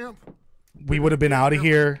to camp. we would have been out of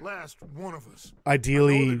here, Last one of us.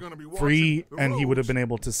 ideally free, and he would have been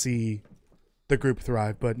able to see the group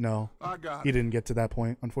thrive. But no, I got he didn't get to that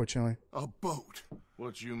point, unfortunately. a boat.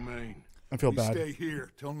 What you mean? I feel We bad. stay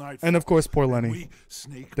here till nightfall. And of course, poor Lenny. We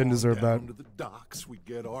sneak Didn't on deserve down that. to the docks. We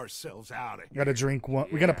get ourselves out of here. Gotta drink one.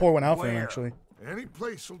 We gotta pour one out for him, Where? actually. Any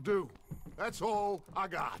place will do. That's all I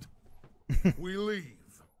got. We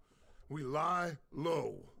leave. We lie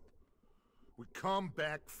low. We come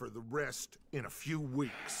back for the rest in a few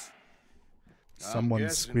weeks. Someone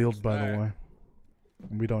guessing squealed, it's by that. the way.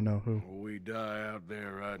 We don't know who. We die out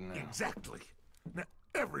there right now. Exactly. Now,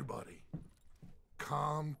 everybody,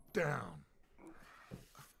 calm down.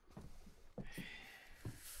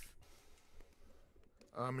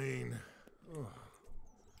 I mean,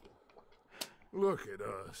 look at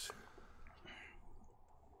us.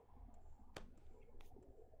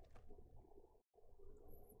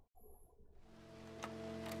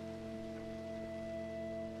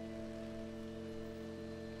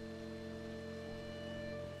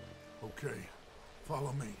 Okay,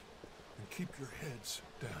 follow me and keep your heads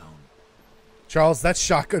down. Charles, that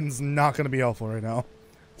shotgun's not gonna be helpful right now.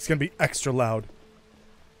 It's gonna be extra loud.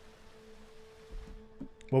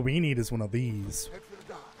 What we need is one of these. Head for the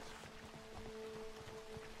docks.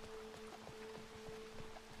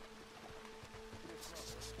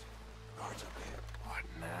 Guards up ahead. What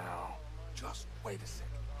now? Just wait a second.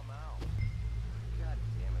 God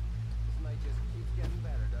damn it. This night just keeps getting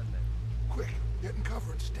better, doesn't it? Quick, get in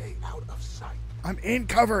cover and stay out of sight. I'm in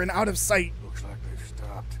cover and out of sight. Looks like they've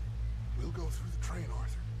stopped. We'll go through the train,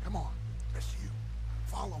 Arthur. Come on. That's you.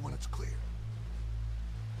 Follow when it's clear.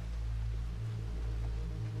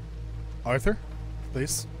 Arthur,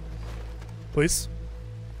 please. Please.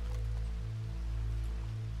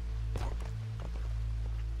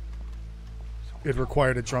 It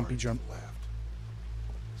required a jumpy jump. Left.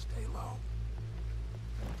 Stay low.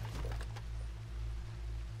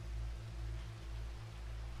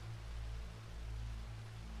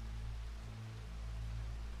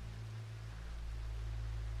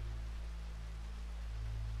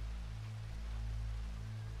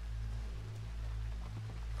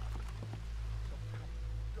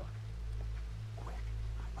 Quick,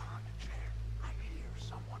 I'm behind the chair. I hear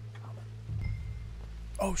someone coming.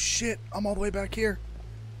 Oh shit, I'm all the way back here.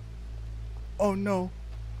 Oh no.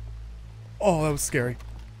 Oh, that was scary.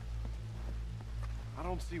 I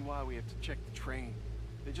don't see why we have to check the train.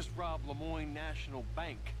 They just robbed Lemoyne National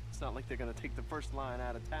Bank. It's not like they're gonna take the first line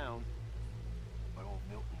out of town. But old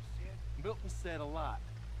Milton said Milton said a lot.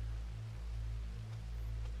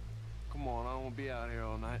 Come on, I don't want to be out here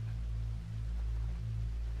all night.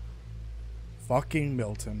 Fucking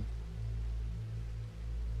Milton.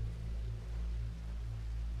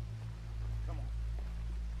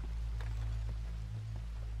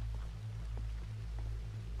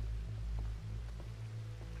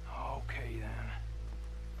 Okay, then.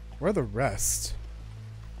 Where are the rest?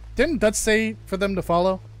 Didn't Dutch say for them to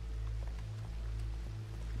follow?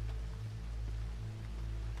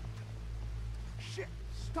 Shit!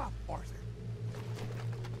 Stop, Arthur.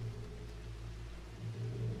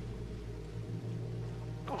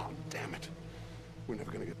 Oh, damn it. We're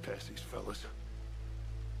never gonna get past these fellas.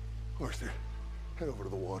 Arthur, head over to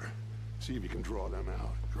the water. See if you can draw them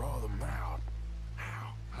out. Draw them out?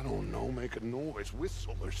 How? I don't know. Make a noise.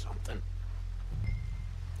 Whistle or something.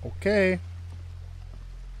 Okay.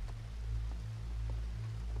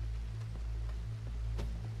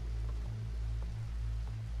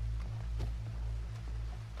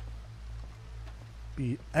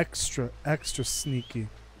 Be extra sneaky. Did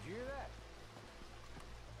you hear that?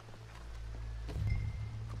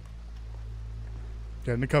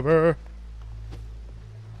 Get in the cover.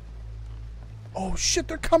 Oh shit,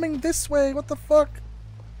 they're coming this way. What the fuck?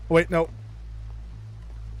 Oh, wait, no.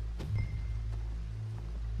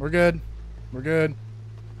 We're good. We're good.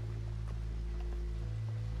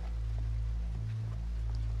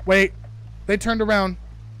 Wait. They turned around.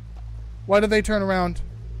 Why did they turn around?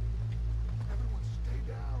 Everyone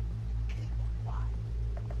stay down. Keep quiet.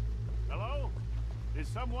 Hello? Did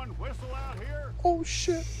someone whistle out here? Oh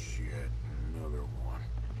shit. Shit, another one.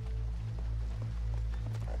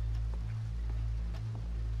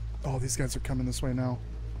 Oh, these guys are coming this way now.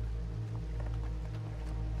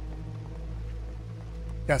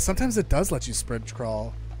 Yeah, sometimes it does let you sprint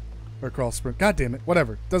crawl. Or crawl sprint. God damn it.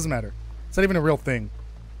 Whatever. Doesn't matter. It's not even a real thing.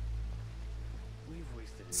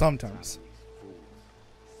 Sometimes.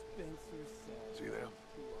 See them?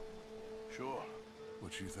 Sure.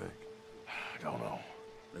 What you think? I don't know.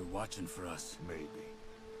 They're watching for us. Maybe.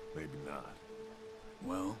 Maybe not.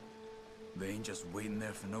 Well, they ain't just waiting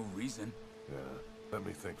there for no reason. Yeah. Let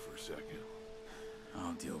me think for a second.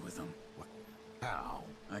 I'll deal with them. What? How?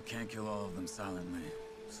 I can't kill all of them silently,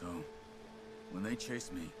 so when they chase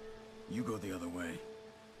me, you go the other way.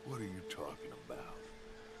 What are you talking about?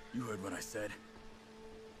 You heard what I said.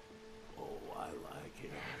 Oh, I like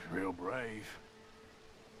it. Real brave.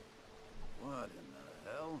 What in the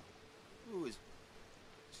hell? Who is...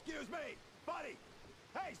 Excuse me, buddy!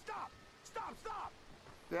 Hey, stop! Stop, stop!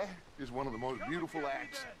 That is one of the most beautiful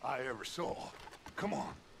acts I ever saw. Come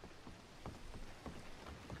on.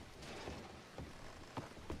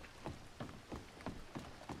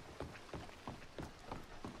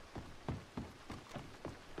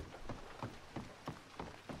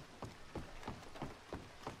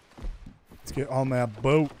 Let's get on that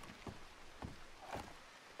boat.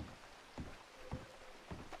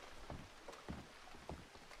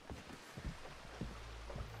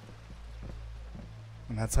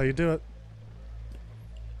 And that's how you do it.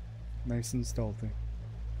 Nice and stealthy.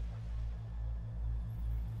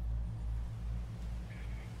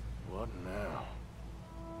 What now?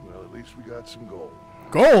 Well, at least we got some gold.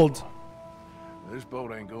 Gold? This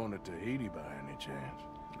boat ain't going to Tahiti by any chance.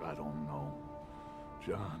 I don't know.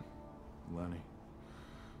 John, Lenny,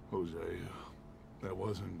 Hosea, that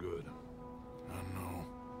wasn't good. I know.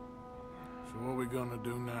 So what are we gonna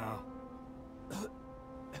do now?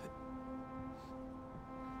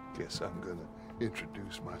 Guess I'm gonna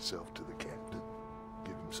introduce myself to the captain.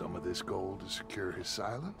 Give him some of this gold to secure his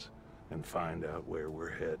silence, and find out where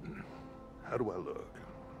we're heading. How do I look?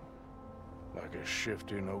 Like a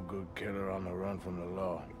shifty, no-good killer on the run from the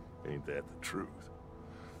law. Ain't that the truth?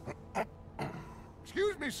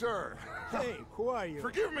 Excuse me, sir. Hey, who are you?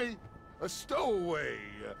 Forgive me. A stowaway.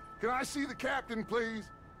 Can I see the captain, please?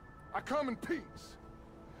 I come in peace.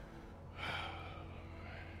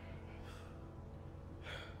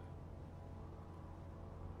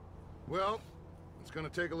 Well, it's gonna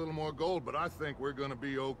take a little more gold, but I think we're gonna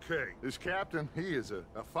be okay. This captain, he is a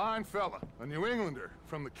fine fella, a New Englander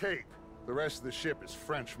from the Cape. The rest of the ship is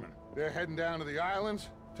Frenchmen. They're heading down to the islands,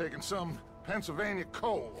 taking some Pennsylvania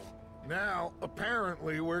coal. Now,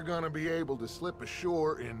 apparently, we're gonna be able to slip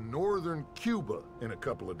ashore in northern Cuba in a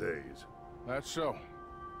couple of days. That's so.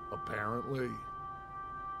 Apparently.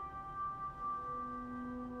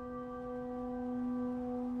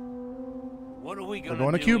 What are we We're gonna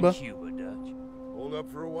going to do Cuba. in Cuba, Dutch? Hold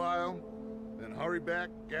up for a while, then hurry back,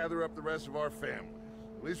 gather up the rest of our family.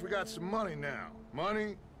 At least we got some money now.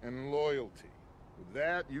 Money and loyalty. With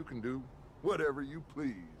that, you can do whatever you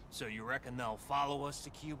please. So you reckon they'll follow us to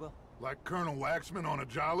Cuba? Like Colonel Waxman on a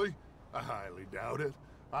jolly? I highly doubt it.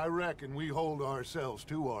 I reckon we hold ourselves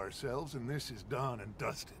to ourselves, and this is done and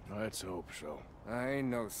dusted. Let's hope so. I ain't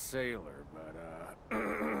no sailor, but,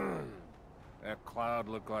 that cloud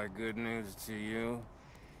look like good news to you?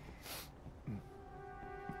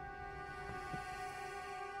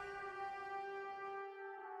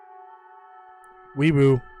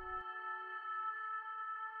 Weeboo.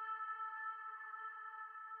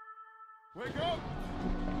 Wake up!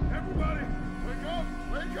 Everybody! Wake up!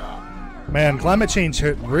 Wake up! Man, climate change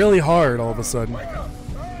hit really hard all of a sudden. Wake up!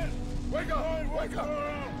 Wake up! Wake up!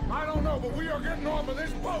 I don't know, but we are getting off of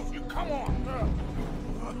this boat. You come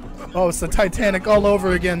on! Oh, it's the Titanic all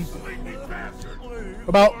over again.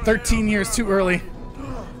 About 13 years too early.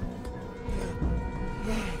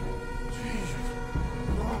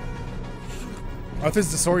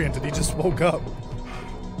 Arthur's disoriented. He just woke up.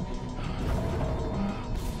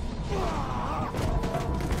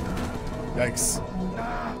 Yikes.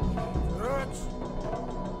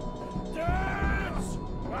 Dance!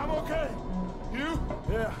 I'm okay. You?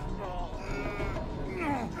 Yeah.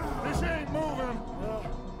 This ain't moving.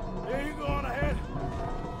 Yeah, you go on ahead.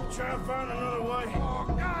 Try and find another way. Oh,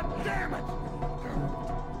 God damn it!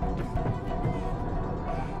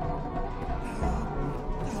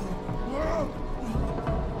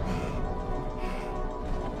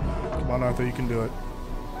 Come on, Arthur, you can do it.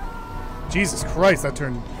 Jesus Christ, that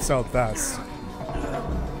turned south fast.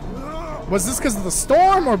 Was this because of the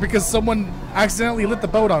storm or because someone accidentally lit the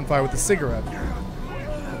boat on fire with a cigarette?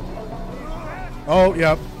 Oh,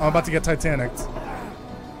 yep. I'm about to get Titanicked.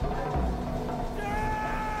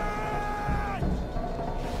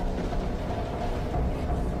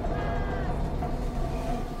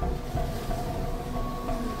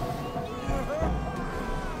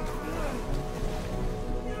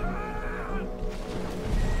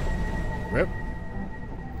 Rip.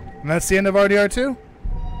 And that's the end of RDR2.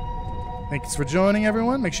 Thanks for joining,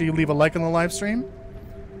 everyone. Make sure you leave a like on the live stream.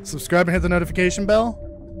 Subscribe and hit the notification bell.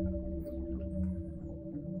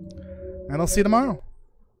 And I'll see you tomorrow.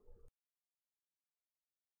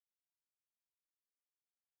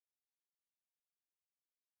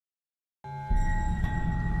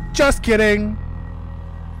 Just kidding.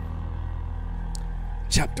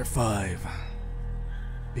 Chapter 5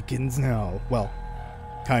 begins now. Well,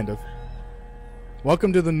 kind of.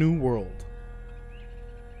 Welcome to the new world.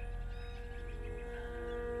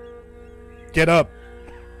 Get up.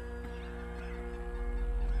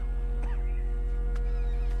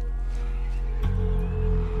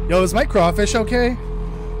 Yo, is my crawfish okay?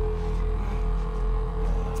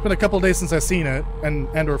 It's been a couple days since I've seen it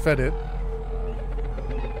and or fed it.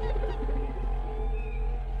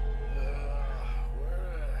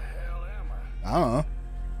 I don't know.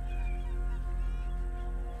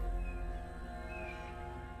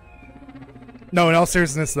 No, in all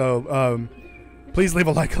seriousness though, please leave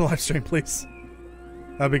a like on the live stream, please.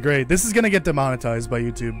 That'd be great. This is gonna get demonetized by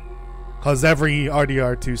YouTube, cause every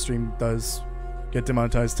RDR2 stream does get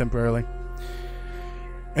demonetized temporarily.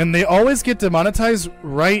 And they always get demonetized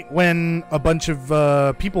right when a bunch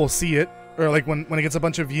of people see it, or like when it gets a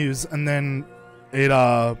bunch of views, and then it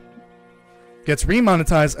gets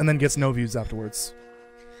remonetized and then gets no views afterwards.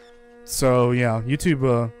 So yeah,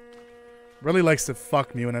 YouTube really likes to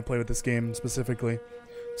fuck me when I play with this game specifically.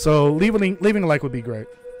 So leaving a like would be great.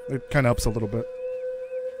 It kind of helps a little bit.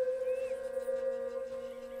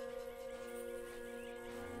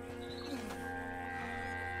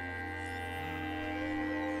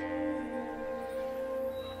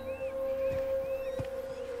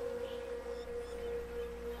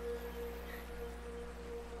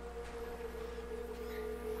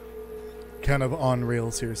 Kind of on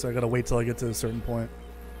rails here, so I gotta wait till I get to a certain point.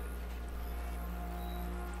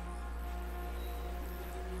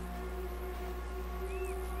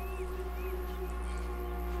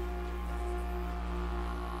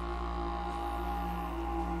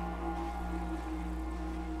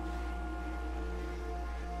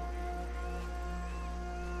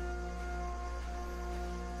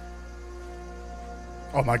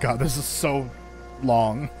 Oh my god, this is so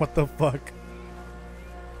long. What the fuck?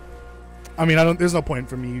 I mean, there's no point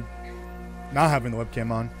for me not having the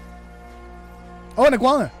webcam on. Oh, an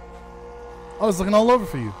iguana! I was looking all over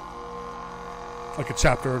for you. Like a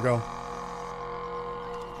chapter ago.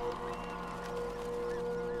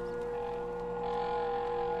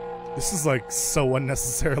 This is like so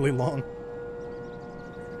unnecessarily long.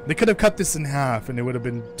 They could have cut this in half and it would have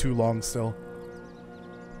been too long still.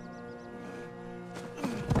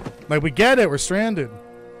 Like, we get it, we're stranded.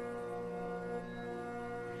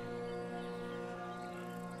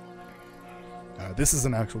 This is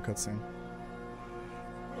an actual cutscene.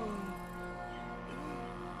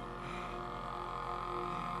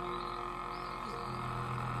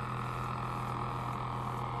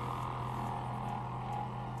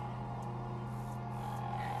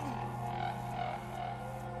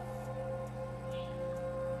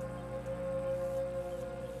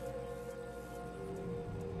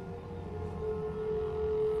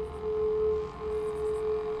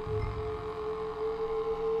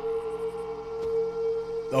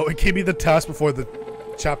 Oh, it gave me the task before the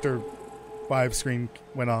chapter 5 screen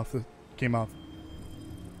went off. Came off.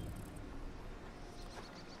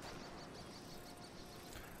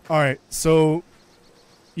 Alright, so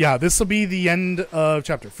yeah, this will be the end of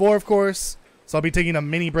chapter 4, of course. So I'll be taking a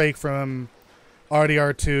mini break from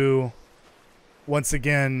RDR2 once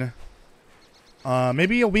again.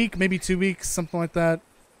 Maybe a week, maybe 2 weeks, something like that.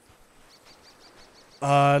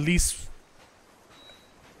 At least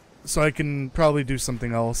so I can probably do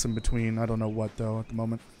something else in between. I don't know what though at the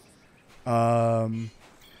moment.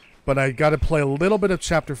 But I got to play a little bit of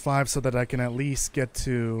chapter 5 so that I can at least get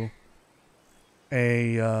to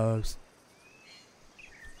a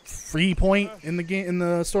free point in the game, in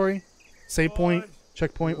the story, save point,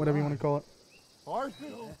 checkpoint, whatever you want to call it. Arthur,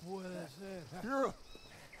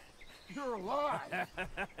 you're alive.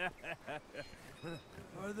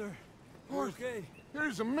 Arthur, okay? It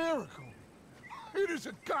is a miracle. It is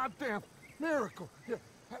a goddamn miracle. Here,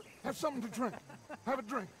 have something to drink. Have a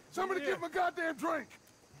drink. Somebody give him a goddamn drink.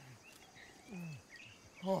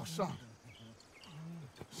 Oh, son.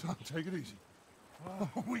 Son, take it easy. Oh,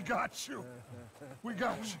 we got you. We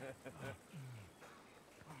got you.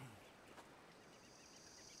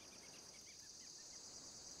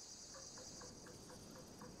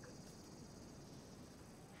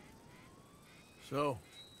 So,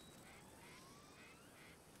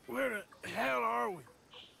 where the hell are we?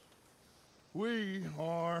 We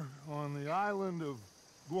are on the island of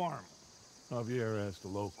Guarma. Javier asked the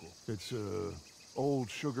local. It's a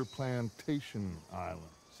old sugar plantation island.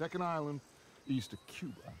 Second island east of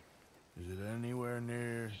Cuba. Is it anywhere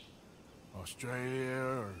near Australia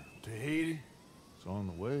or Tahiti? It's on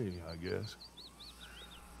the way, I guess.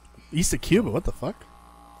 East of Cuba, what the fuck?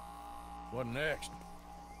 What next?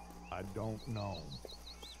 I don't know.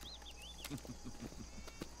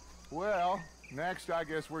 Well, next I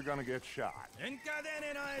guess we're gonna get shot.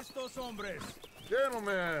 Encadenen a estos hombres.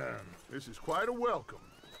 Gentlemen, this is quite a welcome.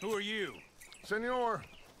 Who are you? Senor,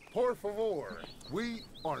 por favor, we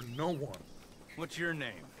are no one. What's your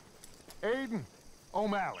name? Aiden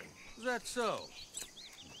O'Malley. Is that so?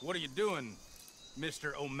 What are you doing,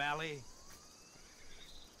 Mr. O'Malley?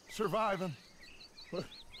 Surviving.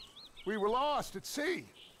 We were lost at sea.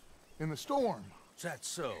 In the storm. Is that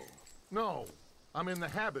so? No. I'm in the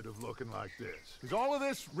habit of looking like this. Is all of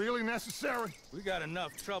this really necessary? We got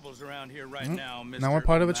enough troubles around here right now, Mr. Now we're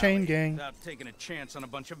part of a O'Malley, chain gang. without taking a chance on a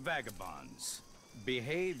bunch of vagabonds.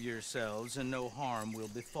 Behave yourselves and no harm will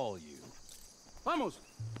befall you. Vamos!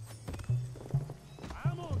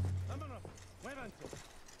 Vamos!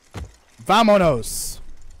 Vámonos!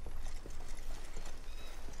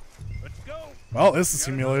 Let's go! Well, this is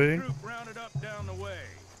humiliating. Rounded up down the way.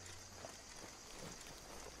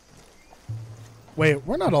 Wait,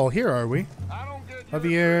 we're not all here, are we? I don't get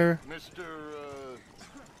Javier. Mr.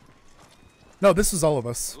 No, this is all of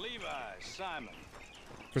us. Levi, Simon.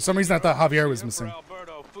 For some reason, I thought Javier was missing.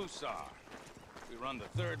 Alberto Fusar. We run the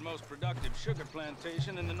third most productive sugar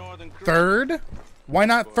plantation in the northern Caribbean. Third? Why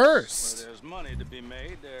not first? Where there's money to be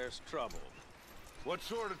made, there's trouble. What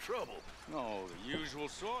sort of trouble? Oh, the usual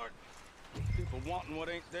sort. People wanting what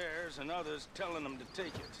ain't theirs and others telling them to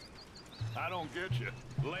take it. I don't get you.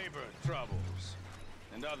 Labor troubles.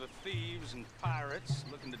 And other thieves and pirates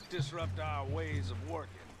looking to disrupt our ways of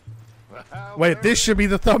working. Wait, this should be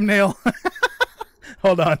the thumbnail.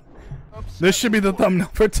 Hold on. This should be the thumbnail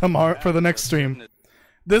for tomorrow, for the next stream.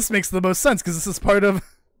 This makes the most sense because this is part of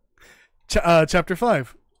chapter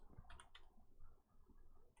 5.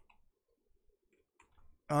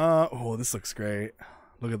 Oh, this looks great.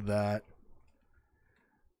 Look at that.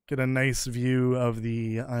 Get a nice view of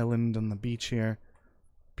the island and the beach here.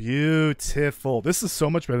 Beautiful. This is so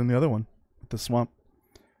much better than the other one with the swamp.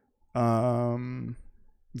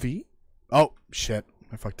 V? Oh, shit.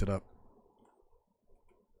 I fucked it up.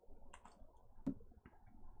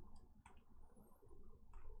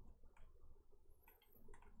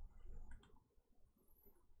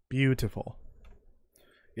 Beautiful.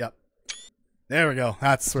 Yep. There we go.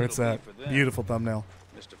 That's where it's at. Beautiful thumbnail.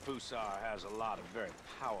 Mr. Fusar has a lot of very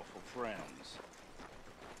powerful friends.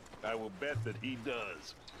 I will bet that he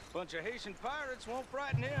does. Bunch of Haitian pirates won't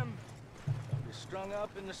frighten him. They'll be strung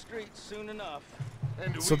up in the streets soon enough.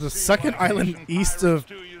 So the second island east of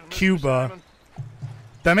Cuba,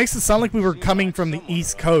 that makes it sound like we were coming from the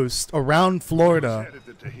east coast around Florida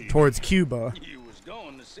towards Cuba.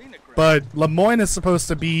 But Lemoyne is supposed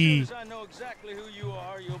to be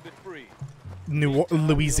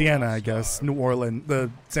Louisiana, I guess. New Orleans.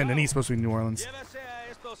 The Saint Denis is supposed to be New Orleans.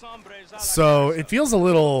 So it feels a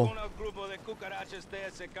little...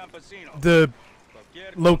 The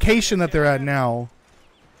location that they're at now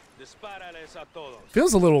Dispárales a todos.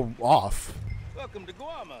 Feels a little off. Welcome to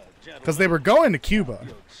Guam, Because they were going to Cuba.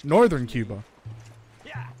 Northern Cuba.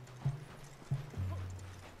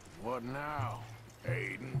 What now,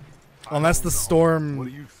 Aiden? Unless the storm What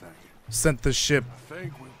do you think? sent the ship I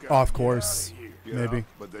think we've got off to get course. out of here. Maybe. Yeah,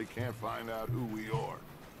 but they can't find out who we are.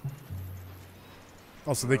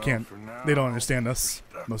 Also, they can't. They don't understand us,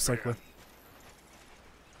 most likely.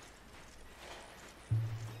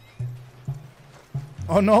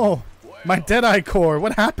 Oh no! My Deadeye core!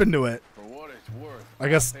 What happened to it? I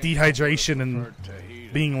guess dehydration and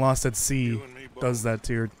being lost at sea does that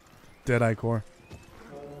to your Deadeye core.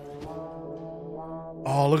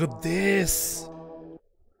 Oh, look at this!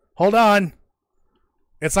 Hold on!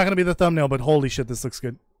 It's not gonna be the thumbnail, but holy shit, this looks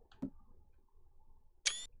good.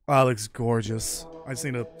 Oh, it looks gorgeous. I just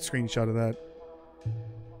need a screenshot of that.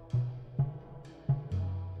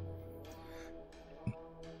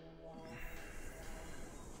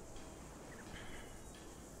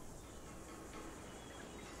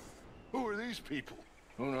 Who are these people?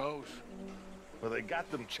 Who knows? Well, they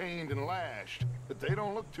got them chained and lashed, but they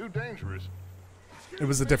don't look too dangerous. It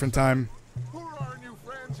was a different time. Who are our new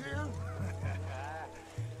friends here?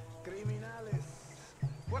 Criminales.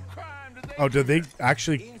 What crime did they Oh, did they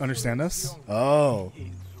actually understand us? Oh.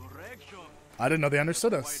 I didn't know they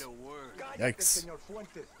understood us. Yikes.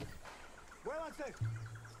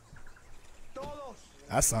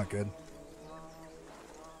 That's not good.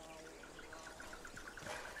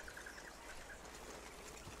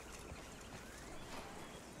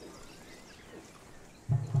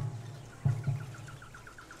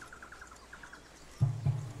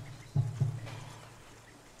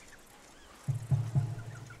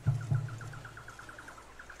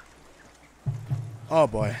 Oh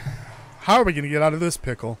boy. How are we going to get out of this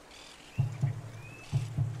pickle?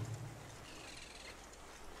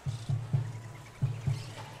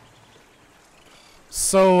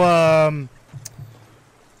 So,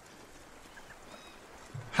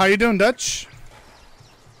 how you doing, Dutch?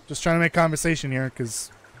 Just trying to make conversation here,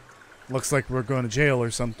 because looks like we're going to jail or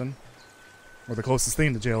something. Or the closest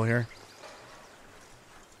thing to jail here.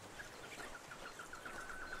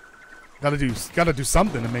 Gotta do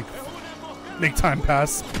something to make time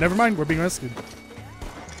pass. Never mind, we're being rescued.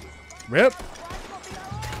 Rip.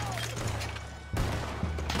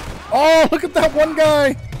 Oh, look at that one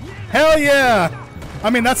guy. Hell yeah.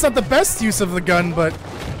 I mean, that's not the best use of the gun, but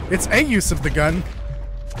it's a use of the gun.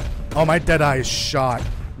 Oh, my Deadeye is shot.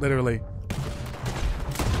 Literally.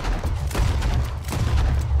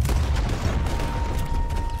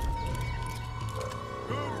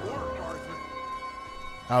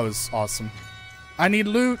 That was awesome. I need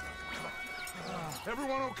loot.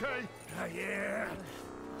 Everyone okay? Yeah.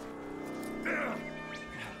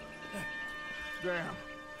 Damn.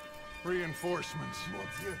 Reinforcements.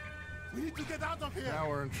 We need to get out of here. Now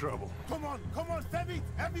we're in trouble. Come on, Febit.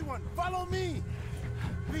 Everyone, follow me.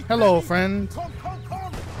 Please, Hello, Febit. friend. Come.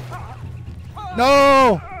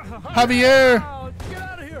 No! Javier! Get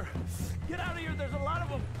out of here! Get out of here, there's a lot of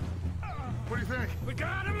them! What do you think? We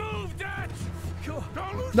gotta move, Dutch!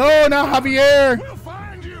 Don't lose No, not Javier! We'll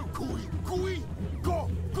find you! Cooey! Go!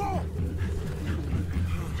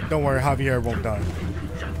 Don't worry, Javier won't die.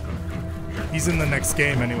 He's in the next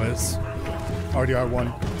game anyways.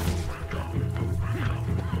 RDR1.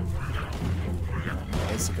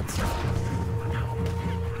 That's a good stuff.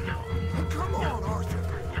 Come on, Arthur.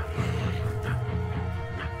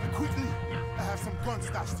 Quickly, I have some guns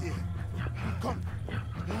stashed here. Come.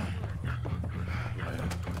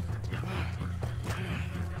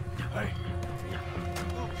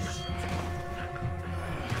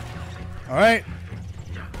 Alright.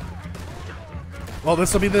 Well,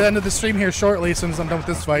 this will be the end of the stream here shortly as soon as I'm done with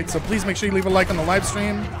this fight. So please make sure you leave a like on the live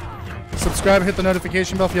stream. Subscribe, hit the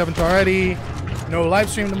notification bell if you haven't already. No live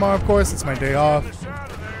stream tomorrow, of course. It's my day off.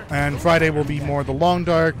 And Friday will be more The Long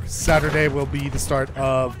Dark. Saturday will be the start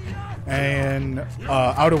of an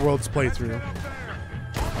Outer Worlds playthrough.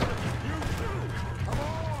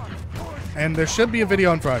 And there should be a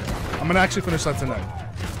video on Friday. I'm going to actually finish that tonight.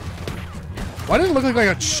 Why did it look like I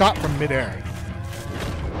got shot from midair?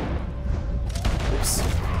 Oops.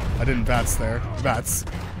 I didn't VATS there. VATS.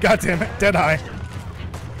 God damn it. Deadeye.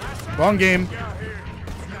 Wrong game.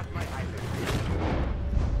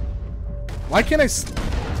 Why can't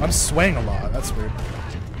I'm swaying a lot. That's weird.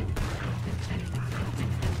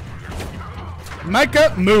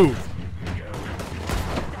 Micah, move.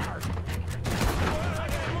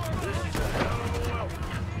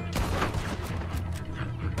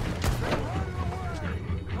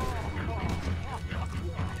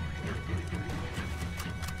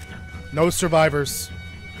 No survivors.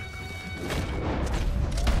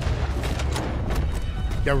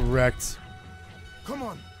 Get wrecked. Come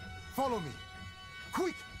on, follow me.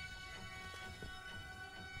 Quick!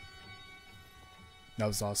 That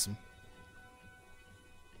was awesome.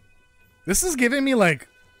 This is giving me like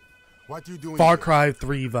what you doing Far here? Cry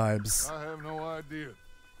 3 vibes. I have no idea.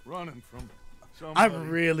 Running from I somebody.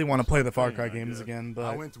 really want to play the Far Cry games again, I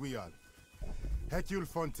but went we are. Hercule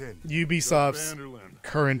Fontaine. Ubisoft's Vanderland.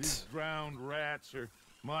 current These drowned rats or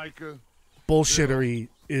Micah. bullshittery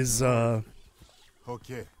is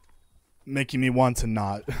Okay. making me want to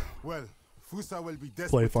not Well, Fusa will be desperate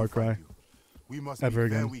play to Far find Cry you. We must ever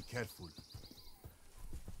be again. very careful.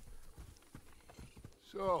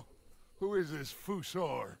 So, who is this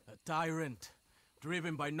Fusar? A tyrant,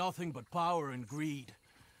 driven by nothing but power and greed.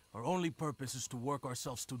 Our only purpose is to work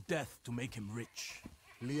ourselves to death to make him rich.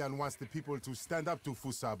 Leon wants the people to stand up to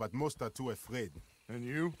Fusa, but most are too afraid. And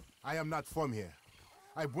you? I am not from here.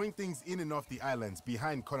 I bring things in and off the islands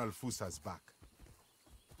behind Colonel Fusa's back.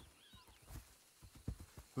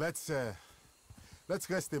 Let's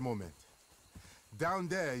rest a moment. Down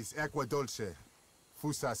there is Aqua Dolce,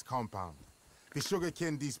 Fusa's compound. The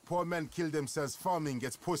sugarcane these poor men kill themselves farming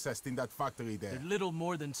gets processed in that factory there. They're little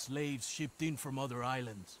more than slaves shipped in from other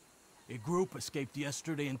islands. A group escaped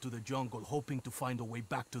yesterday into the jungle, hoping to find a way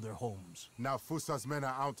back to their homes. Now Fusa's men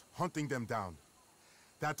are out hunting them down.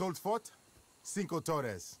 That old fort? Cinco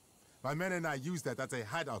Torres. My men and I use that as a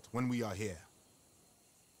hideout when we are here.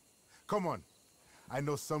 Come on. I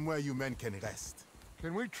know somewhere you men can rest.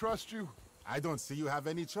 Can we trust you? I don't see you have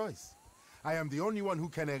any choice. I am the only one who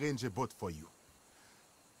can arrange a boat for you.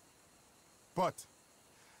 But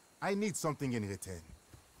I need something in return.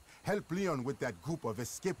 Help Leon with that group of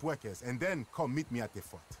escaped workers and then come meet me at the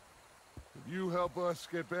fort. If you help us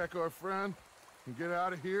get back our friend and get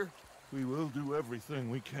out of here, we will do everything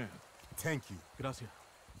we can. Thank you. Gracias.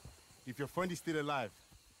 If your friend is still alive,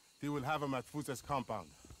 they will have him at Fusa's compound.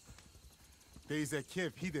 There is a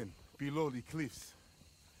cave hidden below the cliffs.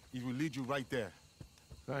 It will lead you right there.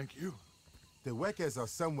 Thank you. The workers are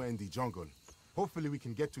somewhere in the jungle. Hopefully we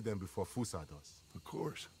can get to them before Fusa does. Of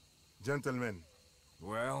course. Gentlemen.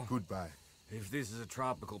 Well, goodbye. If this is a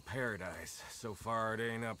tropical paradise, so far it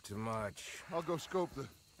ain't up to much. I'll go scope the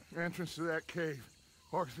entrance to that cave.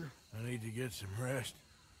 Arthur? I need to get some rest.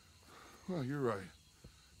 Well, you're right.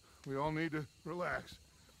 We all need to relax.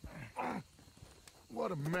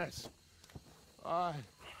 What a mess. I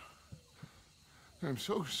am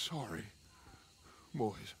so sorry,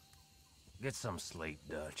 boys. Get some slate,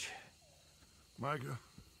 Dutch. Micah,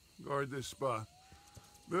 guard this spot.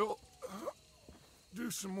 Bill, do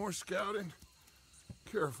some more scouting.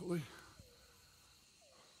 Carefully.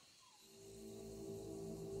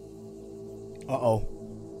 Uh-oh.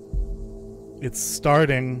 It's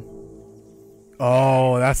starting.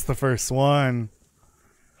 Oh, that's the first one.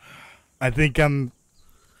 I think I'm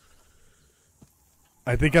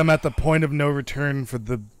at the point of no return for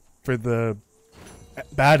the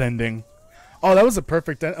bad ending. Oh, that was a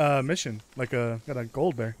perfect mission. Like got a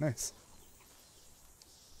gold bear. Nice.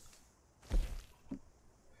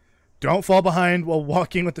 Don't fall behind while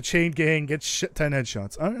walking with the chain gang. Get shit 10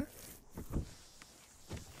 headshots.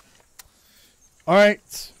 All right.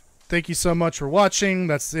 Thank you so much for watching.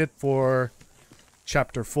 That's it for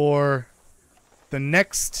Chapter 4. The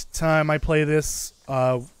next time I play this,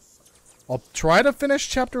 I'll try to finish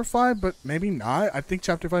Chapter 5, but maybe not. I think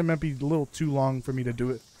Chapter 5 might be a little too long for me to do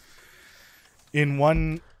it in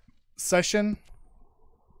one session.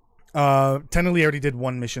 Technically I already did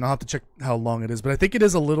one mission. I'll have to check how long it is, but I think it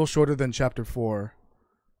is a little shorter than Chapter 4.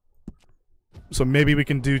 So maybe we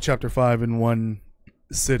can do Chapter 5 in one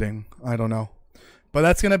sitting. I don't know. But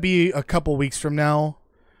that's going to be a couple weeks from now.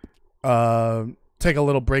 Take a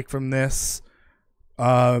little break from this.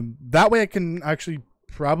 That way I can actually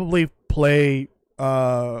probably play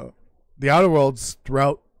the Outer Worlds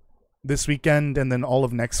throughout this weekend and then all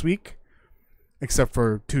of next week. Except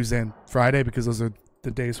for Tuesday and Friday, because those are the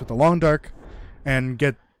days with the Long Dark. And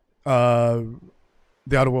get the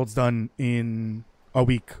Outer Worlds done in a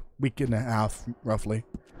week and a half, roughly.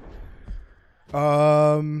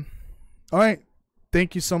 Alright.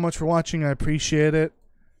 Thank you so much for watching. I appreciate it.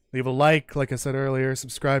 Leave a like I said earlier.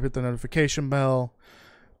 Subscribe, hit the notification bell.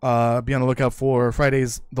 Be on the lookout for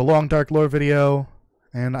Friday's The Long Dark lore video.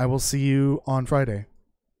 And I will see you on Friday.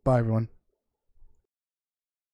 Bye, everyone.